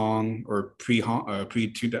Hong Kong, or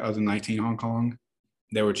pre-2019 Hong Kong,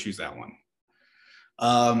 they would choose that one.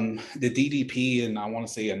 The DDP, and I want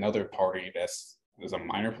to say another party that's a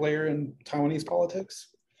minor player in Taiwanese politics,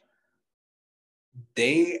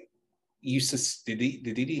 they used to,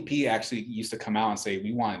 the DDP actually used to come out and say,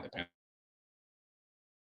 we want independence.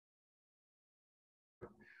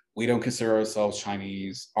 We don't consider ourselves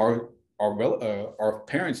Chinese. Our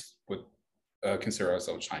parents would consider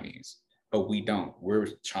ourselves Chinese, but we don't. We're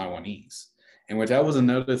Taiwanese. And that was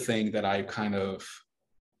another thing that I kind of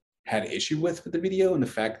had issue with the video, and the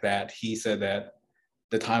fact that he said that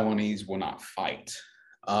the Taiwanese will not fight.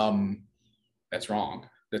 That's wrong.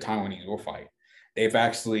 The Taiwanese will fight. They've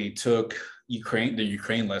actually took the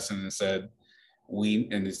Ukraine lesson and said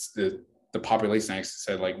and it's the population actually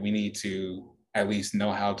said like we need to at least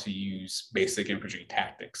know how to use basic infantry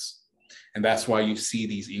tactics, and that's why you see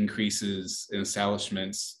these increases in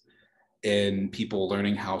establishments in people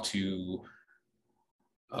learning how to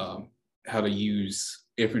use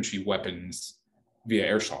infantry weapons via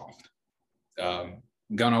airsoft.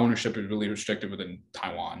 Gun ownership is really restricted within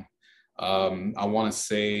Taiwan. I want to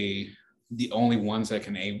say the only ones that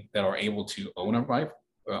are able to own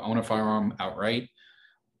a firearm outright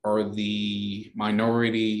are the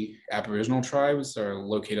minority Aboriginal tribes that are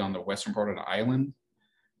located on the western part of the island,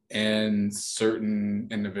 and certain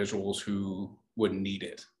individuals who would need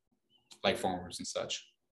it, like farmers and such.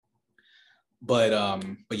 But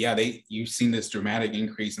yeah, you've seen this dramatic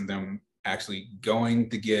increase in them actually going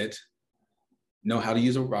to know how to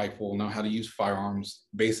use a rifle, know how to use firearms,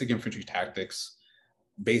 basic infantry tactics,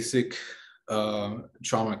 basic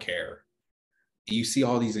trauma care. You see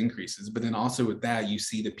all these increases, but then also with that, you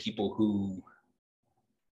see the people who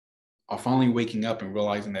are finally waking up and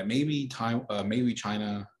realizing that maybe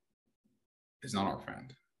China is not our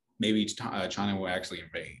friend. Maybe China will actually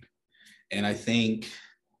invade. And I think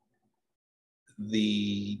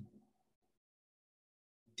the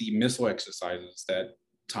missile exercises that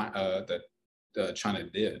China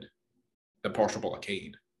did, the partial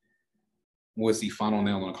blockade, was the final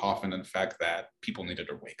nail in the coffin, and the fact that people needed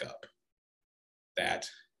to wake up. That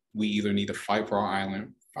we either need to fight for our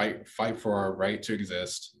island, fight for our right to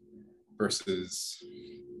exist, versus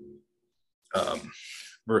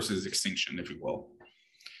extinction, if you will.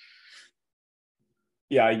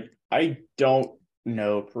 Yeah, I don't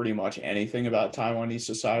know pretty much anything about Taiwanese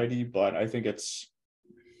society, but I think it's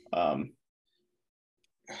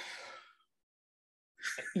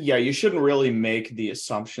yeah, you shouldn't really make the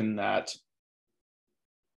assumption that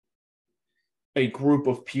a group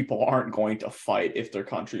of people aren't going to fight if their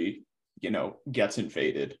country, gets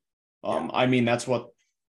invaded. I mean, that's what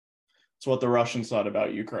the Russians thought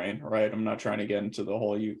about Ukraine, right? I'm not trying to get into the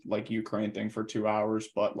whole Ukraine thing for 2 hours,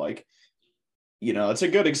 but it's a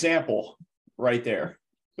good example right there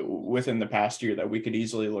within the past year that we could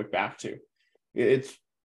easily look back to. It's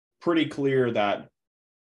pretty clear that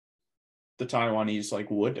the Taiwanese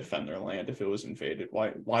would defend their land if it was invaded.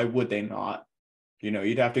 Why would they not?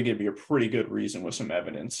 You'd have to give me a pretty good reason with some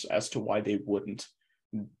evidence as to why they wouldn't.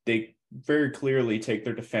 They very clearly take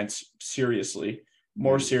their defense seriously,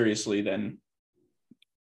 more seriously than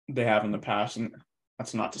they have in the past. And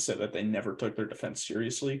that's not to say that they never took their defense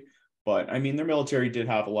seriously, but I mean, their military did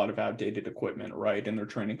have a lot of outdated equipment, right? And their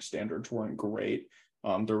training standards weren't great.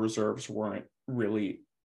 Their reserves weren't really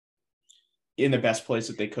in the best place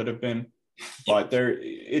that they could have been. But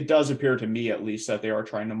it does appear to me, at least, that they are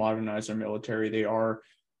trying to modernize their military. They are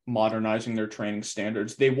modernizing their training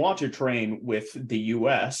standards. They want to train with the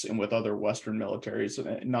U.S. and with other Western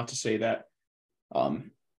militaries. Not to say that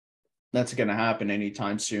that's going to happen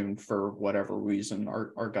anytime soon for whatever reason.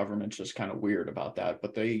 Our government's just kind of weird about that,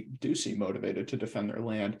 but they do seem motivated to defend their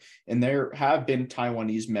land. And there have been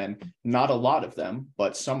Taiwanese men, not a lot of them,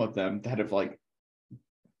 but some of them that have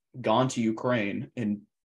gone to Ukraine and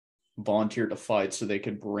volunteered to fight so they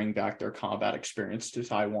could bring back their combat experience to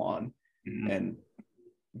Taiwan and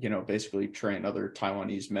basically train other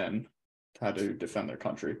Taiwanese men how to defend their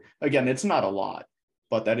country. Again, it's not a lot,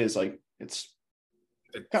 but that is it's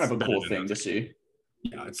kind of a cool thing to see.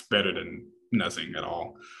 Yeah, it's better than nothing at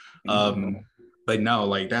all. But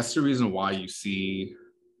no, that's the reason why you see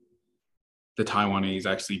the Taiwanese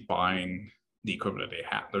actually buying the equipment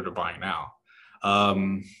that they're buying now.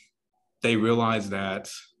 They realize that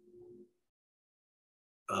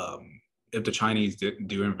if the Chinese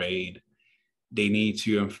do invade, they need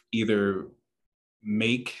to either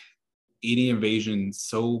make any invasion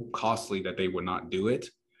so costly that they would not do it,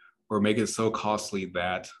 or make it so costly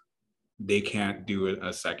that they can't do it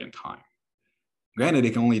a second time. Granted,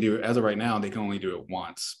 they can only do it, as of right now, they can only do it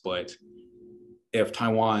once, but if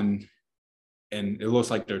Taiwan, and it looks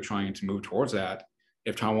like they're trying to move towards that,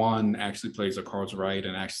 if Taiwan actually plays their cards right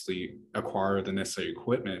and actually acquire the necessary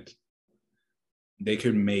equipment, they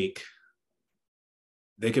could make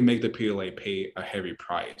the PLA pay a heavy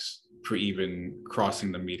price for even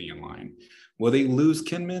crossing the median line. Will they lose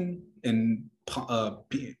Kinmen and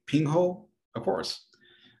Pingho? Of course.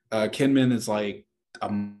 Kinmen is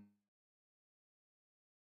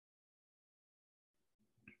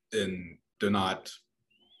and they're not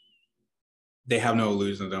they have no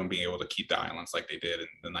illusion of them being able to keep the islands like they did in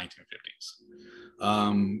the 1950s.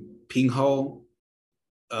 Pingho,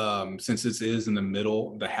 since this is in the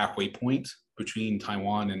middle, the halfway point between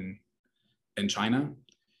Taiwan and China,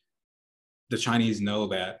 the Chinese know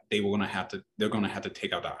that they're going to have to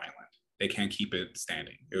take out the island. They can't keep it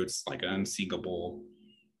standing. It's like an unsinkable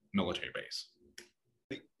military base.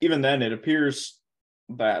 Even then, it appears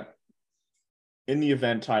that in the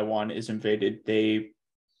event Taiwan is invaded, they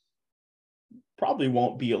probably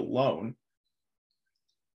won't be alone.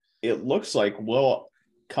 It looks like we'll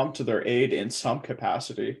come to their aid in some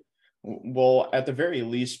capacity. We'll, at the very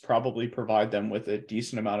least, probably provide them with a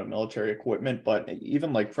decent amount of military equipment. But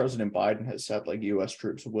even like President Biden has said, like U.S.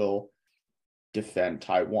 troops will defend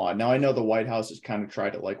Taiwan. Now, I know the White House has kind of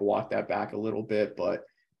tried to like walk that back a little bit, but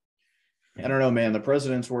I don't know, man. The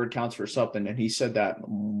president's word counts for something, and he said that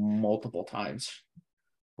multiple times,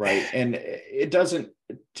 right? And it doesn't,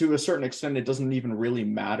 to a certain extent, it doesn't even really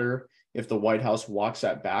matter if the White House walks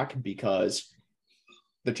that back, because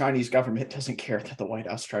the Chinese government doesn't care that the White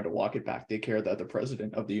House tried to walk it back. They care that the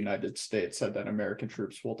president of the United States said that American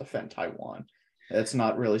troops will defend Taiwan. That's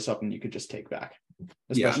not really something you could just take back,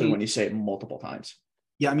 especially when you say it multiple times.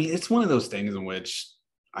 Yeah, I mean, it's one of those things in which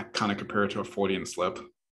I kind of compare it to a Freudian slip.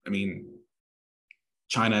 I mean,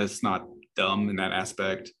 China is not dumb in that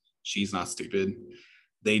aspect. She's not stupid.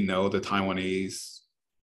 They know the Taiwanese,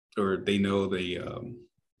 or they know the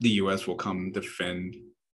U.S. will come defend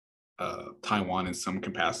Taiwan in some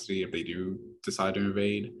capacity if they do decide to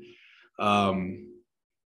invade.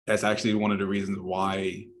 That's actually one of the reasons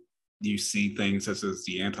why you see things such as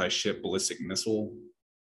the anti-ship ballistic missile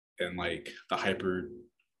and like the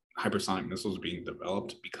hypersonic missiles being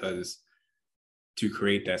developed, because to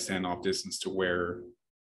create that standoff distance to where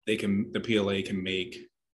the PLA can make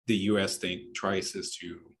the U.S. think twice as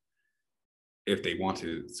to if they want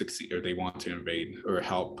to succeed or they want to invade or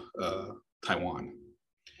help Taiwan.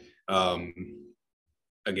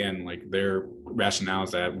 Again, like their rationale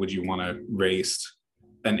is that would you want to waste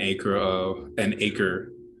an acre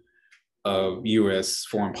of U.S.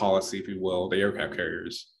 foreign policy, if you will, the aircraft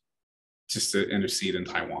carriers, just to intercede in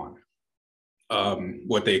Taiwan?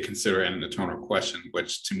 What they consider an eternal question,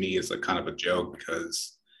 which to me is a kind of a joke,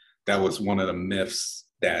 because that was one of the myths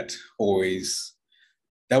that was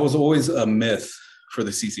always a myth for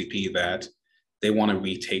the CCP, that they want to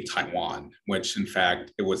retake Taiwan, which in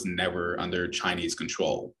fact, it was never under Chinese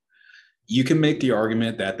control. You can make the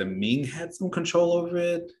argument that the Ming had some control over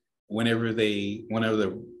it whenever one of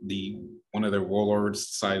their warlords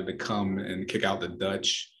decided to come and kick out the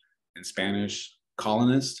Dutch and Spanish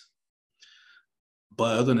colonists.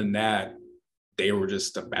 But other than that, they were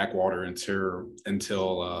just a backwater until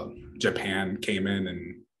Japan came in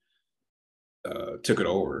and took it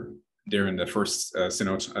over during the first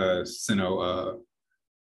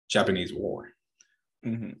Sino-Japanese War.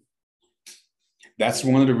 Mm-hmm. That's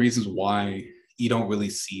one of the reasons why you don't really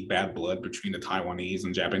see bad blood between the Taiwanese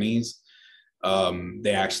and Japanese.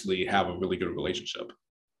 They actually have a really good relationship.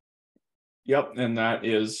 Yep, and that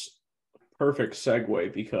is a perfect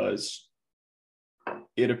segue, because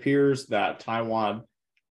it appears that Taiwan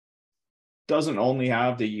doesn't only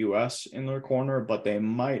have the US in their corner, but they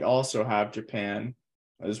might also have Japan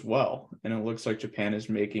as well. And it looks like Japan is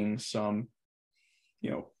making some,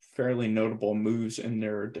 fairly notable moves in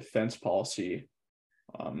their defense policy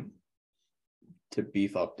to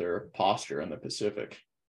beef up their posture in the Pacific.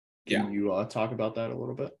 Can you talk about that a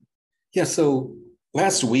little bit? Yeah, so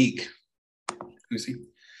last week, let me see.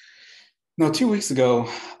 No, 2 weeks ago,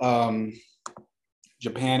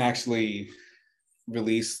 Japan actually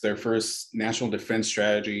released their first national defense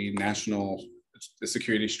strategy, national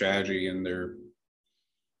security strategy, and their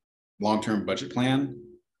long-term budget plan.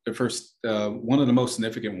 The first, one of the most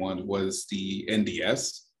significant ones was the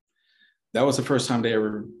NDS. That was the first time they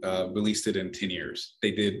ever released it in 10 years.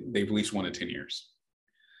 They released one in 10 years.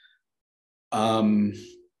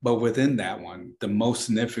 But within that one, the most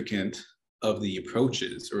significant of the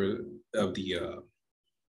approaches, or of their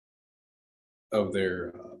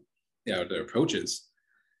approaches,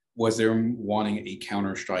 was they're wanting a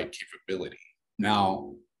counter-strike capability.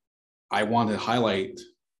 Now, I want to highlight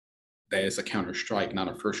that it's a counter-strike, not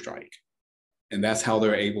a first strike. And that's how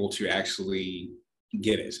they're able to actually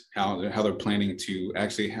get it, how they're planning to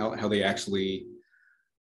actually, how they actually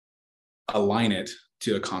align it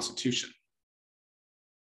to a constitution.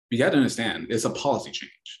 You got to understand, it's a policy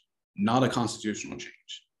change, not a constitutional change.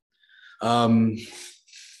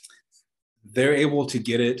 They're able to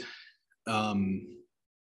get it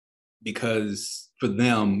because for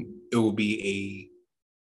them, it will be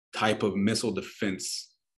a type of missile defense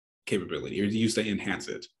capability, or used to enhance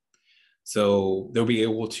it. So they'll be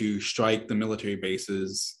able to strike the military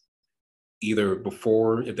bases either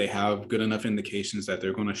before, if they have good enough indications that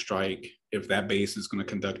they're going to strike, if that base is going to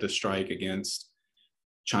conduct a strike against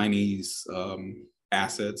Chinese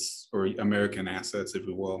assets or American assets, if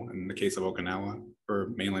you will, in the case of Okinawa or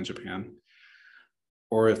mainland Japan,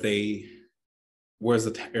 or if they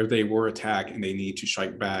if they were attacked and they need to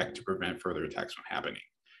strike back to prevent further attacks from happening.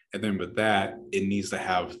 And then with that, it needs to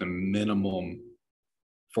have the minimum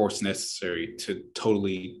force necessary to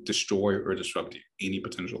totally destroy or disrupt any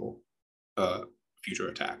potential future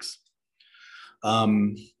attacks.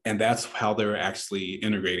 And that's how they're actually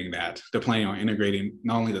integrating that. They're planning on integrating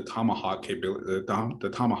not only the Tomahawk capability, the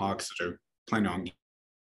Tomahawks that they're planning on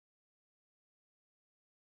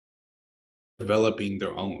developing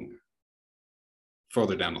their own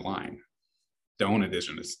further down the line, their own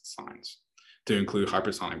indigenous designs to include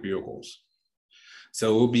hypersonic vehicles.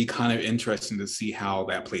 So it will be kind of interesting to see how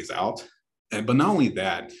that plays out. But not only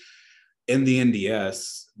that, in the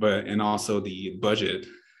NDS, and also the budget,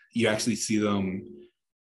 you actually see them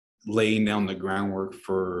laying down the groundwork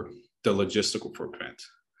for the logistical footprint,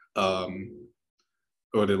 or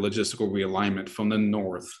the logistical realignment from the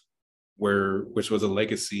North, which was a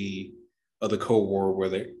legacy of the Cold War,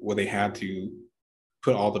 where they had to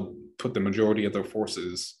put the majority of their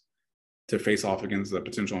forces to face off against the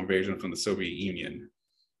potential invasion from the Soviet Union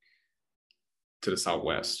to the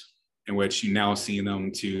Southwest, in which you now see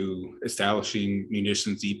them to establishing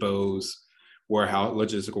munitions depots,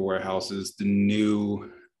 logistical warehouses, the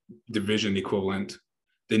new division equivalent,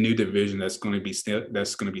 the new division that's going to be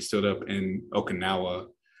stood up in Okinawa,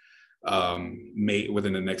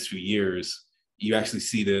 within the next few years. You actually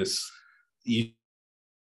see this. The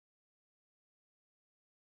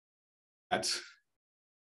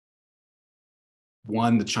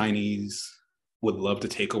Chinese would love to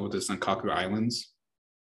take over the Senkaku Islands.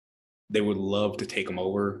 They would love to take them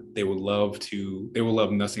over. They would love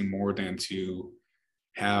nothing more than to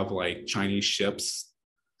have like Chinese ships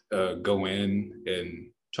go in and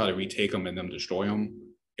try to retake them and then destroy them.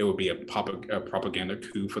 It would be a propaganda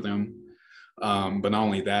coup for them. But not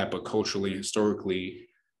only that, but culturally, historically,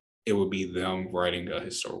 it would be them righting a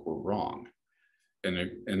historical wrong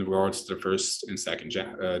in regards to the first and second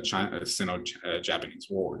Sino-Japanese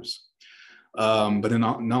wars. But then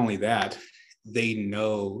not only that,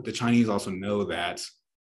 the Chinese also know that,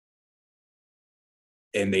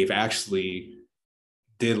 and they've actually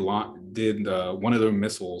did one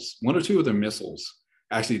or two of their missiles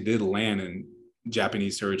actually did land in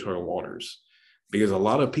Japanese territorial waters, because a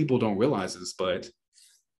lot of people don't realize this, but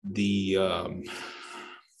the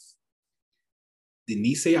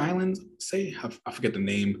Nisei Islands, I forget the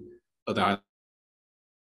name of the island.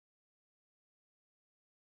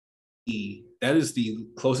 That is the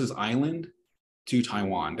closest island to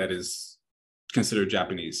Taiwan that is considered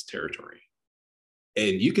Japanese territory.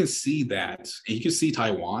 And you can see that, and you can see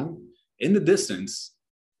Taiwan in the distance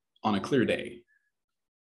on a clear day.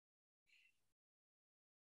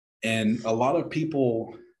 And a lot of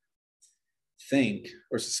people think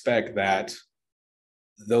or suspect that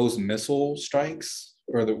those missile strikes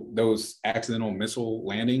or those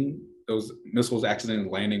missiles accidentally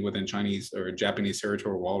landing within Chinese or Japanese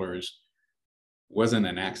territorial waters wasn't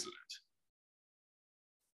an accident.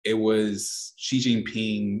 It was Xi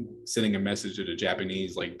Jinping sending a message to the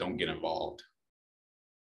Japanese, like, don't get involved,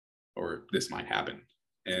 or this might happen.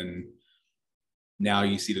 And now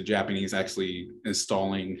you see the Japanese actually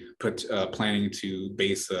planning to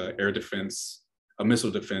base a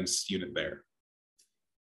missile defense unit there.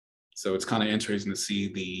 So it's kind of interesting to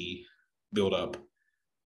see the buildup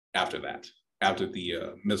after that, after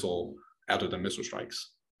the missile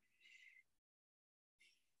strikes.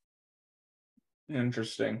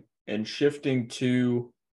 Interesting. And shifting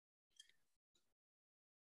to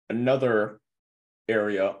another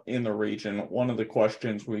area in the region, one of the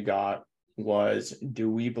questions we got was, do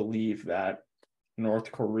we believe that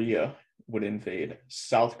North Korea would invade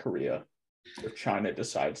South Korea if China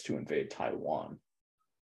decides to invade Taiwan?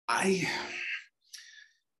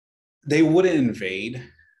 They wouldn't invade.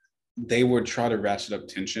 They would try to ratchet up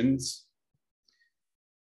tensions.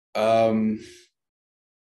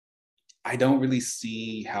 I don't really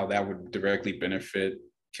see how that would directly benefit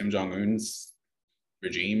Kim Jong-un's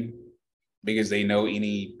regime, because they know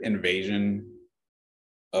any invasion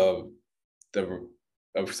of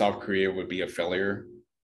South Korea would be a failure,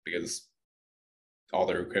 because all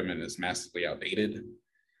their equipment is massively outdated.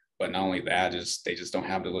 But not only that, they just don't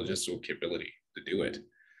have the logistical capability to do it.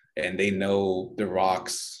 And they know the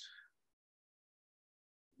ROKs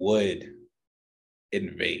would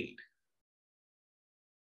invade.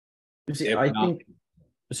 See, I think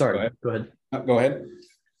Sorry, go ahead. Go ahead.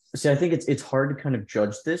 See, I think it's hard to kind of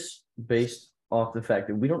judge this based off the fact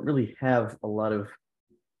that we don't really have a lot of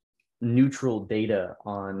neutral data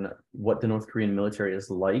on what the North Korean military is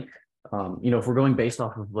like. If we're going based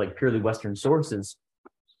off of like purely Western sources,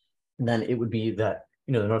 then it would be that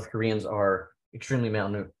the North Koreans are extremely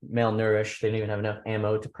malnourished. They don't even have enough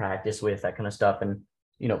ammo to practice with, that kind of stuff. And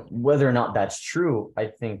whether or not that's true, I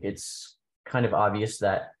think it's kind of obvious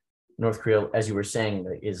that North Korea, as you were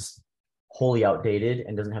saying, is wholly outdated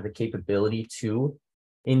and doesn't have the capability to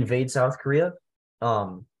invade South Korea.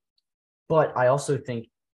 But I also think,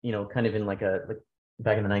 kind of in like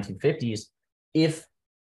back in the 1950s, if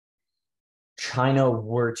China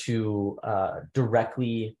were to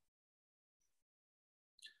directly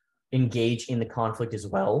engage in the conflict as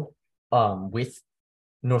well with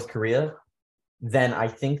North Korea, then I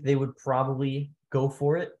think they would probably go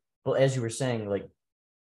for it. But as you were saying, like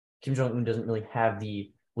Kim Jong-un doesn't really have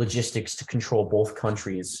the logistics to control both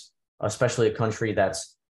countries, especially a country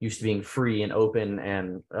that's used to being free and open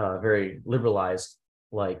and very liberalized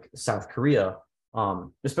like South Korea,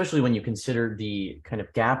 especially when you consider the kind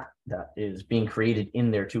of gap that is being created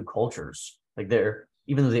in their two cultures. Like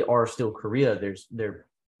even though they are still Korea, they're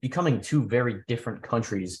becoming two very different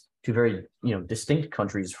countries, two very distinct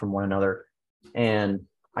countries from one another. And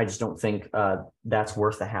I just don't think that's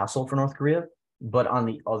worth the hassle for North Korea. But on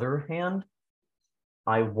the other hand,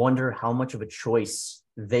 I wonder how much of a choice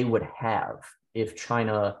they would have if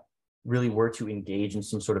China really were to engage in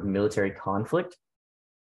some sort of military conflict.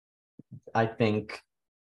 I think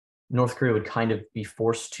North Korea would kind of be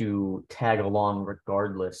forced to tag along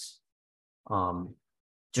regardless,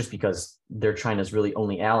 just because they're China's really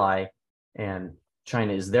only ally, and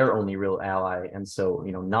China is their only real ally. And so,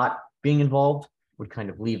 not being involved would kind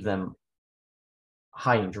of leave them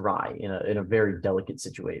high and dry in a very delicate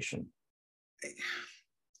situation.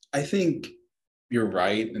 I think you're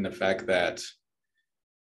right in the fact that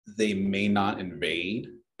they may not invade,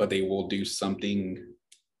 but they will do something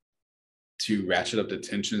to ratchet up the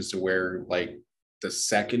tensions to where like the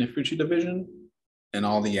 2nd Infantry Division and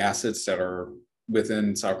all the assets that are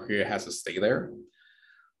within South Korea has to stay there.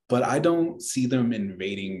 But I don't see them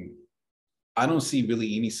invading. I don't see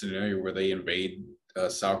really any scenario where they invade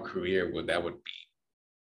South Korea where that would be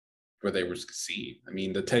where they would succeed. I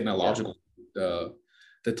mean, the technological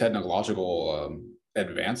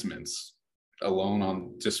advancements alone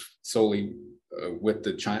on just solely with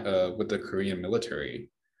the Korean military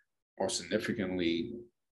are significantly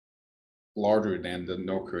larger than the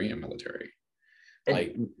North Korean military.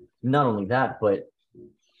 Like, not only that, but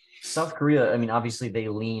South Korea, I mean, obviously they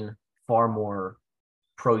lean far more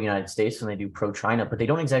pro-United States than they do pro-China, but they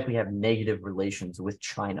don't exactly have negative relations with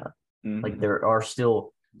China. Mm-hmm. Like there are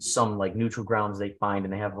still some like neutral grounds they find,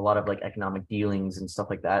 and they have a lot of like economic dealings and stuff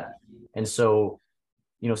like that. And so,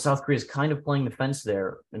 South Korea is kind of playing the fence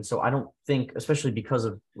there. And so I don't think, especially because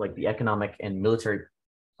of like the economic and military,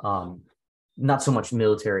 not so much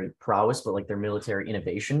military prowess, but like their military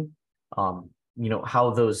innovation, how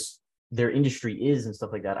their industry is and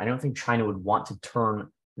stuff like that. I don't think China would want to turn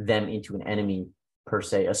them into an enemy per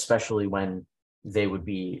se, especially when they would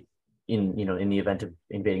be in the event of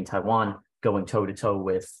invading Taiwan, going toe to toe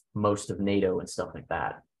with most of NATO and stuff like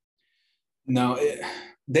that. No,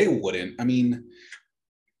 they wouldn't. I mean,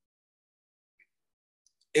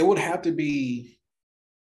 it would have to be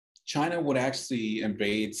China would actually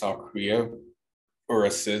invade South Korea or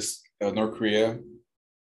assist North Korea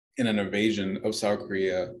in an invasion of South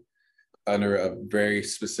Korea under a very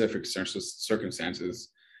specific circumstances.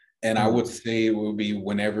 And I would say it would be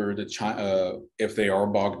whenever if they are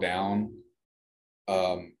bogged down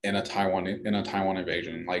in a Taiwan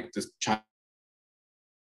invasion, like this China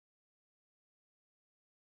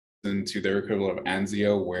into their equivalent of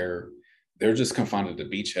Anzio, where they're just confined to the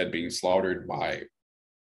beachhead being slaughtered by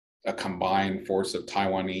a combined force of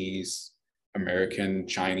Taiwanese, American,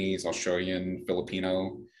 Chinese, Australian,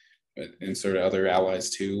 Filipino, insert other allies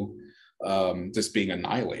too, just being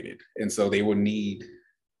annihilated. And so they would need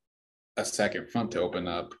a second front to open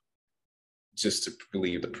up just to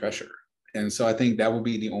relieve the pressure. And so I think that would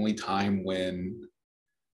be the only time when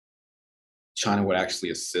China would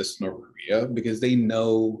actually assist North Korea, because they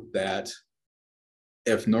know that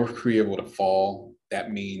if North Korea were to fall,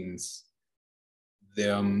 that means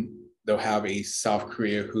they'll have a South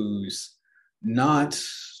Korea who's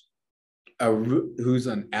who's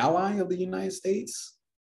an ally of the United States,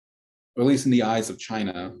 or at least in the eyes of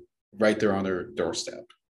China, right there on their doorstep.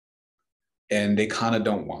 And they kind of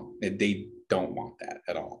don't want it. They don't want that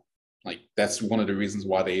at all. Like, that's one of the reasons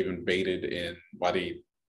why they've invaded and why they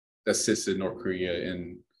assisted North Korea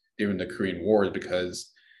during the Korean War, is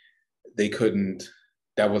because they couldn't.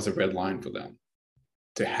 That was a red line for them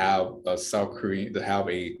to have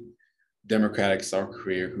a democratic South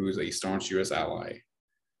Korea who's a staunch U.S. ally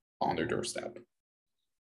on their doorstep.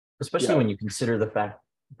 Especially when you consider the fact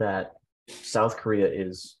that South Korea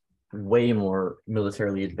is way more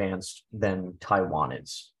militarily advanced than Taiwan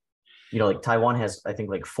is. You know, like Taiwan has, I think,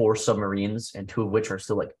 like 4 submarines, and 2 of which are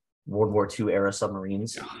still like World War II era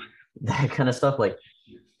submarines, that kind of stuff. Like,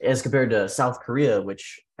 as compared to South Korea,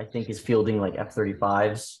 which I think is fielding like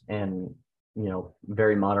F-35s and, you know,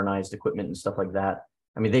 very modernized equipment and stuff like that.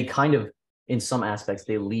 I mean, they kind of, in some aspects,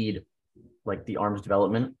 they lead like the arms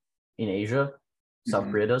development in Asia. South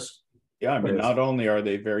Korea does. Yeah, I mean, not only are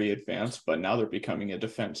they very advanced, but now they're becoming a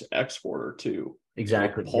defense exporter too.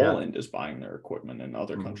 Exactly. Like Poland is buying their equipment, and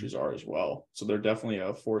other countries are as well. So they're definitely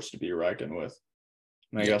a force to be reckoned with.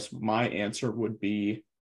 And I guess my answer would be,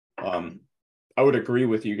 I would agree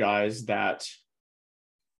with you guys that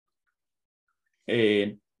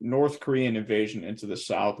a North Korean invasion into the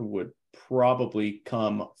South would probably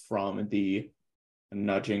come from the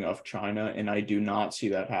nudging of China. And I do not see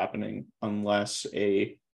that happening unless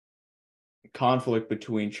a conflict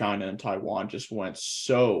between China and Taiwan just went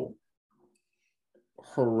so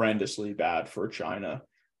horrendously bad for China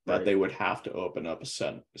that they would have to open up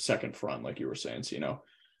a second front, like you were saying. So, you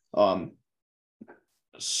know,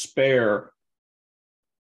 spare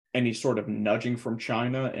any sort of nudging from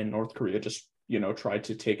China, and North Korea just, you know, try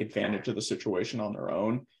to take advantage of the situation on their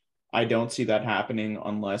own. I don't see that happening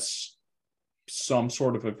unless some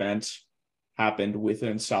sort of event happened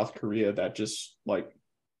within South Korea that just like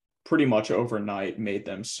pretty much overnight made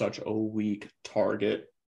them such a weak target,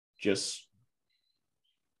 just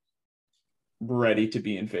ready to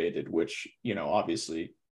be invaded, which, you know,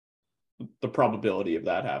 obviously the probability of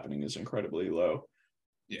that happening is incredibly low.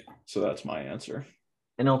 Yeah. So that's my answer.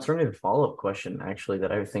 An alternative follow-up question, actually,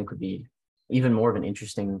 that I think would be even more of an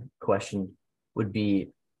interesting question would be,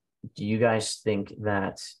 do you guys think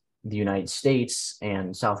that the United States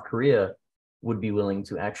and South Korea would be willing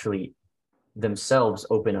to actually themselves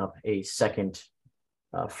open up a second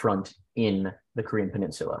front in the Korean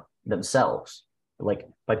Peninsula themselves, like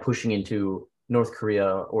by pushing into North Korea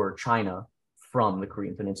or China from the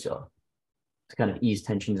Korean Peninsula to kind of ease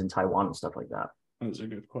tensions in Taiwan and stuff like that? That was a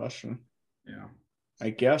good question. Yeah.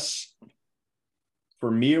 I guess for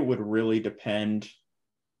me, it would really depend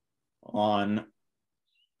on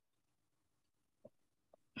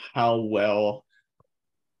how well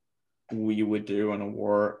we would do in a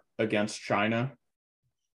war against China.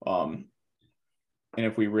 And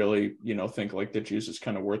if we really, you know, think like the juice is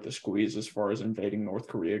kind of worth the squeeze as far as invading North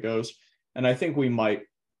Korea goes. And I think we might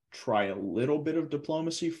try a little bit of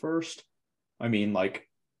diplomacy first. I mean, like,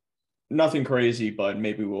 nothing crazy, but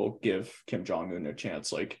maybe we'll give Kim Jong-un a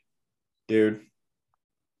chance. Like, dude,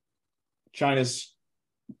 China's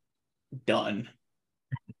done.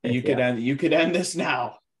 You could end this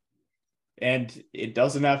now. And it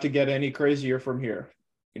doesn't have to get any crazier from here.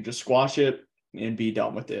 You can just squash it and be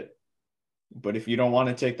done with it. But if you don't want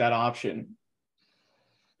to take that option,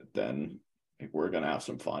 then we're gonna have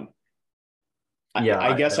some fun. Yeah,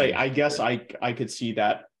 I guess I could see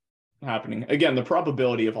that happening. Again, the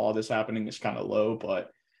probability of all this happening is kind of low,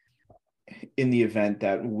 but in the event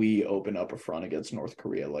that we open up a front against North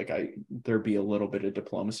Korea, like there'd be a little bit of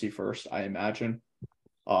diplomacy first, I imagine.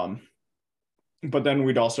 But then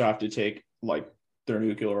we'd also have to take like their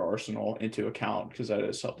nuclear arsenal into account, because that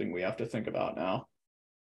is something we have to think about now.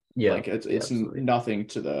 Yeah, like it's nothing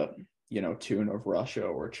to the, you know, tune of Russia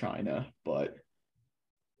or China, but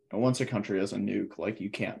once a country has a nuke, like, you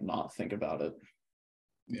can't not think about it.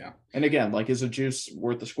 Yeah. And again, like, is a juice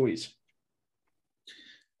worth the squeeze?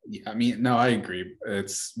 Yeah, I mean, no, I agree.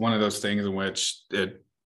 It's one of those things in which they're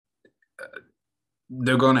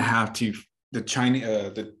going to have to,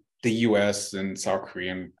 the U.S. and South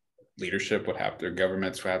Korean leadership would have, their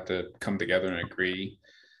governments would have to come together and agree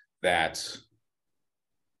that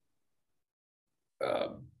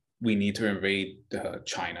we need to invade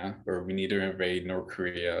China, or we need to invade North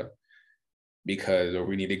Korea or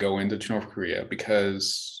we need to go into North Korea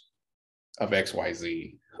because of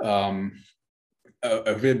XYZ.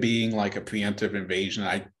 Of it being like a preemptive invasion,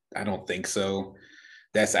 I don't think so.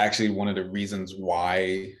 That's actually one of the reasons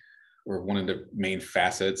why, or one of the main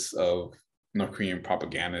facets of North Korean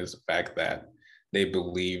propaganda, is the fact that they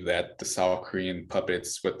believe that the South Korean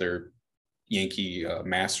puppets with their Yankee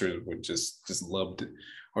masters would just loved,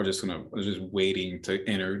 or just waiting to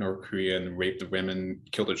enter North Korea and rape the women,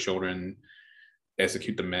 kill the children,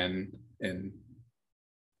 execute the men, and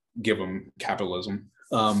give them capitalism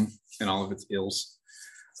and all of its ills.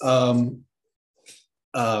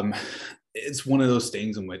 It's one of those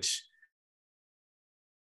things in which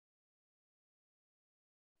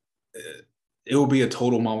it will be a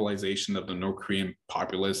total mobilization of the North Korean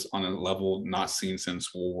populace on a level not seen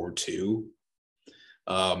since World War II.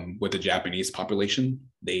 With the Japanese population,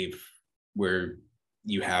 where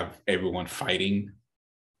you have everyone fighting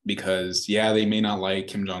because, yeah, they may not like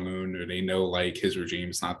Kim Jong-un, or they know like his regime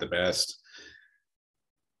is not the best.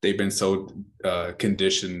 They've been so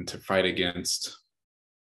conditioned to fight against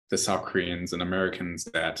the South Koreans and Americans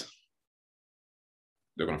that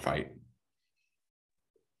they're going to fight.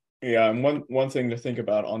 Yeah, and one thing to think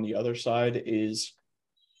about on the other side is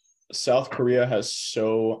South Korea has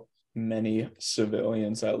so many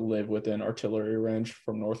civilians that live within artillery range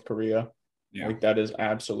from North Korea. Yeah. Like, that is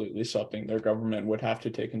absolutely something their government would have to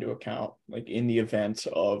take into account. Like, in the event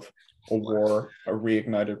of a war, a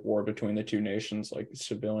reignited war between the two nations, like,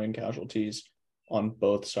 civilian casualties on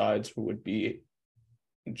both sides would be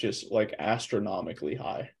just like astronomically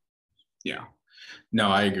high. Yeah. No,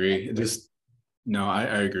 I agree. I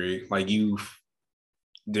agree. Like,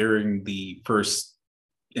 during the first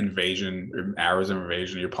invasion or hours of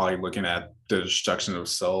invasion, you're probably looking at the destruction of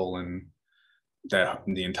Seoul and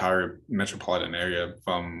the entire metropolitan area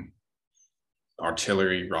from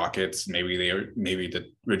artillery, rockets. Maybe the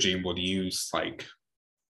regime would use like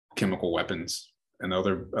chemical weapons and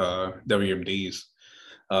other WMDs.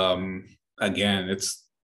 Again,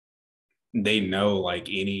 they know, like,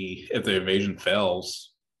 if the invasion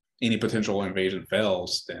fails, any potential invasion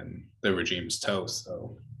fails, then the regime's toast.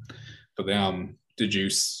 So for them,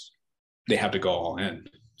 they have to go all in.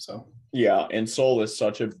 So yeah, and Seoul is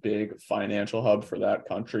such a big financial hub for that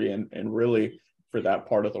country and really for that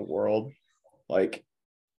part of the world. Like,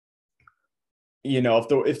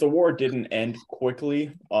 if the war didn't end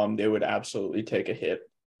quickly, they would absolutely take a hit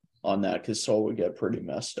on that, because Seoul would get pretty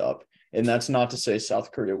messed up. And that's not to say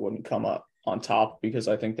South Korea wouldn't come up on top, because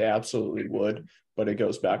I think they absolutely would. But it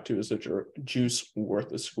goes back to, is the juice worth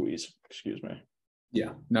the squeeze? Excuse me.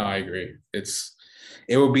 Yeah, no, I agree.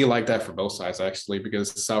 It would be like that for both sides, actually,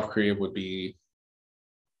 because South Korea would be,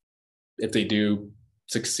 if they do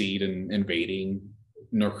succeed in invading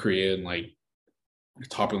North Korea and like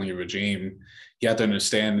toppling the regime, you have to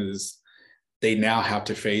understand is they now have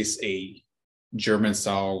to face a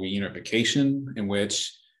German-style reunification, in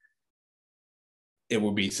which it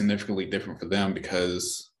will be significantly different for them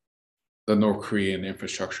because the North Korean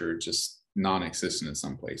infrastructure is just non-existent in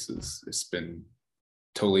some places. It's been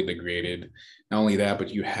totally degraded. Not only that, but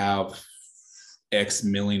you have X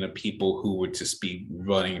million of people who would just be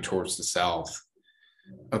running towards the south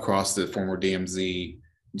across the former DMZ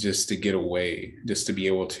just to get away, just to be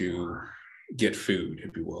able to get food,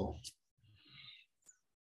 if you will.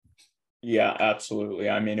 Yeah, absolutely.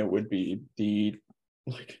 I mean, it would be the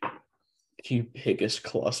biggest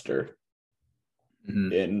cluster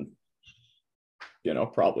in,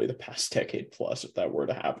 probably the past decade plus, if that were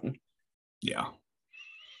to happen. Yeah.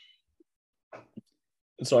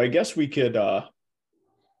 So I guess we could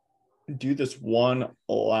do this one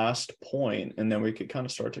last point, and then we could kind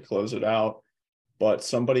of start to close it out. But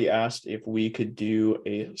somebody asked if we could do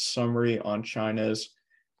a summary on China's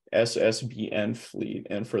SSBN fleet.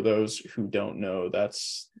 And for those who don't know,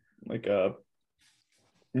 that's like a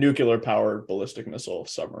nuclear powered ballistic missile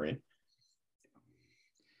submarine.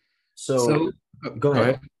 So go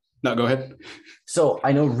ahead. No, go ahead. So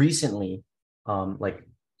I know recently, like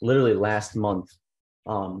literally last month,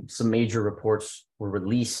 some major reports were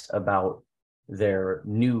released about their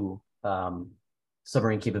new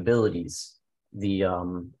submarine capabilities. The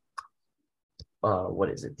what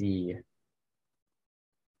is it?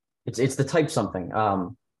 It's the type something.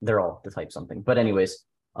 They're all the type something. But anyways,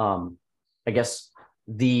 I guess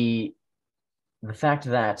the fact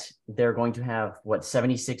that they're going to have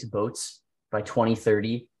 76 boats by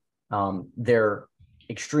 2030. They're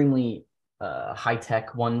extremely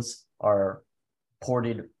high-tech ones are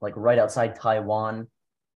ported like right outside Taiwan.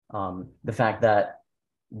 The fact that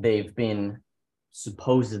they've been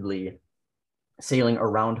supposedly sailing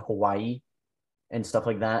around Hawaii and stuff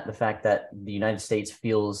like that. The fact that the United States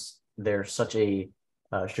feels they're such a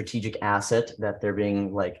strategic asset that they're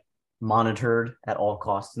being like monitored at all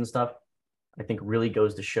costs and stuff, I think really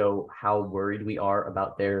goes to show how worried we are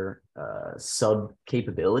about their sub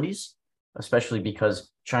capabilities, especially because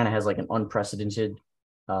China has like an unprecedented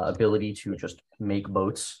ability to just make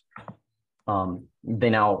boats. They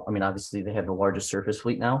now, I mean, obviously they have the largest surface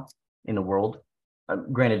fleet now in the world.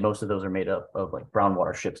 Granted, most of those are made up of like brown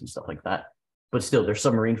water ships and stuff like that, but still their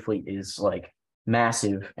submarine fleet is like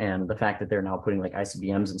massive. And the fact that they're now putting like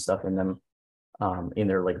ICBMs and stuff in them, in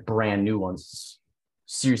their like brand new ones, is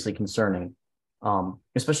seriously concerning.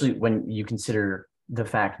 Especially when you consider the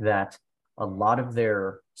fact that a lot of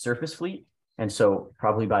their surface fleet, and so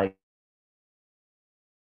probably by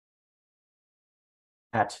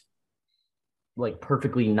like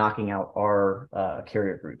perfectly knocking out our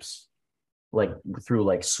carrier groups, like through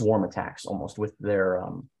like swarm attacks almost with their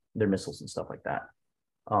missiles and stuff like that.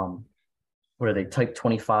 What are they? Type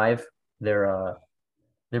 25. They're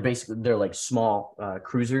basically they're like small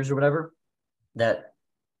cruisers or whatever that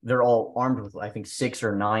they're all armed with, I think, 6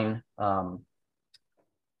 or 9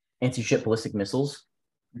 anti-ship ballistic missiles.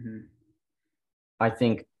 Mhm. I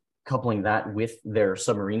think coupling that with their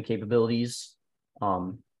submarine capabilities,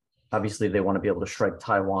 obviously they want to be able to strike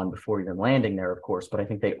Taiwan before even landing there, of course, but I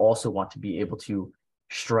think they also want to be able to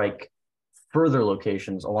strike further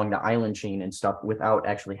locations along the island chain and stuff without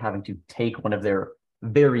actually having to take one of their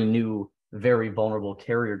very new, very vulnerable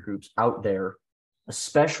carrier groups out there,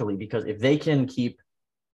 especially because if they can keep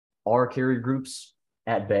our carrier groups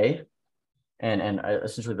at bay and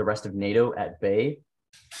essentially the rest of NATO at bay,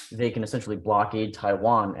 they can essentially blockade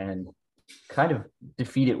Taiwan and kind of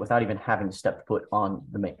defeat it without even having to step foot on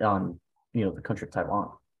the country of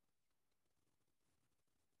Taiwan.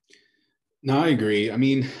 No, I agree. I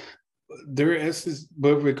mean,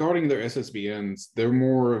 but regarding their SSBNs, they're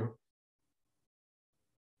more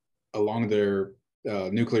along their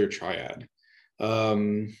nuclear triad.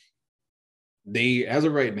 They, as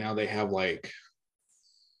of right now, they have like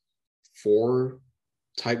 4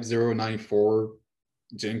 Type 094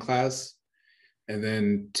 Gen class, and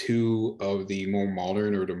then 2 of the more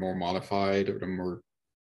modern or the more modified or the more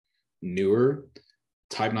newer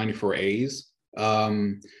Type 94As.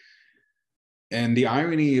 And the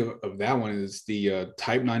irony of that one is the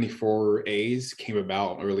Type 94As came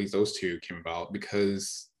about, or at least those 2 came about,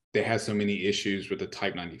 because they had so many issues with the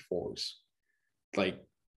Type 94s. Like,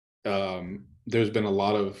 there's been a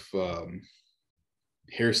lot of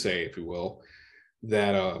hearsay, if you will,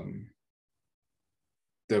 that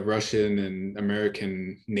the Russian and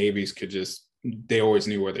American navies they always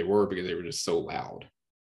knew where they were because they were just so loud.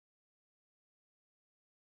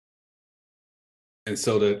 And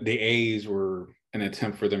so the A's were an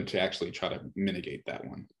attempt for them to actually try to mitigate that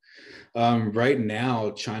one. Right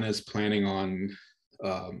now, China's planning on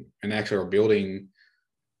and actually are building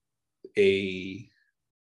a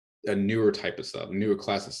newer type of sub, newer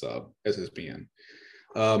class of sub, SSBN.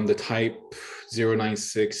 The Type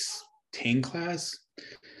 096 Tang class,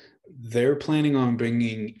 they're planning on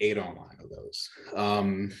bringing 8 online of those.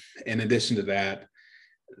 In addition to that,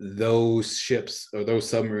 those ships or those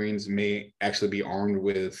submarines may actually be armed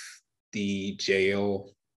with the JL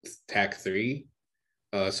TAC-3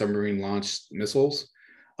 submarine launched missiles.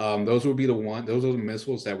 Those are the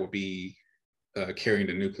missiles that will be carrying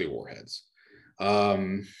the nuclear warheads.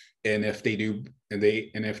 And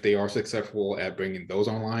if they are successful at bringing those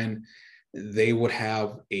online, they would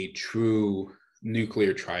have a true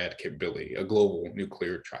nuclear triad capability, a global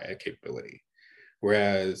nuclear triad capability.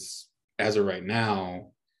 Whereas as of right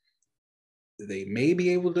now, they may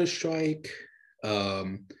be able to strike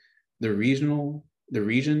the region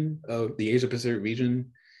of the Asia Pacific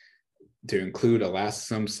region, to include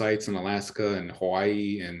some sites in Alaska and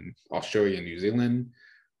Hawaii and Australia and New Zealand.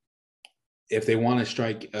 If they want to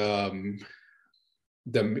strike the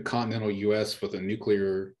continental US with a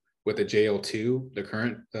JL2, the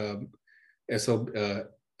current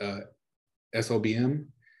SLBM,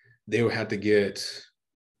 they would have to get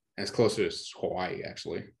as close as Hawaii,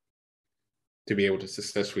 actually, to be able to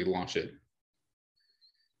successfully launch it.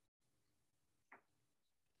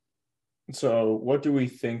 So what do we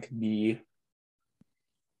think the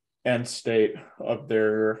end state of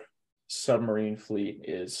their submarine fleet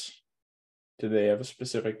is? Do they have a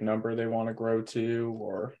specific number they want to grow to,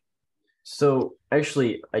 or? So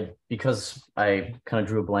actually, because I kind of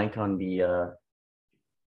drew a blank on the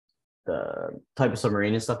type of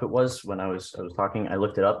submarine and stuff it was when I was talking, I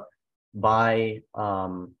looked it up by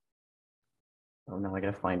oh no, I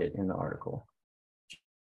gotta find it in the article.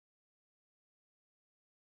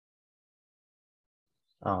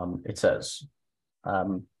 It says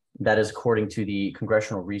that is according to the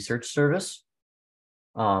Congressional Research Service,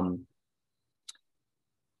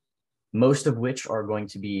 most of which are going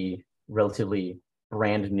to be relatively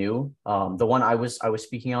brand new. The one I was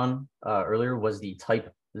speaking on earlier was the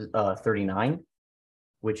Type 39,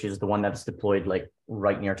 which is the one that's deployed like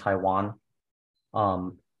right near Taiwan.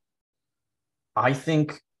 I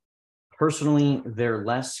think personally they're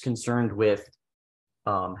less concerned with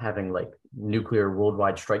having like nuclear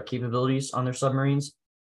worldwide strike capabilities on their submarines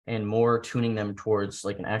and more tuning them towards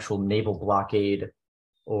like an actual naval blockade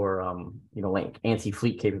or like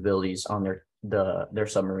anti-fleet capabilities on their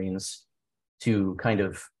submarines to kind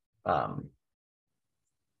of I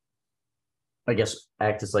guess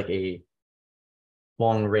act as like a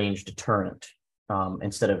long range deterrent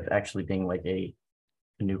instead of actually being like a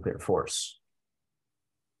a nuclear force.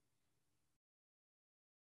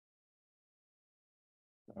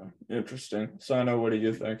 Interesting. Sino, what do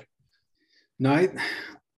you think? No,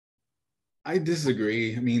 I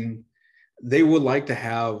disagree. I mean, they would like to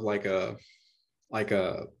have like a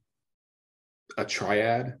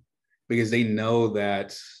triad, because they know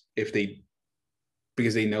that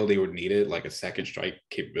because they know they would need it, like a second strike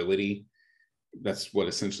capability. That's what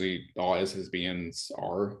essentially all SSBNs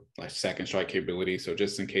are, like second strike capability. So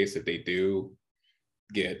just in case if they do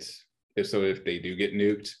get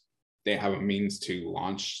nuked, they have a means to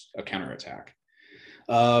launch a counterattack.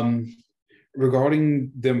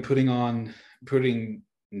 Regarding them putting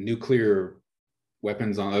nuclear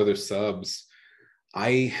weapons on other subs,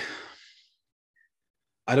 I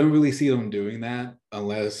don't really see them doing that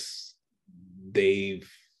unless they've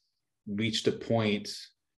reached a point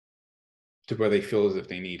to where they feel as if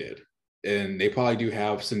they need it. And they probably do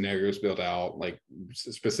have scenarios built out, like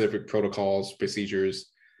specific protocols, procedures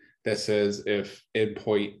that says if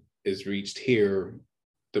endpoint is reached here,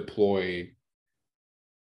 deploy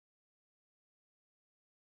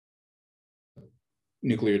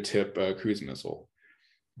nuclear tip cruise missile.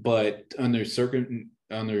 But under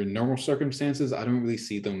normal circumstances, I don't really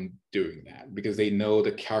see them doing that, because they know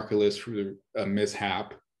the calculus for a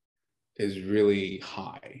mishap is really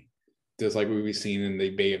high. Just like we've seen in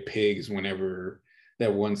the Bay of Pigs, whenever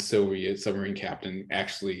that one Soviet submarine captain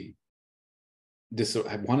actually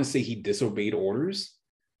I want to say he disobeyed orders.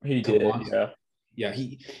 He did, yeah.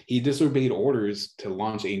 He disobeyed orders to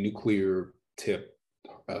launch a nuclear tip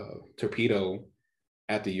torpedo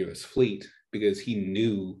at the U.S. fleet, because he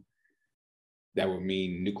knew that would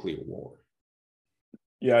mean nuclear war.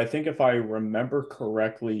 Yeah, I think if I remember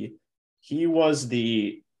correctly, he was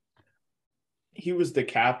the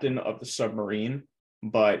captain of the submarine,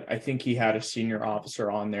 but I think he had a senior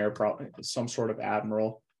officer on there, probably some sort of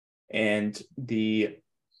admiral, and the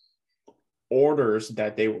orders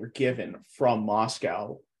that they were given from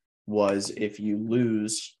Moscow was, if you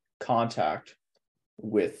lose contact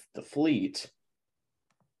with the fleet,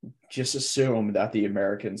 just assume that the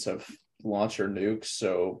Americans have launched their nukes,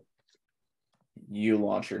 so you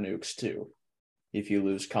launch your nukes too if you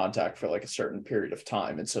lose contact for like a certain period of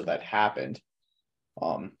time. And so that happened.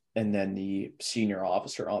 And then the senior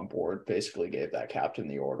officer on board basically gave that captain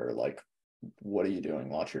the order, like, what are you doing?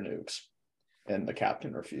 Launch your nukes. And the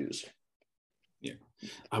captain refused. Yeah.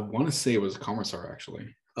 I want to say it was Commissar,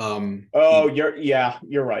 actually.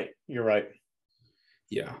 You're right.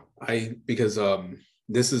 Yeah. Because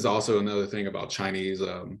this is also another thing about Chinese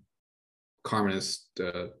communist,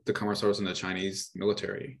 the Commissars in the Chinese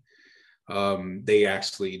military. They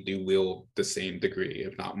actually do wield the same degree,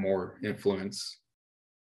 if not more, influence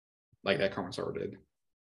like that Commissar did.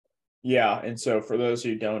 Yeah, and so for those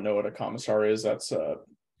who don't know what a Commissar is, that's a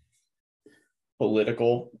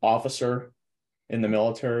political officer in the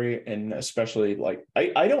military, and especially like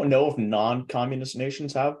I don't know if non-communist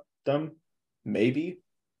nations have them, maybe,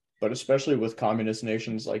 but especially with communist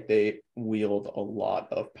nations, like they wield a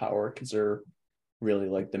lot of power because they're really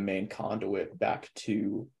like the main conduit back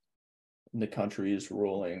to the country's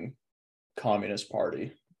ruling communist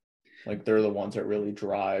party. Like they're the ones that really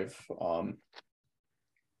drive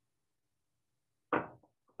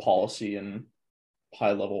policy and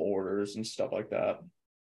high level orders and stuff like that.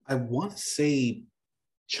 I want to say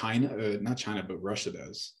China, not China, but Russia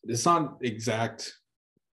does. It's not exact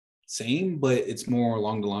same, but it's more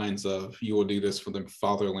along the lines of, you will do this for the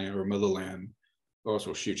fatherland or motherland, or else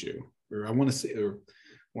we'll shoot you. Or I want to say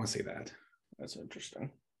that. That's interesting.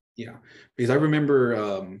 Yeah, because I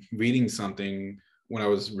remember reading something when I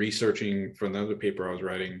was researching for another paper I was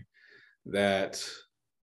writing, that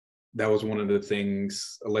was one of the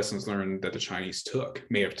things, lessons learned that the Chinese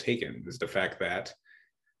may have taken, is the fact that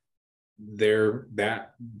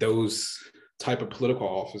those type of political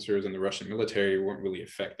officers in the Russian military weren't really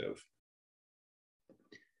effective.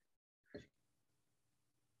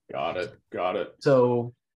 Got it.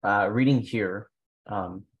 So reading here,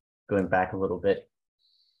 going back a little bit,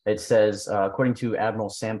 it says, according to Admiral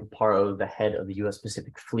Sam Paparo, the head of the U.S.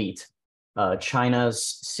 Pacific Fleet,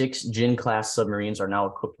 China's 6 Jin-class submarines are now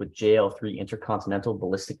equipped with JL-3 intercontinental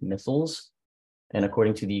ballistic missiles. And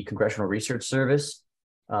according to the Congressional Research Service,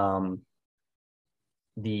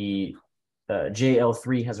 the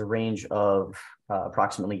JL-3 has a range of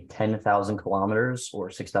approximately 10,000 kilometers or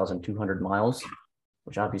 6,200 miles,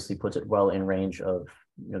 which obviously puts it well in range of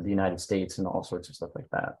the United States and all sorts of stuff like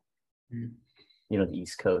that. Mm. The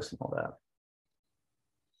East Coast and all that.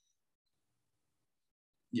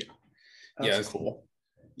 Yeah. That's cool.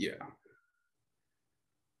 Yeah.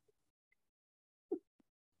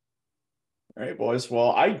 All right, boys.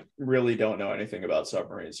 Well, I really don't know anything about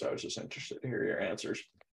submarines, so I was just interested to hear your answers.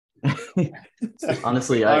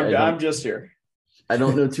 Honestly, I'm just here. I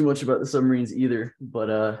don't know too much about the submarines either,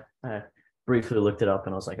 but I briefly looked it up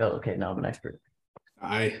and I was like, oh, okay, now I'm an expert.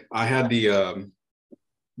 I had the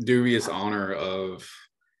dubious honor of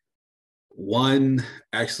one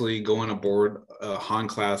actually going aboard a Han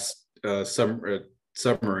class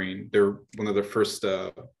submarine. They're one of the first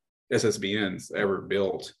SSBNs ever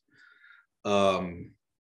built. Not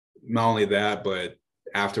only that, but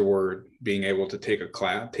afterward being able to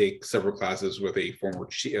take several classes with a former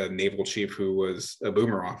naval chief who was a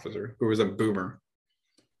boomer officer, who was a boomer.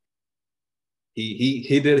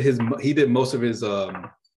 He did most of his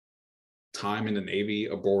time in the Navy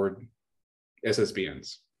aboard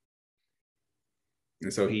SSBNs.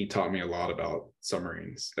 And so he taught me a lot about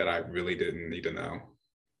submarines that I really didn't need to know.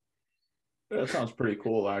 That sounds pretty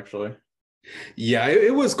cool, actually. Yeah,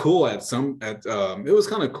 it was cool it was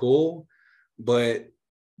kind of cool, but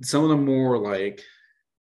some of the more like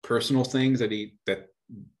personal things that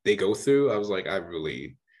they go through, I was like, I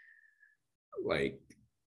really like,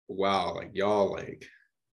 wow, like y'all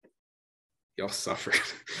suffered.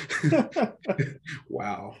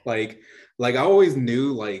 Wow. Like I always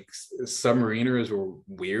knew like submariners were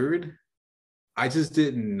weird. I just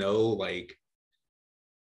didn't know like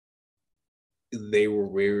they were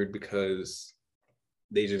weird because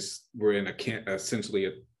they just were in essentially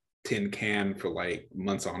a tin can for like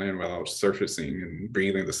months on end without surfacing and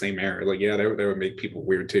breathing the same air. Like, yeah, that would make people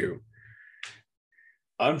weird too.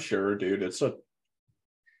 I'm sure, dude. It's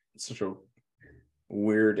such a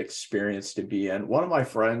weird experience to be in. One of my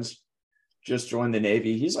friends just joined the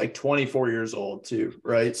Navy. He's like 24 years old too,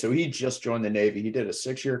 right? So he just joined the Navy. He did a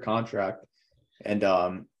 6-year contract, and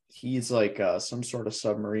he's like some sort of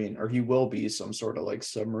submarine, or he will be some sort of like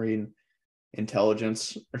submarine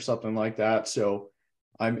intelligence or something like that. So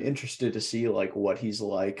I'm interested to see like what he's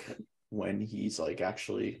like when he's like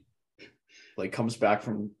actually like comes back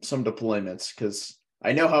from some deployments, because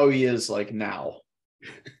I know how he is like now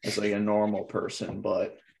as like a normal person,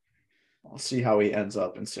 but I'll see how he ends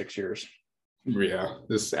up in 6 years. Yeah,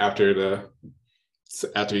 this after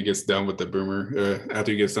he gets done with the boomer,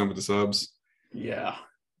 after he gets done with the subs. Yeah,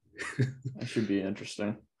 that should be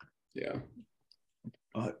interesting. Yeah.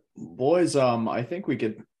 Boys, I think we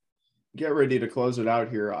could get ready to close it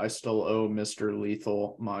out here. I still owe Mr.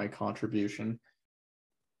 Lethal my contribution.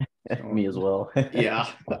 So, me as well. Yeah,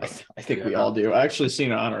 I think we all do. I actually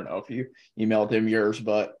seen it. I don't know if you emailed him yours,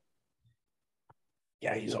 but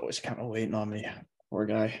yeah, he's always kind of waiting on me. Poor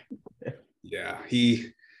guy. Yeah,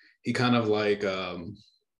 he kind of like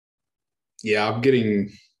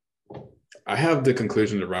I have the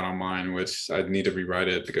conclusion to write on mine, which I need to rewrite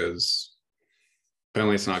it because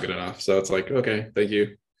apparently it's not good enough. So it's like, okay, thank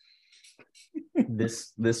you.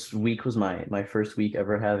 This week was my first week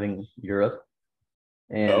ever having Europe.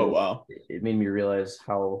 And oh wow, it made me realize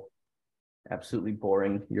how absolutely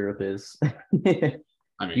boring Europe is.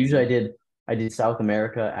 Usually I did South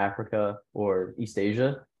America, Africa, or East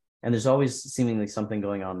Asia, and there's always seemingly something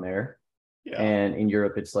going on there. Yeah. And in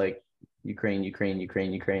Europe, it's like Ukraine.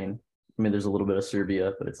 I mean, there's a little bit of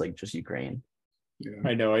Serbia, but it's like just Ukraine. Yeah.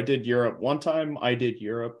 I know. I did Europe. One time I did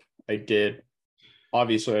Europe.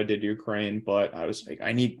 Obviously I did Ukraine, but I was like,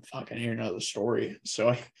 I need another story. So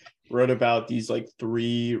I wrote about these like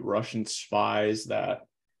 3 Russian spies that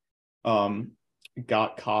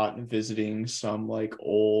got caught visiting some like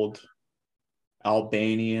old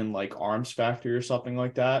Albanian like arms factory or something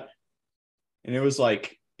like that. And it was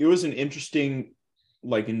an interesting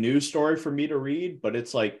like news story for me to read, but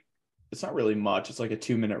it's not really much. It's like a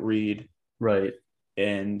 2-minute read. Right.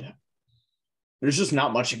 And there's just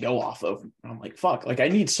not much to go off of. I'm like, fuck, like I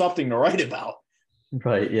need something to write about.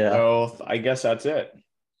 Right. Yeah. So I guess that's it.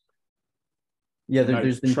 Yeah.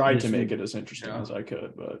 I tried to make it as interesting as I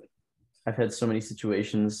could, but I've had so many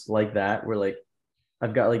situations like that where like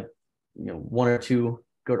I've got like, 1 or 2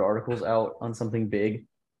 good articles out on something big,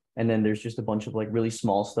 and then there's just a bunch of like really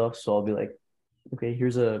small stuff. So I'll be like, okay,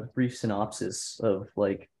 here's a brief synopsis of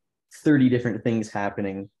like 30 different things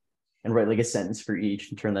happening, and write like a sentence for each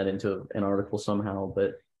and turn that into an article somehow.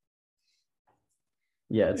 But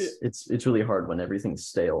yeah, it's really hard when everything's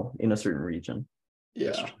stale in a certain region.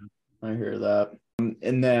 Yeah, I hear that.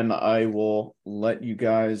 And then I will let you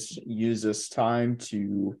guys use this time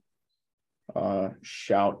to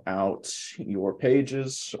shout out your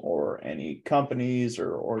pages or any companies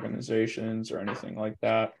or organizations or anything like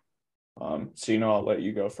that. Sino, I'll let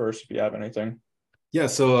you go first if you have anything. Yeah,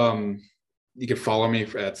 so you can follow me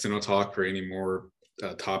at Sino Talk for any more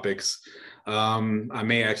topics. I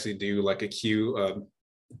may actually do like a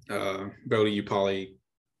Bodhi, you probably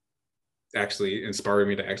actually inspired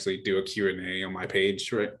me to actually do a Q&A on my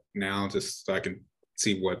page right now, just so I can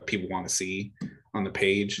see what people want to see on the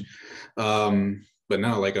page. But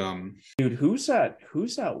no, like Dude, who's that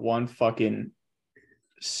one fucking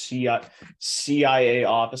CIA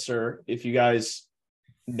officer? If you guys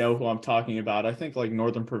know who I'm talking about, I think like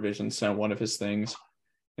Northern Provision sent one of his things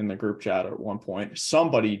in the group chat at one point.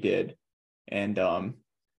 Somebody did. And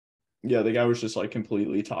yeah, the guy was just like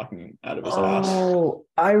completely talking out of his ass. Oh,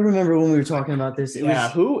 I remember when we were talking about this.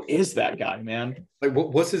 Who is that guy, man? like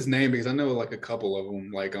what's his name? Because I know like a couple of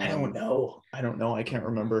them. Like I don't know. I can't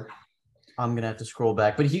remember. I'm gonna have to scroll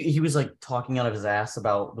back, but he was like talking out of his ass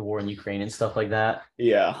about the war in Ukraine and stuff like that.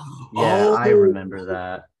 Yeah. Yeah, I remember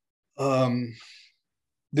that.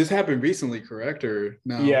 This happened recently, correct? Or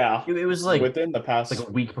no? Yeah. It was like within the past like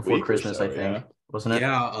a week before Christmas, I think. Yeah. Wasn't it?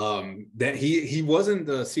 Yeah, that he wasn't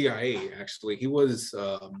the CIA actually. He was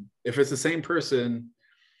if it's the same person,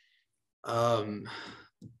 actually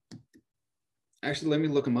let me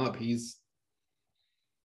look him up. He's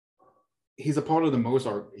a part of the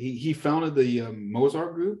Mozart. He founded the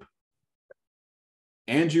Mozart group.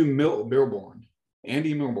 Andy Milborn.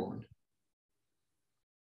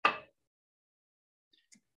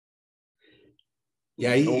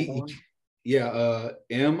 Yeah, Milburn.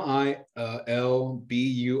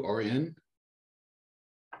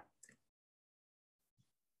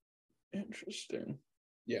 Interesting.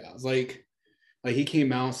 Yeah, it's like he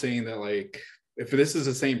came out saying that like if this is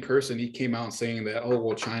the same person, he came out saying that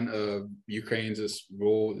well Ukraine's this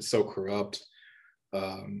rule is so corrupt.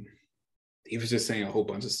 He was just saying a whole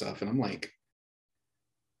bunch of stuff, and I'm like,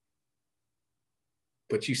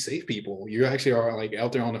 but you save people. You actually are like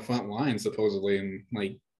out there on the front line supposedly, and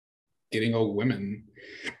like getting old women,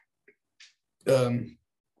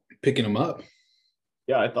 picking them up.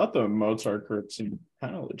 Yeah, I thought the Mozart group seemed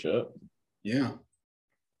kind of legit. Yeah.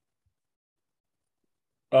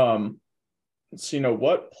 So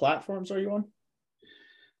what platforms are you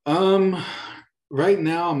on? Right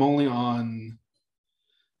now I'm only on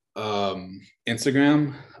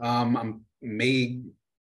Instagram. I may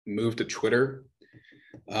move to Twitter.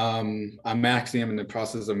 I'm actually in the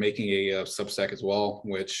process of making a Substack as well,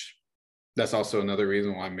 which that's also another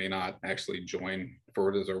reason why I may not actually join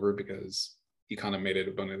Forward Observer, because he kind of made it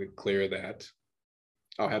abundantly clear that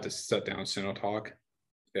I'll have to shut down Sinotalk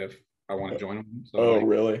if I want to join him. So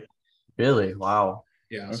really? Really? Wow.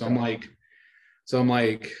 Yeah. Okay. So I'm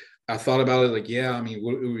like, I thought about it. Like, yeah, I mean, it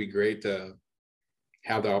would be great to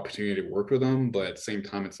have the opportunity to work with them, but at the same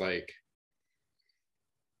time, it's like,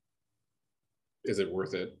 is it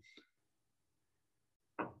worth it?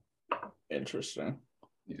 Interesting.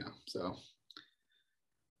 Yeah. So.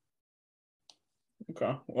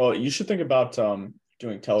 Okay. Well, you should think about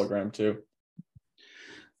doing Telegram too.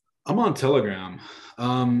 I'm on Telegram.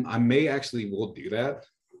 I may actually will do that.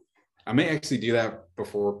 I may actually do that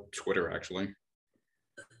before Twitter, actually.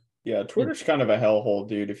 Yeah, Twitter's kind of a hellhole,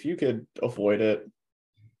 dude. If you could avoid it,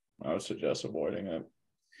 I would suggest avoiding it.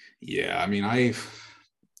 Yeah, I mean, I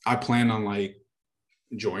plan on like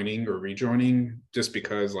joining or rejoining just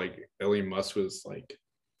because like Elon Musk was like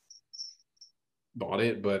bought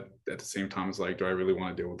it, but at the same time, it's like, do I really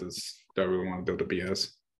want to deal with this? Do I really want to deal with the BS?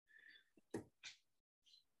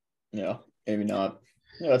 Yeah, maybe not.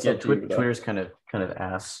 Yeah, that's Yeah, up to you, Twitter's kind of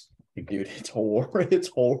ass. Dude, it's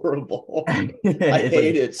horrible. I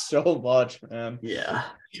hate it so much, man. Yeah.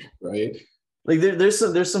 Right. Like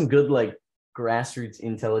there's some good like grassroots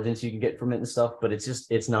intelligence you can get from it and stuff, but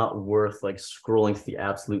it's not worth like scrolling through the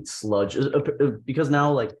absolute sludge, because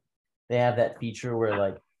now like they have that feature where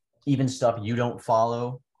like even stuff you don't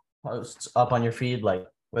follow posts up on your feed, like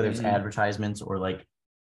whether it's advertisements or like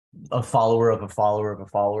a follower of a follower of a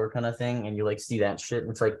follower kind of thing, and you like see that shit, and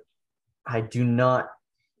it's like I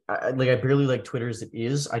barely like Twitter as it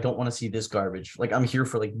is. I don't want to see this garbage. Like I'm here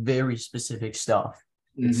for like very specific stuff.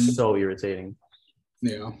 It's so irritating.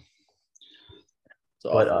 Yeah.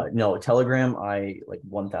 But no, Telegram I like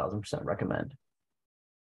 1000% recommend.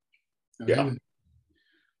 Yeah.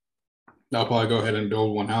 I'll probably go ahead and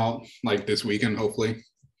build one out like this weekend, hopefully.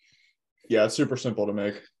 Yeah, it's super simple to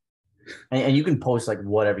make. And you can post like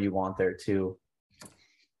whatever you want there too.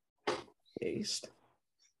 Paste.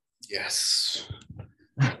 Yes.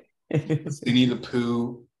 Winnie the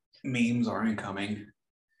Pooh memes are incoming.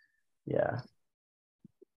 Yeah.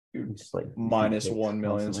 Just like minus 1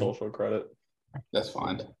 million social credit. That's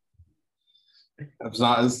fine. It's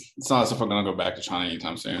not as if I'm gonna go back to China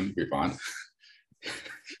anytime soon. You're fine.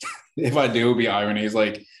 If I do, it'll be irony. He's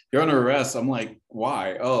like, you're under arrest. I'm like,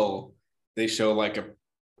 why? Oh, they show like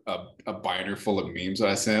a binder full of memes that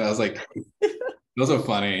I sent. I was like, Those are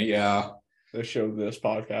funny. Yeah. They showed this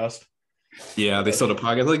podcast. Yeah. They saw the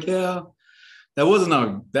podcast. Like, yeah, that wasn't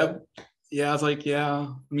a, that, yeah. I was like, yeah.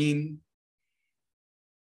 I mean,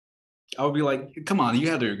 I would be like, come on, you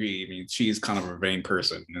have to agree. I mean, she's kind of a vain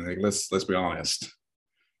person. And like, let's be honest. I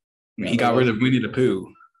mean, Yeah, he got rid of Winnie the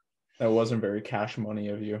Pooh. That wasn't very cash money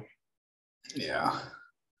of you. Yeah.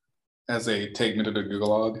 As a take me to the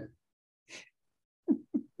Gulag.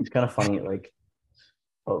 It's kind of funny, like,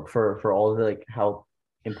 for all of the, like, how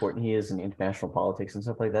important he is in international politics and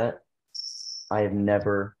stuff like that. I have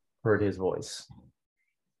never heard his voice.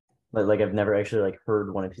 Like I've never actually like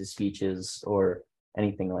heard one of his speeches or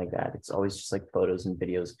anything like that. It's always just like photos and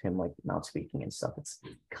videos of him like not speaking and stuff. It's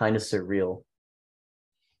kind of surreal.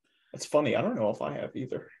 That's funny. I don't know if I have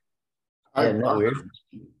either. Isn't that weird?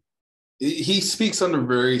 He speaks under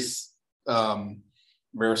very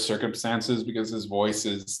rare circumstances because his voice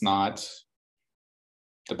is not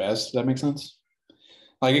the best. Does that make sense?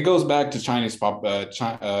 Like it goes back to Chinese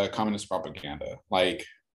communist propaganda. Like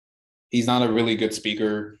he's not a really good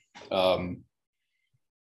speaker.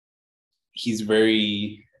 He's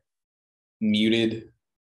very muted.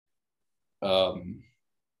 I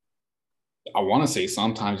want to say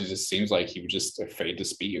sometimes it just seems like he was just afraid to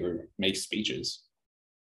speak or make speeches.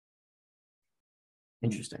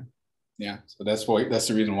 Interesting. Yeah, so that's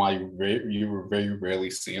the reason why you very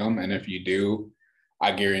rarely see him, and if you do,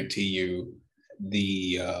 I guarantee you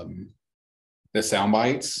the sound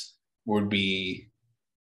bites would be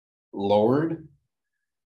lowered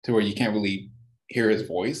to where you can't really hear his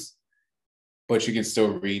voice, but you can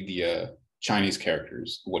still read the Chinese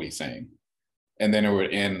characters, what he's saying. And then it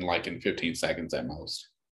would end like in 15 seconds at most.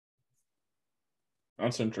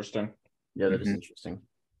 That's interesting. Yeah, that is interesting.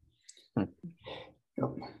 Yep.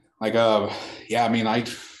 Like, yeah, I mean,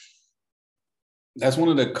 that's one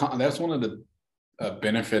of the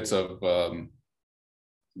benefits of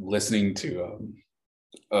listening to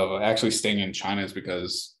of actually staying in China is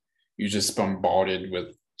because you're just bombarded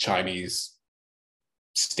with Chinese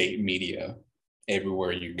state media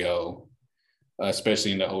everywhere you go,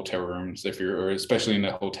 especially in the hotel rooms. Or especially in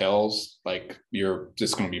the hotels, like you're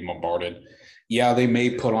just going to be bombarded. Yeah, they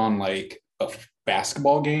may put on like a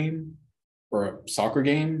basketball game or a soccer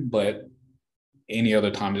game, but any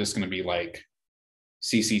other time it's going to be like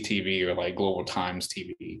CCTV or like Global Times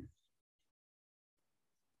TV.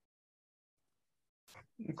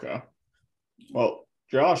 Okay. Well,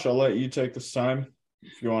 Josh, I'll let you take this time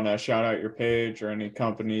if you want to shout out your page or any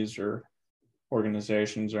companies or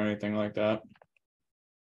organizations or anything like that.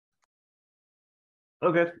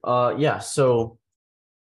 Okay. Yeah. So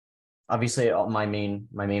obviously my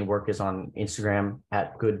main work is on Instagram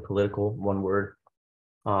at Good Political, one word.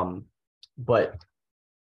 But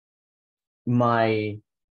my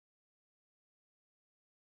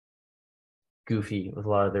goofy with a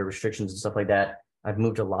lot of their restrictions and stuff like that. I've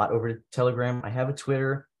moved a lot over to Telegram. I have a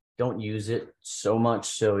Twitter, don't use it so much.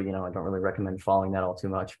 So, I don't really recommend following that all too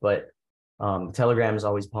much, but Telegram is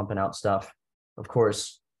always pumping out stuff. Of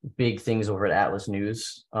course, big things over at Atlas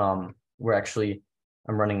News. I'm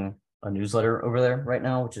running a newsletter over there right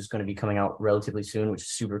now, which is going to be coming out relatively soon, which is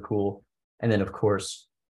super cool. And then, of course,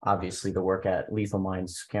 obviously the work at Lethal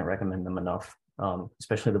Minds, can't recommend them enough,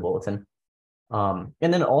 especially the bulletin. And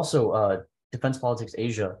then also Defense Politics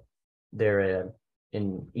Asia, they're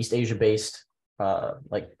in East Asia based,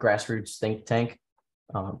 like grassroots think tank.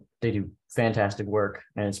 They do fantastic work,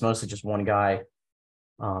 and it's mostly just one guy.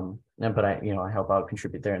 But I help out,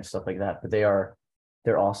 contribute there and stuff like that. But they're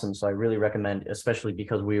awesome. So I really recommend, especially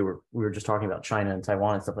because we were just talking about China and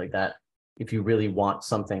Taiwan and stuff like that. If you really want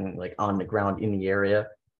something like on the ground in the area,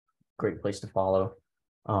 great place to follow.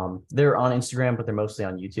 They're on Instagram, but they're mostly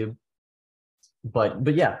on YouTube.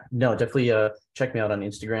 But yeah, no, definitely check me out on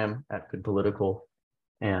Instagram at Good Political,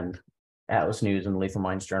 and Atlas News and Lethal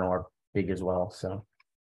Minds Journal are big as well. So,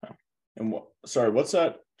 and what's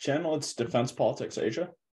that channel? It's Defense Politics Asia.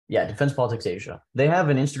 Yeah, Defense Politics Asia. They have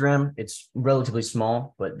an Instagram. It's relatively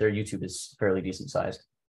small, but their YouTube is fairly decent sized.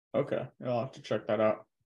 Okay, I'll have to check that out.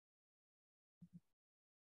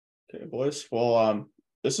 Okay, boys. Well,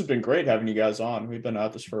 this has been great having you guys on. We've been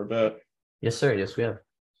at this for a bit. Yes, sir. Yes, we have.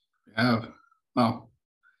 Yeah. Oh.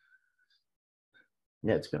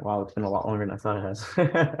 Yeah, it's been a while. It's been a lot longer than I thought it has.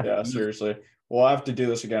 Yeah, seriously. We'll have to do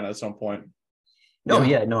this again at some point. No,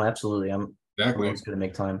 yeah, no, absolutely. I'm Exactly. always going to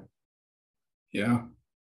make time. Yeah.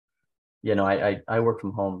 Yeah, no, I work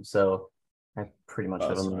from home, so I pretty much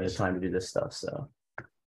have That's unlimited nice. time to do this stuff. So.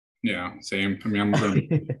 Yeah, same. I mean, I'm going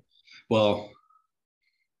to, well,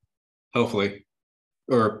 hopefully,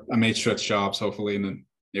 or I may switch jobs hopefully in the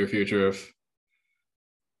near future if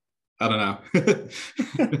I don't know.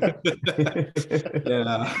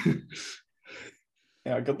 Yeah.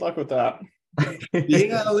 Yeah, good luck with that.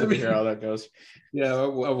 Yeah, let We'll me hear how that goes. Yeah, I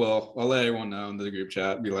will. I'll let everyone know in the group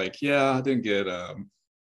chat. Be like, yeah, I didn't get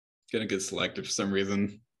selected for some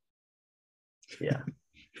reason. Yeah.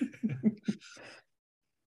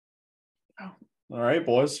 All right,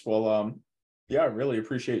 boys. Well, yeah, I really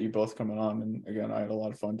appreciate you both coming on. And again, I had a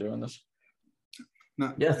lot of fun doing this.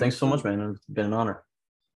 No, Yeah. Thanks so much, man. It's been an honor.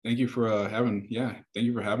 Thank you for having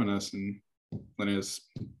us and letting us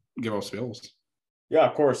give our spills. Yeah,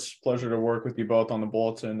 of course. Pleasure to work with you both on the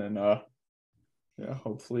bulletin, and yeah,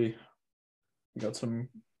 hopefully we got some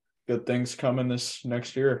good things coming this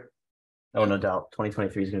next year. Oh, no doubt.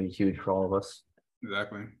 2023 is going to be huge for all of us.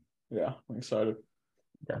 Exactly. Yeah, I'm excited.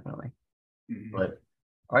 Definitely. Mhm. But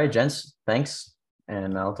all right, gents, thanks.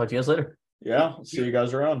 And I'll talk to you guys later. Yeah, see you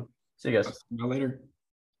guys around. See you I'll guys. see you later.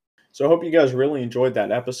 So I hope you guys really enjoyed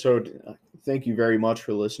that episode. Thank you very much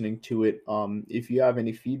for listening to it. If you have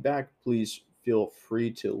any feedback, please feel free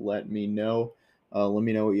to let me know. Let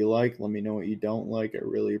me know what you like. Let me know what you don't like. I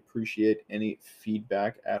really appreciate any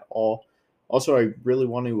feedback at all. Also, I really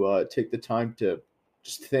want to take the time to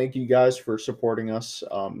just thank you guys for supporting us,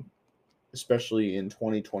 especially in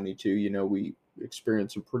 2022. You know, we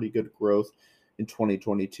experienced some pretty good growth in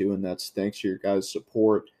 2022, and that's thanks to your guys'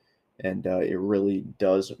 support. And it really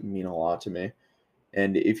does mean a lot to me.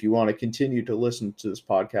 And if you want to continue to listen to this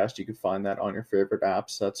podcast, you can find that on your favorite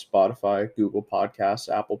apps. That's Spotify, Google Podcasts,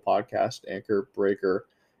 Apple Podcast, Anchor, Breaker,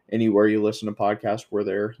 anywhere you listen to podcasts, we're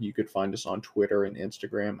there. You could find us on Twitter and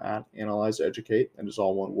Instagram at AnalyzeEducate. That is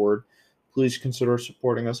all one word. Please consider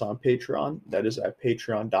supporting us on Patreon. That is at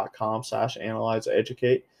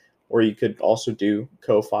patreon.com/AnalyzeEducate. Or you could also do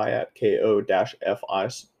Ko-Fi at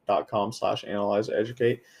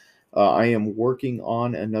ko-fi.com/AnalyzeEducate. I am working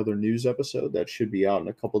on another news episode that should be out in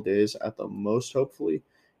a couple days at the most, hopefully.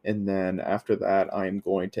 And then after that, I am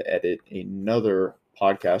going to edit another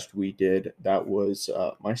podcast we did that was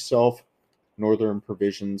myself, Northern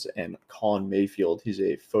Provisions, and Colin Mayfield. He's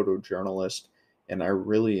a photojournalist, and I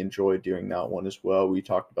really enjoyed doing that one as well. We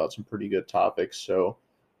talked about some pretty good topics, so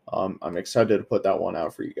I'm excited to put that one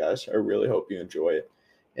out for you guys. I really hope you enjoy it.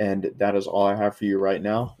 And that is all I have for you right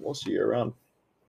now. We'll see you around.